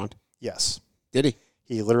he respond? Yes. Did he?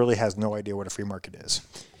 He literally has no idea what a free market is.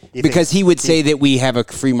 He would say that we have a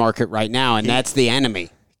free market right now, and that's the enemy.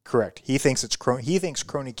 Correct. He thinks it's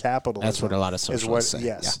crony capitalism. That's what a lot of socialists say.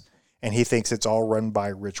 Yes. Yeah. And he thinks it's all run by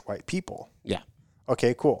rich white people. Yeah.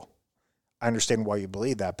 Okay, cool. I understand why you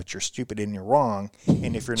believe that, but you're stupid and you're wrong.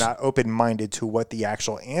 And if you're not open-minded to what the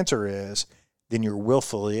actual answer is, then you're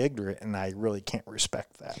willfully ignorant, and I really can't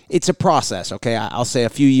respect that. It's a process, okay? I'll say a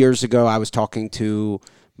few years ago, I was talking to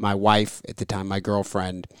my wife, at the time my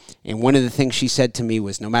girlfriend, and one of the things she said to me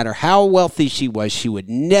was no matter how wealthy she was, she would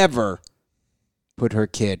never put her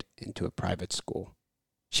kid into a private school.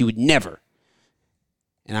 She would never.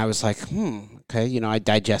 And I was like, okay, I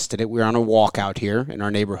digested it. We were on a walk out here in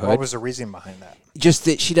our neighborhood. What was the reason behind that? Just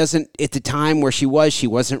that she doesn't, at the time where she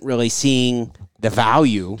wasn't really seeing the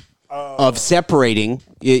value of separating.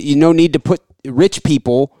 You no need to put rich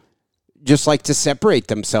people just like to separate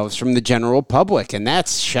themselves from the general public, and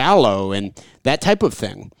that's shallow and that type of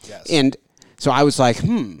thing. Yes. And so I was like,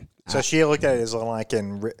 So she looked at it as like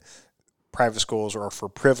in private schools or for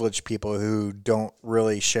privileged people who don't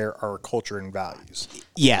really share our culture and values.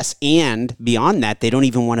 Yes, and beyond that, they don't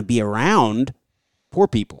even want to be around poor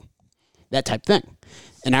people, that type thing.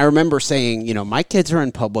 And I remember saying, my kids are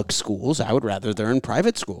in public schools. I would rather they're in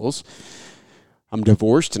private schools. I'm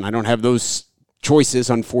divorced, and I don't have those choices,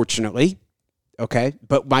 unfortunately. Okay?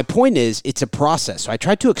 But my point is, it's a process. So I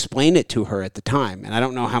tried to explain it to her at the time, and I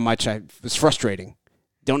don't know how much it was frustrating.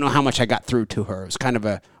 Don't know how much I got through to her. It was kind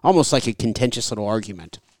of almost like a contentious little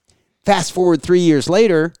argument. Fast forward 3 years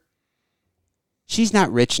later, she's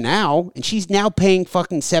not rich now, and she's now paying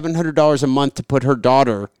fucking $700 a month to put her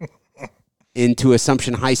daughter into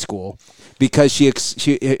Assumption High School because she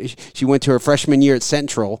went to her freshman year at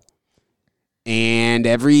Central, and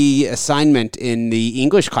every assignment in the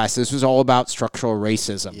English classes was all about structural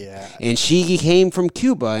racism. Yeah. And she came from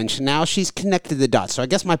Cuba, and now she's connected the dots. So I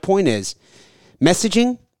guess my point is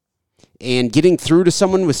messaging and getting through to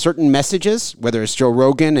someone with certain messages, whether it's Joe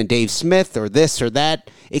Rogan and Dave Smith or this or that,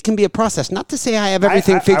 it can be a process. Not to say I have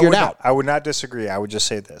everything figured out. I would not disagree. I would just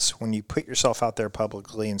say this. When you put yourself out there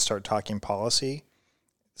publicly and start talking policy,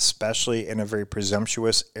 especially in a very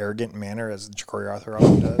presumptuous, arrogant manner, as Ja'Cory Arthur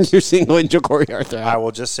often does. You're singling Ja'Cory Arthur out. I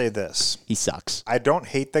will just say this. He sucks. I don't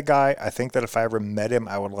hate the guy. I think that if I ever met him,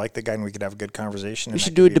 I would like the guy and we could have a good conversation. We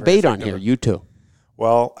should do a debate on here, you two.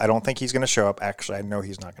 Well, I don't think he's going to show up. Actually, I know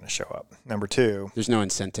he's not going to show up. Number two. There's no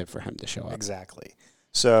incentive for him to show up. Exactly.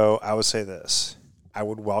 So I would say this. I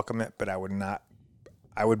would welcome it, but I would not.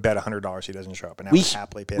 I would bet $100 he doesn't show up, and I would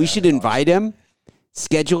happily pay. We should invite him,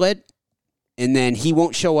 schedule it, and then he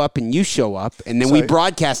won't show up, and you show up, and then we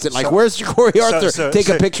broadcast it like, "Where's Ja'Cory Arthur?" Take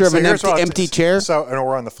a picture of an empty chair. So, and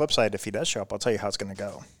we're on the flip side. If he does show up, I'll tell you how it's going to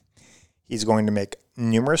go. He's going to make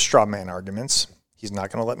numerous straw man arguments. He's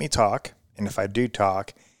not going to let me talk, and if I do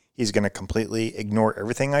talk, he's going to completely ignore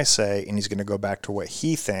everything I say, and he's going to go back to what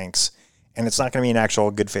he thinks, and it's not going to be an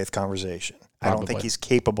actual good faith conversation. I don't think he's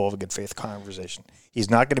capable of a good faith conversation. He's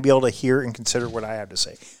not going to be able to hear and consider what I have to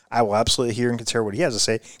say. I will absolutely hear and consider what he has to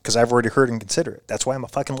say because I've already heard and considered it. That's why I'm a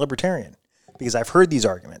fucking libertarian, because I've heard these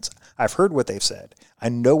arguments. I've heard what they've said. I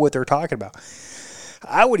know what they're talking about.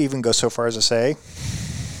 I would even go so far as to say,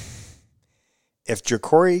 if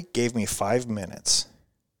Jacory gave me 5 minutes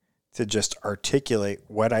to just articulate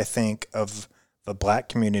what I think of the black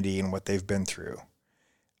community and what they've been through,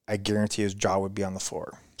 I guarantee his jaw would be on the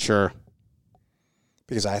floor. Sure.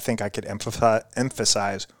 Because I think I could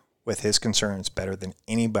emphasize with his concerns better than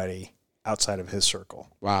anybody outside of his circle.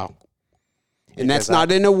 Wow. And that's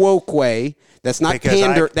not in a woke way. That's not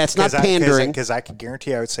pandering. Because I could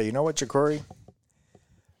guarantee I would say, you know what, Jacory?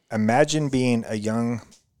 Imagine being a young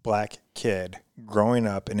black kid growing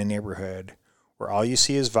up in a neighborhood where all you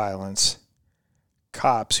see is violence,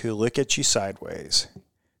 cops who look at you sideways,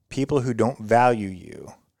 people who don't value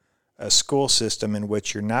you, a school system in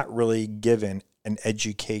which you're not really given an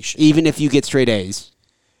education. Even if you get straight A's.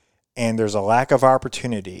 And there's a lack of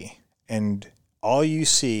opportunity, and all you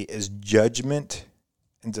see is judgment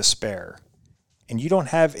and despair, and you don't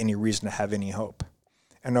have any reason to have any hope.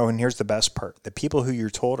 And here's the best part. The people who you're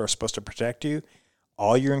told are supposed to protect you,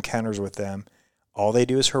 all your encounters with them, all they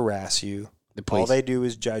do is harass you. All they do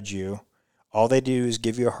is judge you. All they do is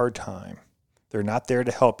give you a hard time. They're not there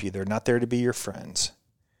to help you. They're not there to be your friends.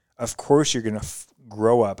 Of course, you're going to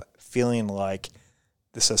grow up feeling like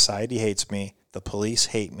the society hates me, the police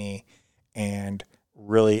hate me, and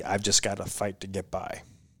really, I've just got to fight to get by.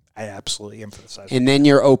 I absolutely emphasize. And then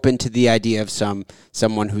you're open to the idea of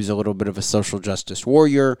someone who's a little bit of a social justice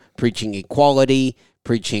warrior, preaching equality,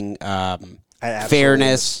 preaching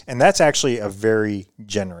fairness. And that's actually a very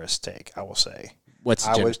generous take, I will say. What's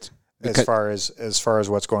generous? As far as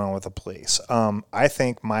what's going on with the police. I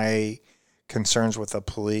think my concerns with the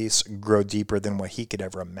police grow deeper than what he could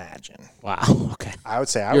ever imagine. Wow. Okay. I would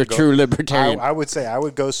say you're a true libertarian. I would say I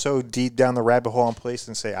would go so deep down the rabbit hole on police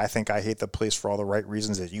and say I think I hate the police for all the right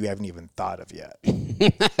reasons that you haven't even thought of yet.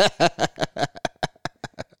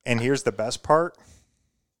 And here's the best part.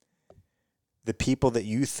 The people that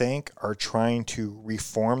you think are trying to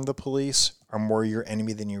reform the police are more your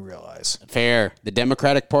enemy than you realize. Fair. The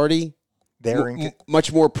Democratic Party, they're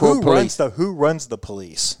much more pro-police. Who runs the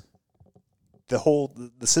police? The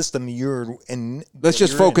system you're in. Let's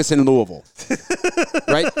just focus in Louisville,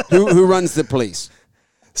 right? Who runs the police?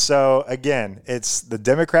 So again, it's the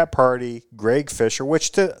Democrat Party, Greg Fisher,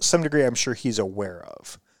 which to some degree I'm sure he's aware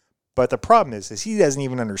of. But the problem is he doesn't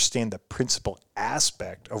even understand the principal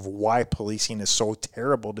aspect of why policing is so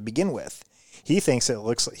terrible to begin with. He thinks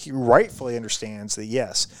he rightfully understands that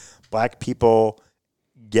yes, black people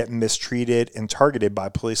get mistreated and targeted by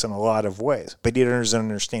police in a lot of ways, but he doesn't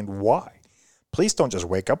understand why. Police don't just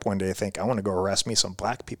wake up one day and think, I want to go arrest me some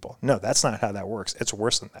black people. No, that's not how that works. It's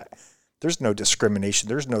worse than that. There's no discrimination.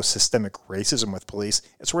 There's no systemic racism with police.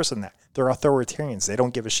 It's worse than that. They're authoritarians. They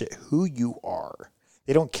don't give a shit who you are.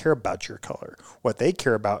 They don't care about your color. What they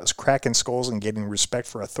care about is cracking skulls and getting respect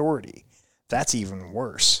for authority. That's even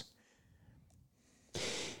worse.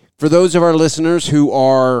 For those of our listeners who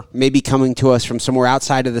are maybe coming to us from somewhere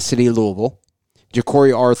outside of the city of Louisville,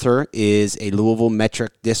 Jacory Arthur is a Louisville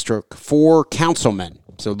Metric District 4 councilman.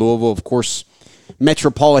 So Louisville, of course,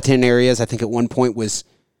 metropolitan areas, I think at one point was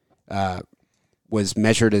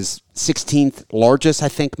measured as 16th largest, I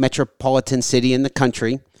think, metropolitan city in the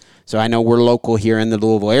country. So I know we're local here in the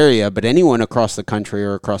Louisville area, but anyone across the country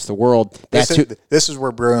or across the world, this is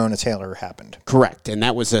where Breonna Taylor happened. Correct, and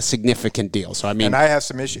that was a significant deal. So and I have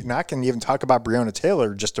some issues, and I can even talk about Breonna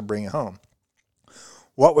Taylor just to bring it home.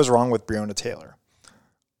 What was wrong with Breonna Taylor?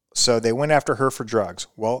 So they went after her for drugs.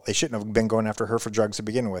 Well, they shouldn't have been going after her for drugs to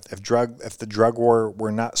begin with. If the drug war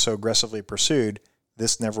were not so aggressively pursued,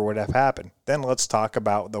 this never would have happened. Then let's talk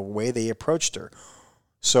about the way they approached her.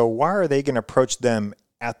 So why are they going to approach them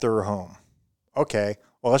at their home? Okay,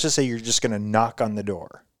 well, let's just say you're just going to knock on the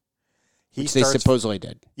door. They supposedly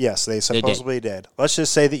did. Yes, they supposedly did. Let's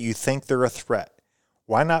just say that you think they're a threat.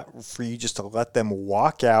 Why not for you just to let them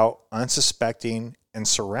walk out unsuspecting and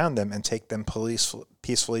surround them and take them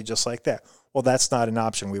peacefully just like that? Well, that's not an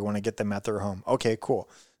option. We want to get them at their home. Okay, cool.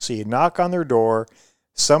 So you knock on their door,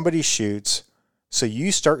 somebody shoots, so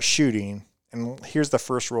you start shooting, and here's the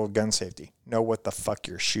first rule of gun safety. Know what the fuck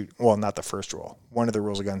you're shooting. Well, not the first rule. One of the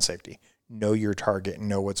rules of gun safety. Know your target and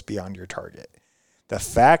know what's beyond your target. The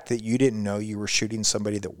fact that you didn't know you were shooting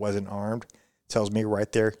somebody that wasn't armed tells me right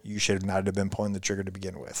there you should not have been pulling the trigger to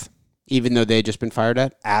begin with. Even though they had just been fired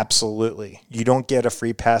at? Absolutely. You don't get a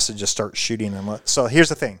free pass to just start shooting them. So here's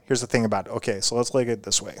the thing. Here's the thing about it. Okay, so let's look at it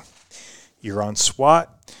this way. You're on SWAT.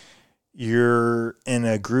 you're in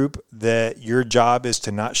a group that your job is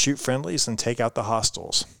to not shoot friendlies and take out the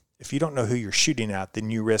hostiles. If you don't know who you're shooting at,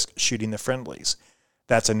 then you risk shooting the friendlies.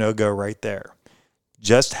 That's a no-go right there.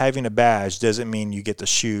 Just having a badge doesn't mean you get to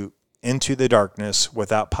shoot into the darkness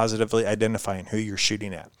without positively identifying who you're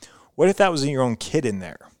shooting at. What if that was your own kid in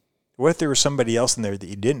there? What if there was somebody else in there that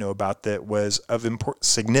you didn't know about that was of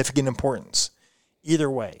significant importance? Either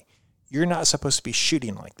way, you're not supposed to be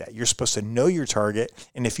shooting like that. You're supposed to know your target,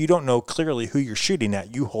 and if you don't know clearly who you're shooting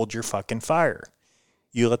at, you hold your fucking fire.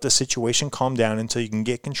 You let the situation calm down until you can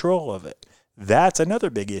get control of it. That's another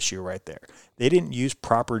big issue right there. They didn't use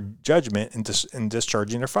proper judgment in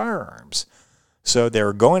discharging their firearms. So they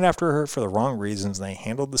were going after her for the wrong reasons, and they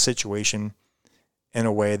handled the situation in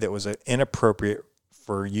a way that was inappropriate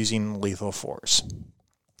for using lethal force.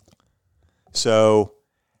 So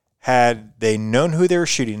had they known who they were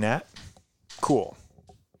shooting at, cool.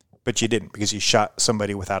 But you didn't, because you shot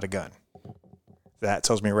somebody without a gun. That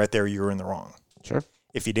tells me right there you were in the wrong. Sure.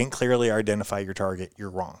 If you didn't clearly identify your target, you're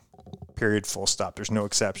wrong. Period, full stop. There's no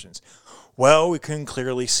exceptions. Well, we couldn't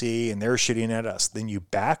clearly see, and they were shooting at us. Then you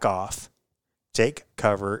back off, take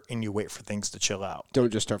cover, and you wait for things to chill out.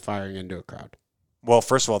 Don't just start firing into a crowd. Well,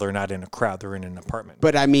 first of all, they're not in a crowd. They're in an apartment.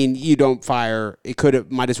 But, I mean, you don't fire.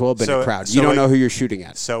 It might as well have been a crowd. You don't know who you're shooting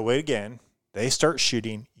at. So, again, they start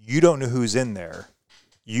shooting. You don't know who's in there.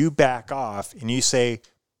 You back off, and you say,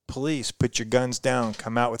 police, put your guns down,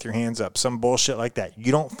 come out with your hands up, some bullshit like that.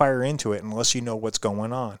 You don't fire into it unless you know what's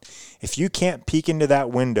going on. If you can't peek into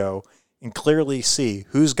that window and clearly see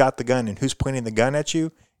who's got the gun and who's pointing the gun at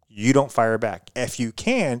you, you don't fire back. If you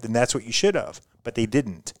can, then that's what you should have. But they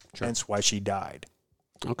didn't. Sure. Hence why she died.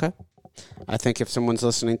 Okay. I think if someone's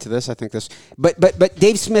listening to this, I think this. But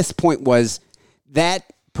Dave Smith's point was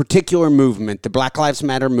that particular movement, the Black Lives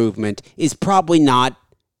Matter movement, is probably not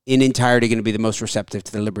in entirety going to be the most receptive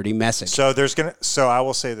to the liberty message. So I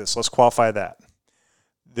will say this. Let's qualify that.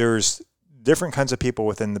 There's different kinds of people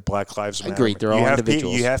within the Black Lives Matter. Agreed. They're all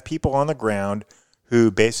individuals. You have people on the ground who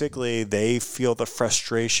basically they feel the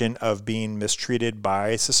frustration of being mistreated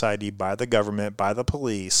by society, by the government, by the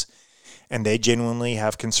police, and they genuinely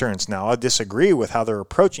have concerns. Now, I disagree with how they're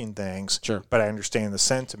approaching things, sure, but I understand the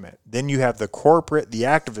sentiment. Then you have the corporate, the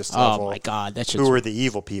activist level, my God, who are the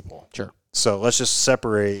evil people. Sure. So let's just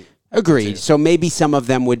separate. Agreed. So maybe some of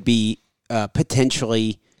them would be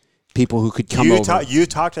potentially people who could come over. You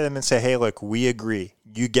talk to them and say, hey, look, we agree.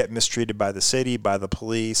 You get mistreated by the city, by the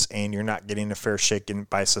police, and you're not getting a fair shake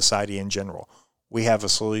by society in general. We have a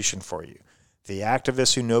solution for you. The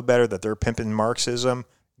activists who know better that they're pimping Marxism,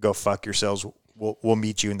 go fuck yourselves. We'll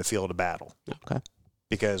meet you in the field of battle. Okay.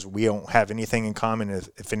 Because we don't have anything in common.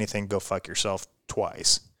 If anything, go fuck yourself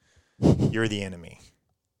twice. You're the enemy.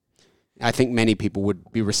 I think many people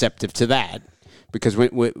would be receptive to that because,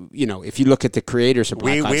 if you look at the creators of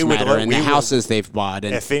Black Lives Matter and the houses they've bought.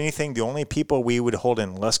 And if anything, the only people we would hold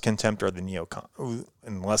in less contempt are the neocons.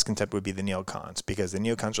 And less contempt would be the neocons because the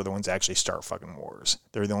neocons are the ones that actually start fucking wars.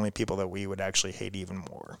 They're the only people that we would actually hate even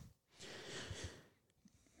more.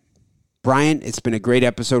 Brian, it's been a great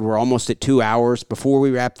episode. We're almost at 2 hours. Before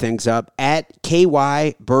we wrap things up, at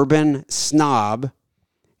KY Bourbon Snob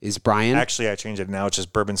is Brian. Actually, I changed it now. It's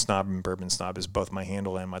just Bourbon Snob, and Bourbon Snob is both my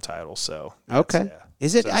handle and my title. So okay, yeah.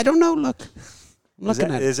 Is it? So, I don't know. Look, I'm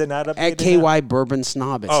looking at it. Is it not up at KY Bourbon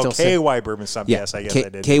Snob? It's still KY Bourbon Snob. Yeah. Yes, I guess I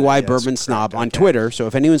did. KY Bourbon Snob on Twitter. So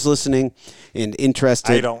if anyone's listening and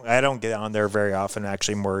interested, I don't get on there very often.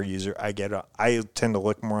 Actually, more user. I tend to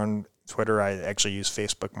look more on Twitter. I actually use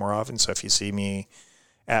Facebook more often. So if you see me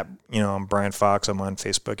I'm Brian Fox. I'm on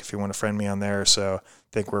Facebook if you want to friend me on there. So I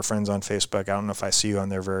think we're friends on Facebook. I don't know if I see you on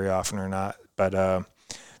there very often or not, but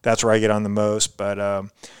that's where I get on the most. But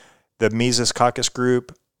the Mises Caucus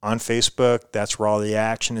group on Facebook, that's where all the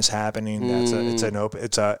action is happening. It's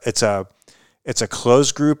a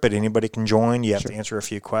closed group, but anybody can join. You have to answer a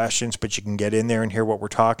few questions, but you can get in there and hear what we're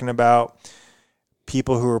talking about.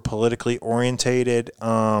 People who are politically orientated,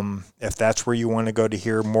 if that's where you want to go to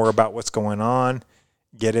hear more about what's going on,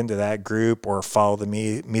 get into that group or follow the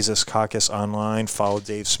Mises Caucus online, follow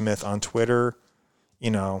Dave Smith on Twitter.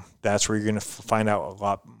 That's where you're going to find out a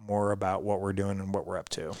lot more about what we're doing and what we're up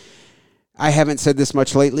to. I haven't said this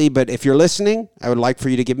much lately, but if you're listening, I would like for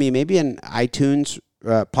you to give me maybe an iTunes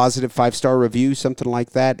positive 5-star review, something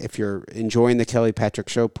like that. If you're enjoying the Kelly Patrick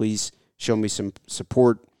Show, please show me some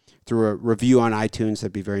support through a review on iTunes.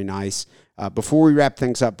 That'd be very nice. Before we wrap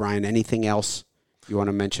things up, Brian, anything else you want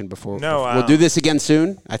to mention before? No. We'll do this again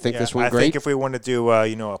soon. I think this went great. I think if we want to do,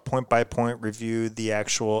 a point-by-point review, the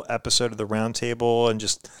actual episode of the Roundtable and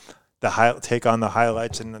just take on the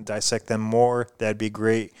highlights and dissect them more, that'd be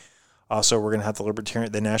great. Also, we're going to have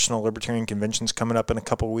the National Libertarian Convention's coming up in a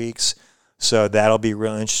couple weeks. So that'll be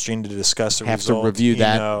real interesting to discuss the results. Have to review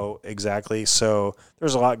that. Exactly. So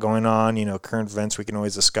there's a lot going on, current events we can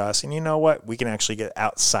always discuss. And you know what? We can actually get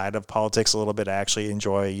outside of politics a little bit, actually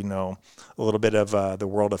enjoy, a little bit of the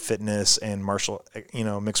world of fitness and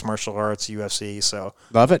mixed martial arts, UFC. So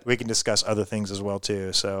love it. We can discuss other things as well,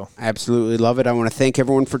 too. So absolutely love it. I want to thank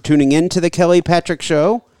everyone for tuning in to the Kelly Patrick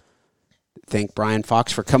Show. Thank Brian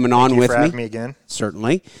Fox for coming on with me. Thank you for having me again.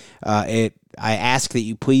 Certainly. I ask that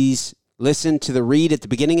you please listen to the read at the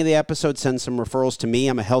beginning of the episode. Send some referrals to me.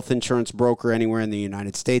 I'm a health insurance broker anywhere in the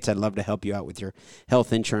United States. I'd love to help you out with your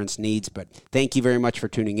health insurance needs. But thank you very much for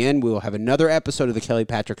tuning in. We will have another episode of the Kelly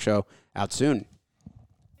Patrick Show out soon.